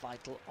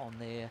 vital on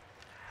the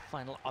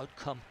final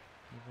outcome,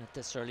 even at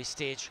this early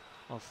stage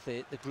of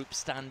the group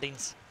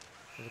standings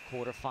for the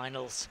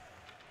quarterfinals.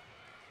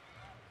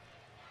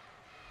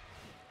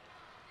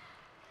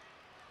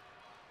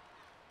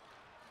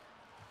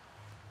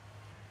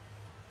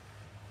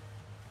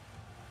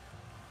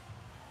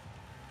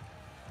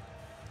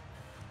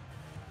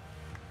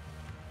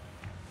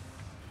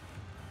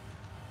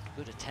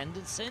 Good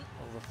attendance in,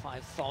 over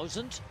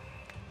 5,000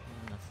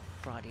 on a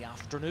Friday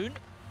afternoon,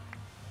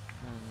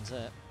 and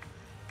they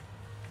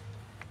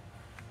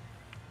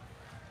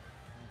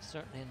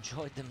certainly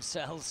enjoyed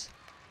themselves,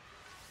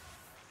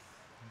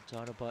 no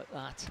doubt about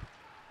that.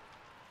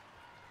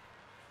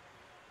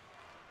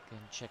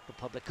 Again, Czech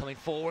Republic coming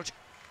forward.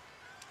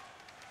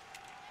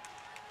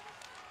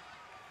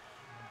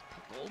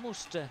 Puck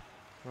almost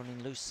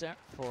running loose there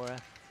for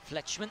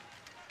Fletchman.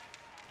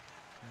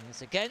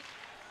 Here's again.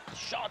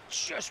 Shot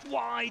just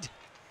wide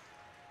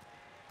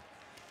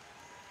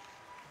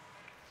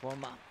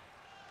from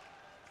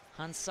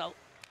Hansel.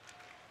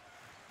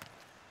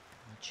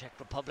 Czech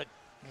Republic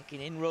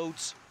making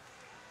inroads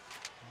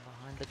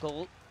behind the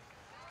goal.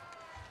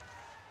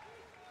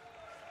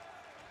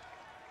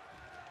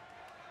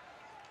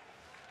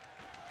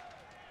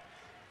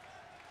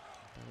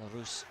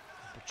 Belarus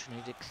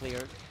opportunity to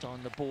clear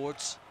down the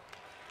boards.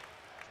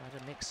 Try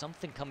to make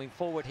something coming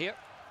forward here.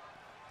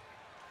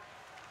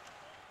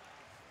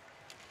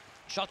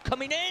 Shot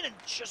coming in and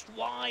just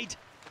wide.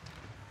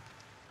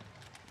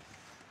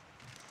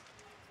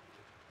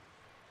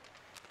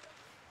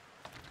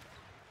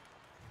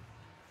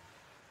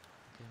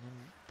 Getting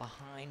in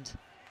behind,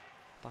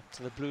 back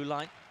to the blue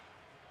line.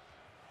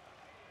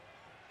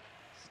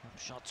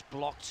 Snapshots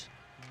blocked.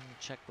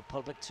 Czech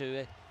Republic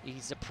to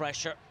ease the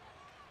pressure.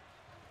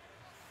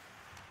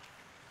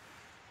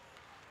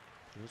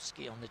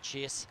 Ruski on the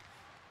chase.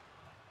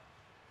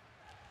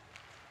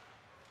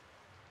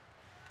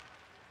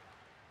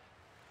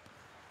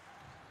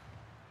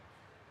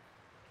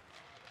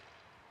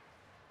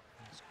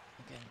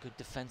 Again, good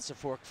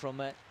defensive work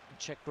from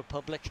Czech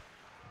Republic.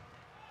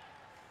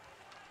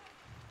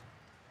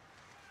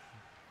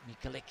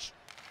 Mikalik.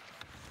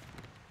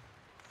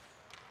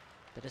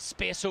 Bit of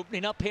space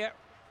opening up here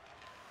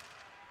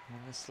on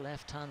this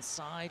left-hand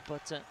side,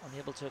 but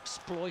unable to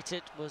exploit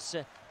it was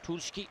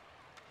Tulski.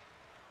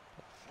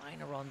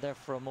 Flying around there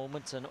for a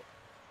moment, and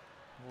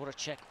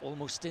Voracek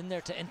almost in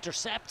there to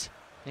intercept.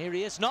 Here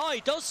he is now, he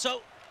does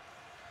so.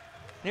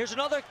 Here's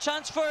another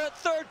chance for a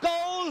third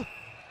goal.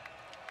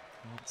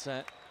 It's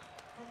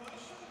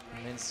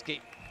Linsky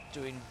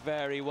doing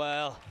very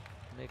well,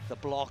 make the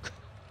block,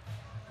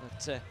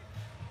 but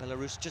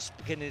Belarus just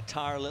beginning to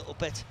tire a little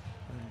bit,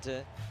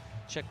 and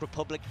Czech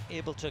Republic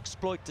able to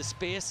exploit the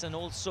space and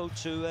also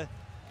to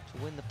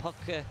win the puck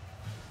in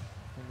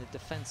the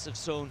defensive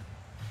zone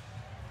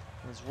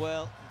as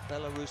well.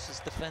 Belarus's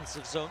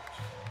defensive zone.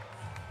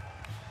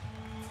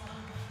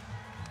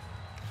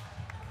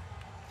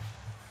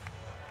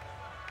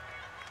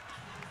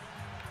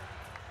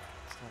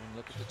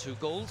 Look at the two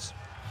goals,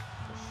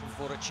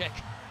 from Voracek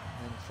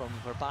and from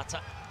Verbata.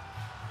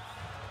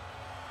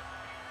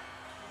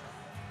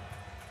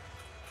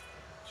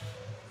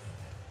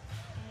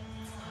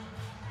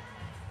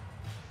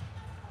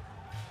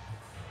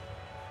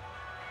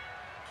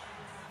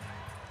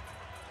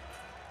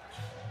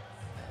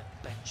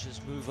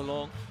 matches move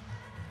along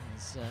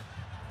as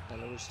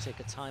Belarus take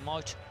a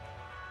timeout.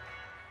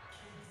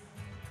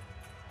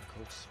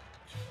 Coach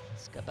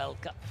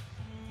Skabelka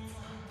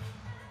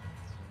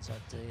sends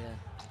out the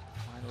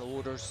final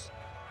orders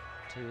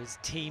to his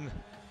team.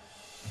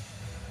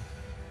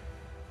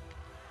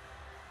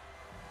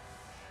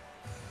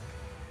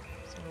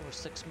 There's over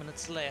 6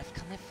 minutes left.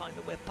 Can they find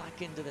a way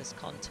back into this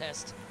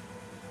contest?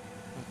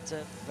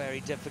 But very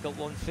difficult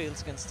one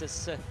feels against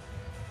this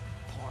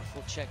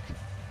powerful Czech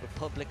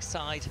Republic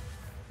side.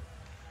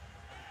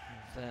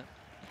 We've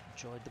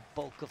enjoyed the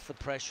bulk of the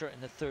pressure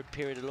in the third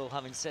period, although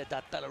having said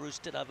that,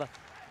 Belarus did have a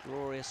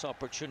glorious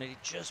opportunity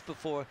just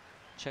before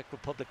Czech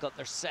Republic got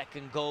their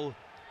second goal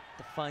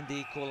to find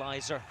the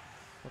equaliser,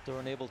 but they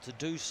were unable to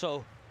do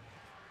so.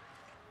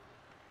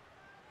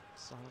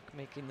 Salak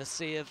making the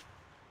save.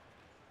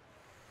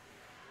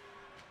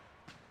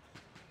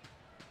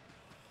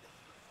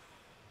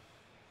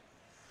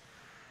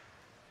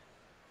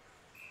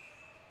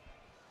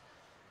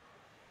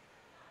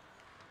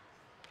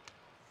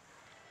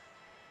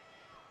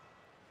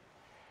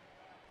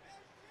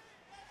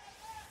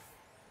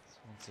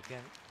 Once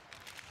again,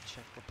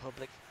 Czech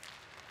Republic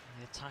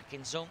in the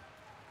attacking zone.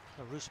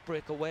 Belarus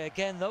break away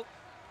again though.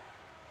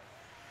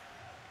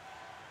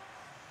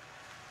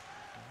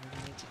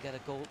 We need to get a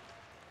goal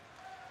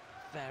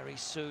very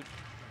soon.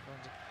 We're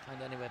going to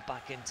find any way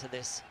back into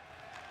this.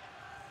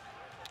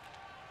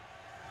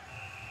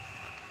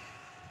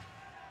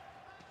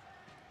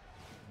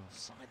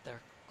 Offside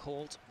there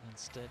called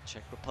against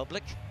Czech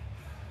Republic.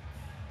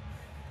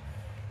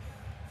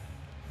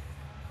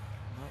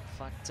 No, in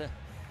fact,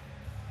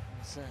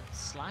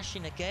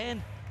 slashing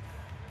again.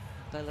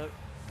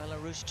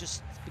 Belarus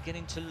just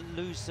beginning to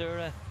lose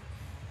their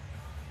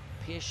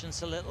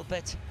patience a little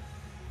bit.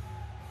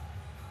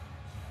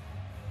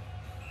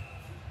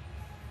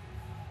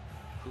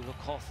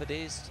 Kulikov it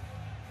is.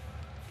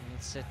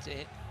 It's it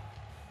in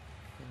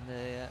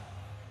the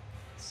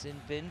sin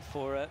bin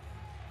for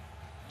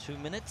 2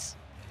 minutes.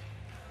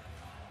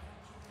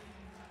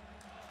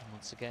 And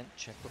once again,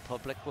 Czech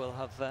Republic will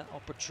have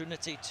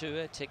opportunity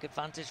to take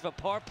advantage of a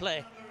power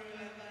play.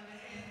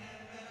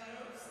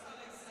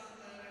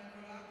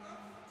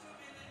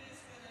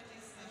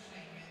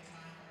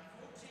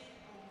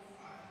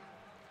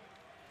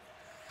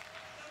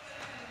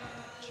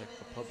 Czech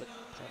Republic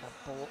play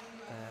that ball,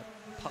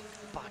 puck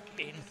back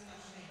in,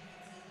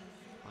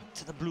 back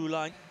to the blue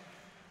line.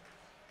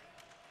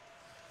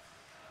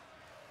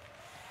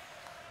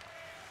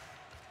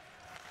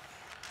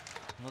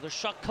 Another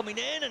shot coming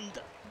in, and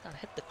that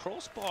hit the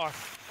crossbar.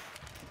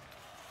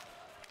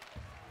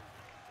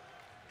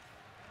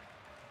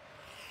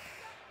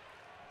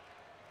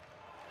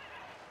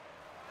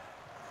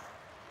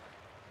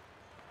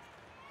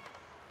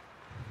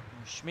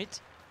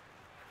 Schmidt.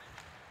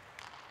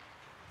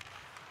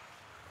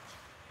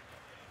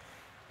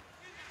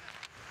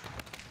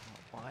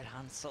 Wide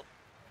Hansel.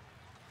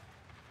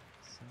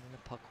 Sending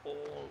the puck all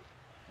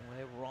the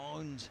way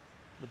around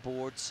the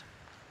boards.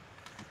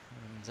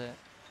 And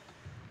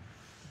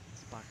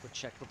it's back with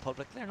Czech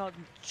Republic. They're not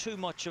in too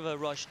much of a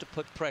rush to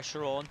put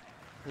pressure on.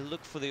 They'll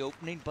look for the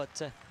opening, but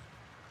they'll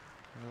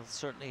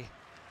certainly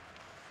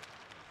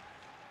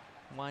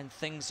wind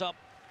things up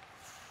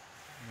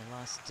in the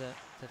last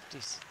 50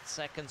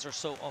 seconds or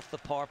so of the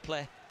power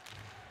play.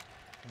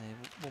 They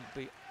won't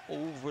be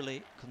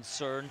overly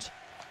concerned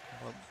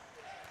about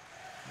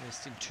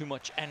wasting too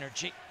much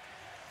energy.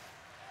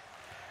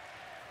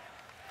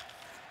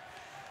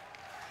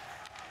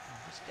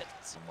 Just get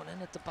someone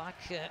in at the back.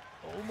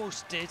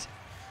 Almost did. It's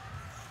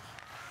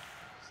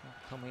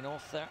not coming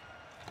off there.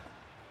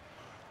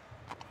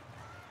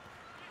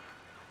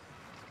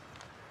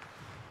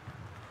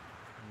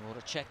 What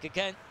a check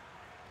again.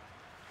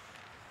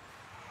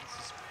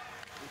 This is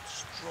good,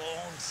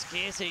 strong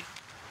skating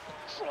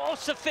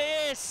across the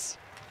face,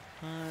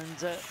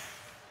 and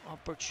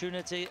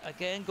opportunity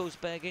again goes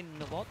begging.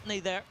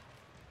 Novotny there.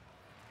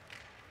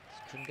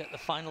 Just couldn't get the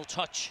final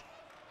touch.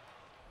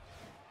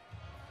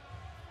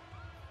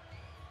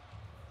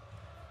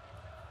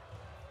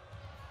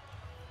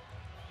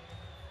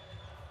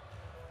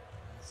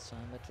 This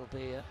time it'll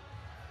be a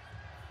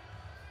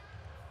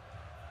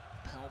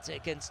penalty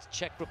against the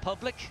Czech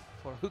Republic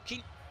for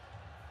hooking.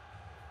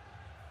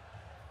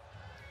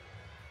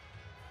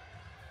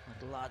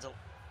 And Ladl,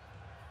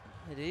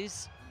 it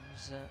is.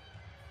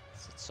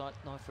 Sits out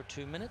now for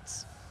 2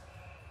 minutes.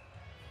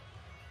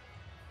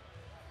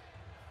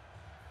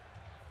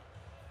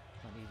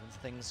 That evens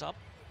things up.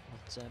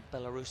 But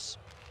Belarus,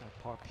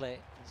 power play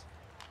is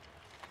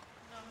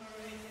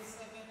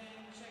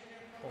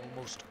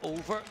almost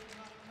over.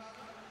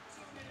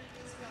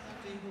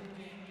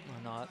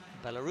 And now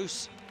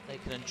Belarus, they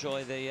can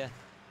enjoy the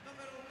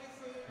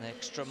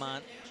extra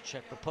man.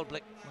 Czech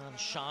Republic, man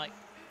shy.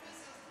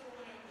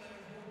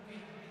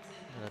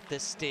 But at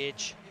this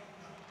stage,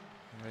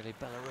 really,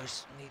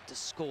 Belarus need to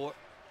score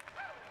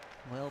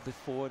well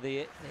before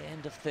the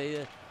end of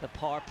the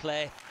power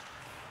play.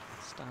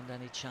 Stand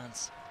any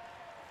chance.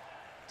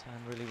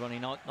 Time really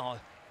running out now.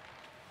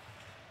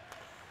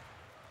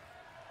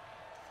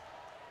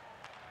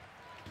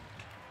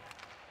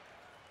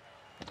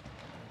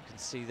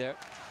 see there,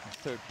 in the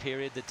third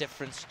period, the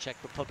difference. Czech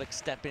Republic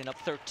stepping up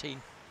 33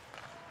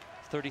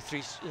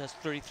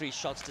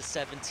 shots to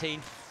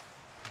 17.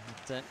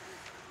 And,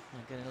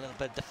 getting a little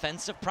bit of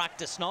defensive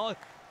practice now.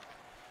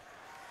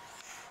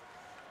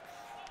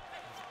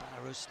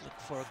 Belarus look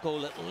for a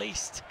goal at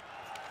least.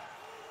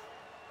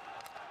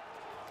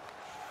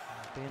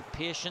 Being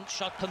patient,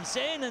 shot comes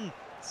in, and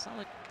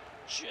Salak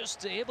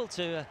just able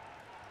to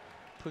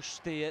push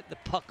the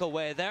puck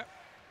away there.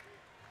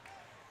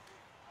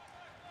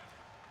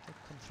 They'll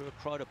come through a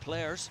crowd of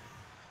players.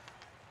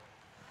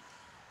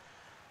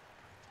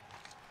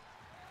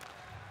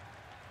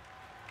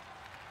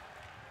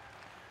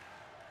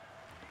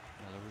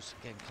 Belarus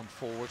again come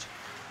forward,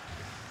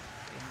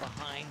 in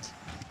behind,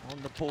 on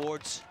the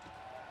boards,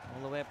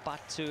 all the way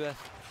back to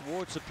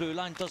towards the blue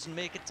line. Doesn't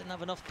make it, didn't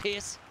have enough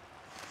pace.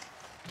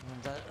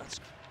 And that's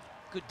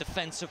good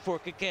defensive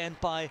work again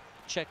by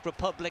Czech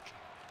Republic.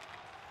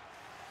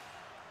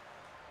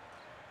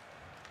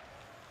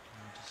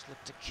 And just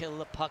look to kill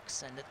the puck,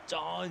 send it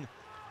down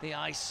the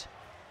ice.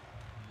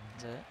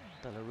 And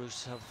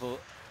Belarus have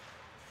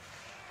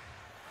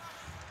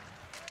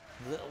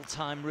little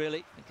time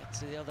really to get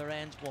to the other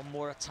end. One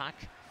more attack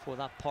before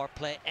that power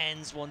play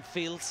ends. One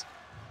feels.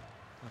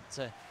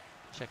 But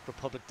Czech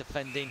Republic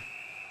defending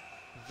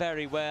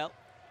very well.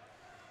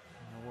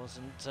 There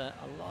wasn't a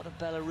lot of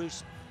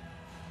Belarus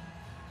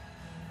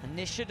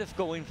initiative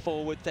going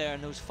forward there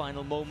in those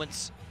final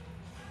moments.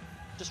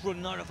 Just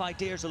running out of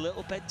ideas a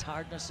little bit,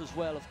 tiredness as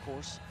well, of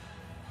course.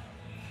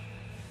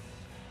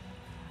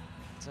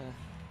 It's a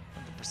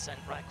 100%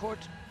 record.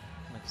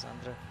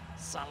 Alexander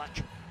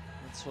Salak.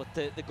 That's what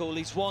the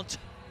goalies want.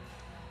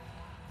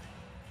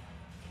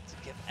 To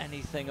give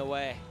anything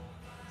away.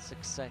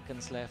 6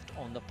 seconds left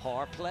on the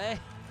power play.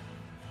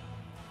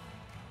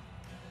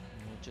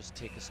 Just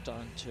take us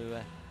down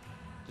to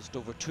just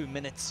over 2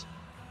 minutes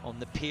on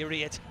the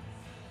period.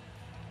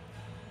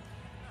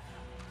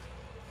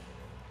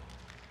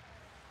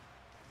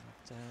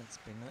 But, it's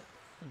been an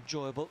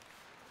enjoyable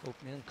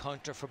opening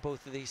encounter for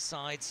both of these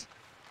sides.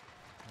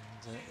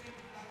 And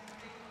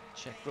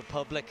Czech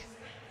Republic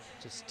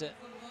just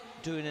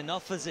doing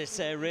enough, as they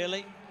say,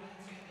 really,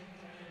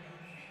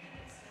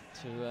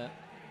 to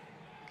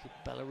keep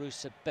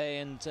Belarus at bay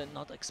and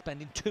not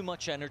expending too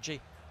much energy,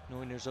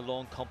 knowing there's a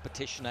long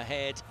competition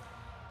ahead,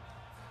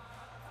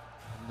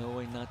 and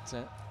knowing that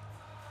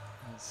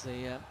as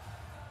the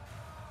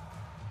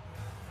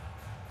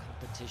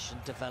competition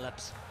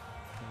develops,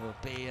 there will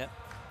be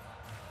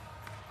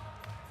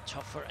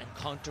tougher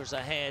encounters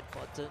ahead,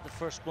 but the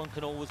first one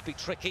can always be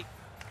tricky,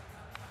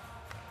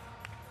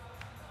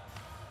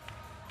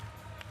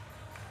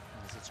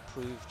 as it's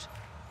proved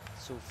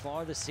so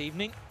far this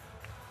evening.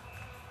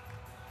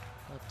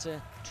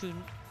 But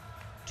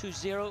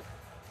 2-0.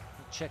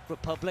 Czech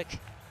Republic.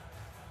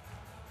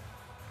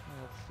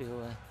 I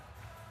feel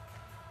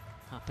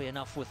happy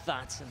enough with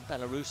that, and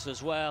Belarus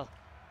as well.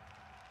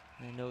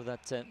 I know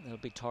that they'll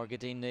be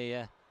targeting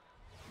the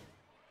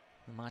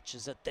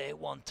matches that they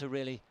want to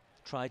really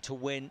try to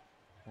win.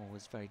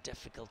 Always very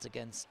difficult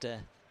against. It's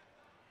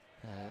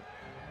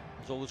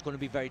always going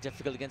to be very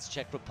difficult against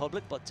Czech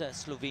Republic, but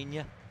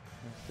Slovenia,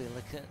 I feel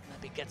like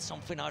maybe get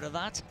something out of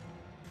that.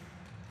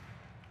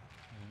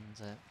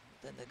 And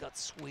then they got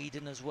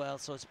Sweden as well,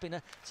 so it's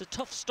a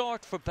tough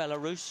start for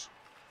Belarus.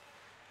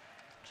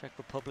 Czech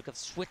Republic of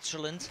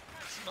Switzerland.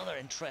 It's another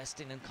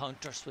interesting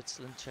encounter,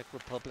 Switzerland, Czech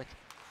Republic.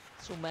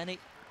 So many,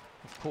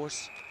 of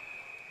course,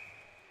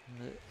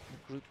 in the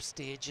group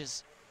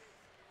stages.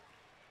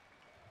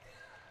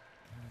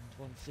 And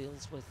one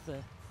feels with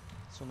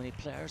so many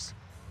players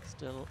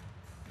still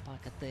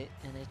back at the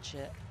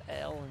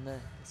NHL and the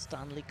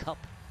Stanley Cup,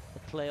 the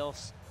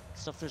playoffs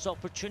stuff. There's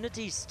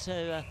opportunities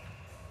to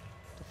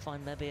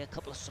find maybe a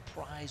couple of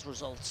surprise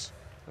results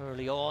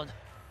early on.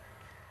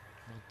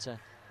 But I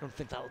don't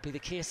think that will be the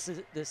case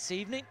this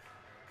evening.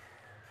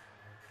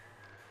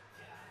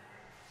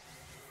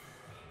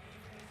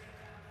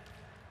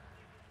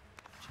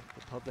 Czech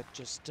Republic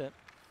just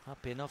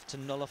happy enough to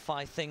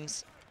nullify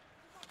things.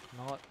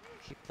 Not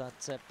keep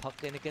that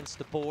puck in against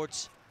the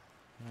boards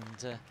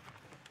and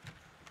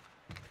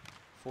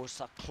force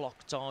that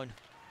clock down.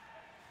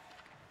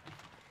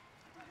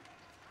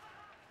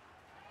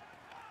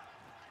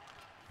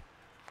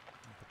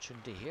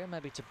 Opportunity here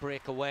maybe to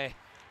break away.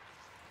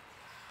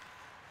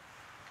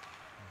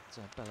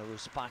 But,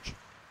 Belarus back. And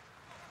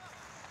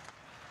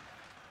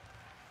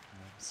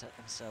set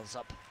themselves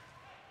up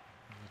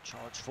and they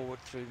charge forward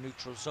through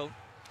neutral zone.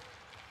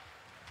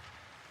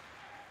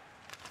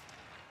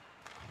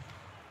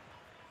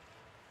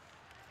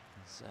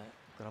 It's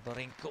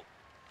Grabarenko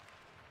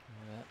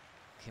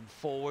came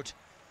forward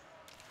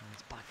and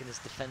he's back in his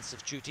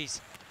defensive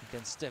duties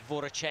against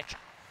Voracek.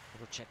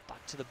 Voracek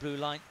back to the blue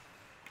line.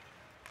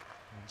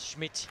 And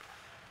Schmidt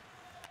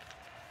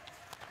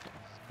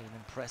has been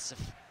impressive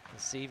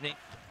this evening.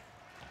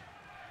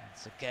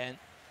 Once again,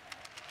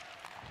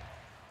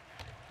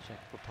 Czech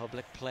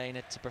Republic playing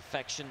it to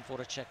perfection.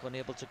 Voracek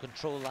unable to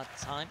control that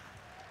time.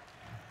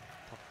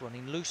 Puck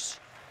running loose.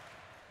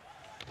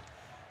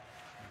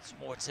 Once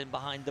more it's in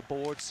behind the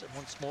boards, and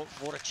once more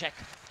Voracek,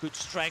 good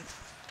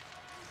strength.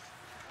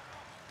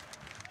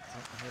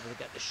 Not able to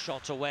get the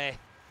shot away.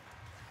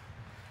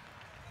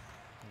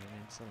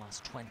 And into the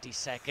last 20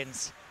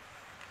 seconds.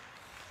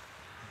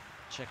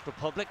 Czech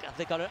Republic, have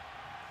they got a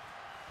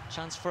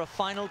chance for a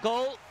final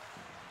goal?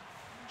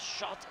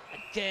 Shot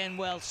again,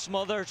 well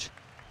smothered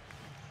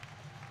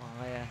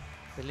by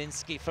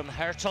Bielinski from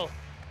Hertel.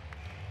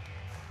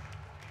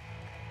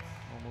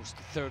 Almost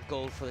the third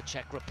goal for the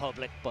Czech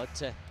Republic,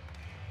 but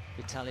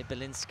Vitaly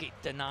Bielinski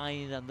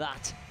denying them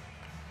that.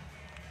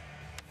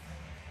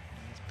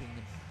 And he's been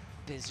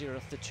the busier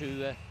of the two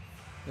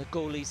the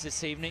goalies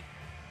this evening.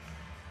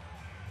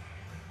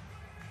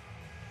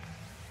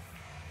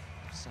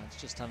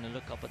 Besides just having a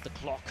look up at the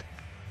clock.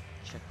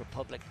 Czech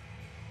Republic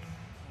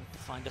to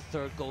find a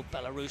third goal.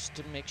 Belarus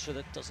to make sure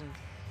that doesn't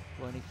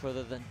go any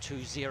further than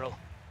 2-0.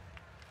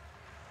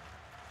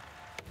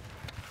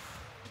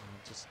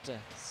 Just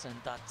send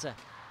that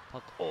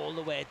puck all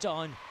the way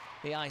down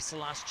the ice. The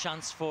last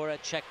chance for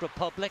Czech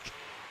Republic.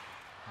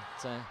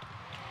 But,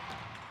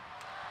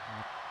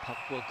 puck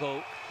will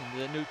go into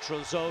the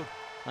neutral zone,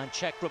 and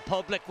Czech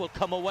Republic will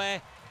come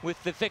away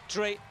with the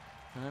victory.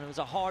 And it was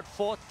a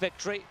hard-fought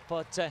victory,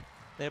 but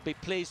they'll be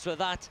pleased with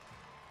that.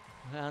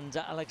 And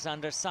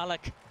Alexander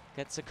Salek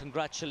gets a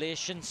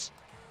congratulations.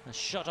 A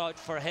shutout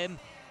for him.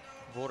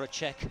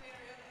 Voracek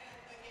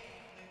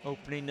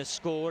opening the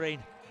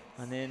scoring,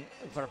 and then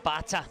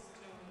Verbata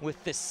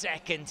with the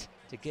second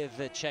to give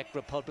the Czech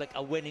Republic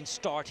a winning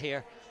start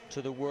here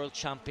to the World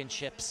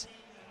Championships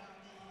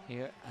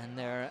here in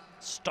their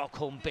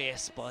Stockholm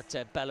base. But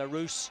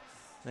Belarus,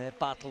 they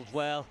battled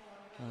well,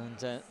 and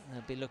they'll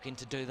be looking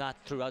to do that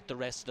throughout the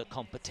rest of the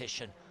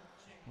competition.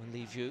 We'll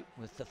leave you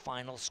with the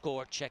final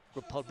score: Czech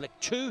Republic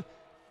 2,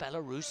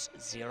 Belarus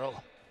 0.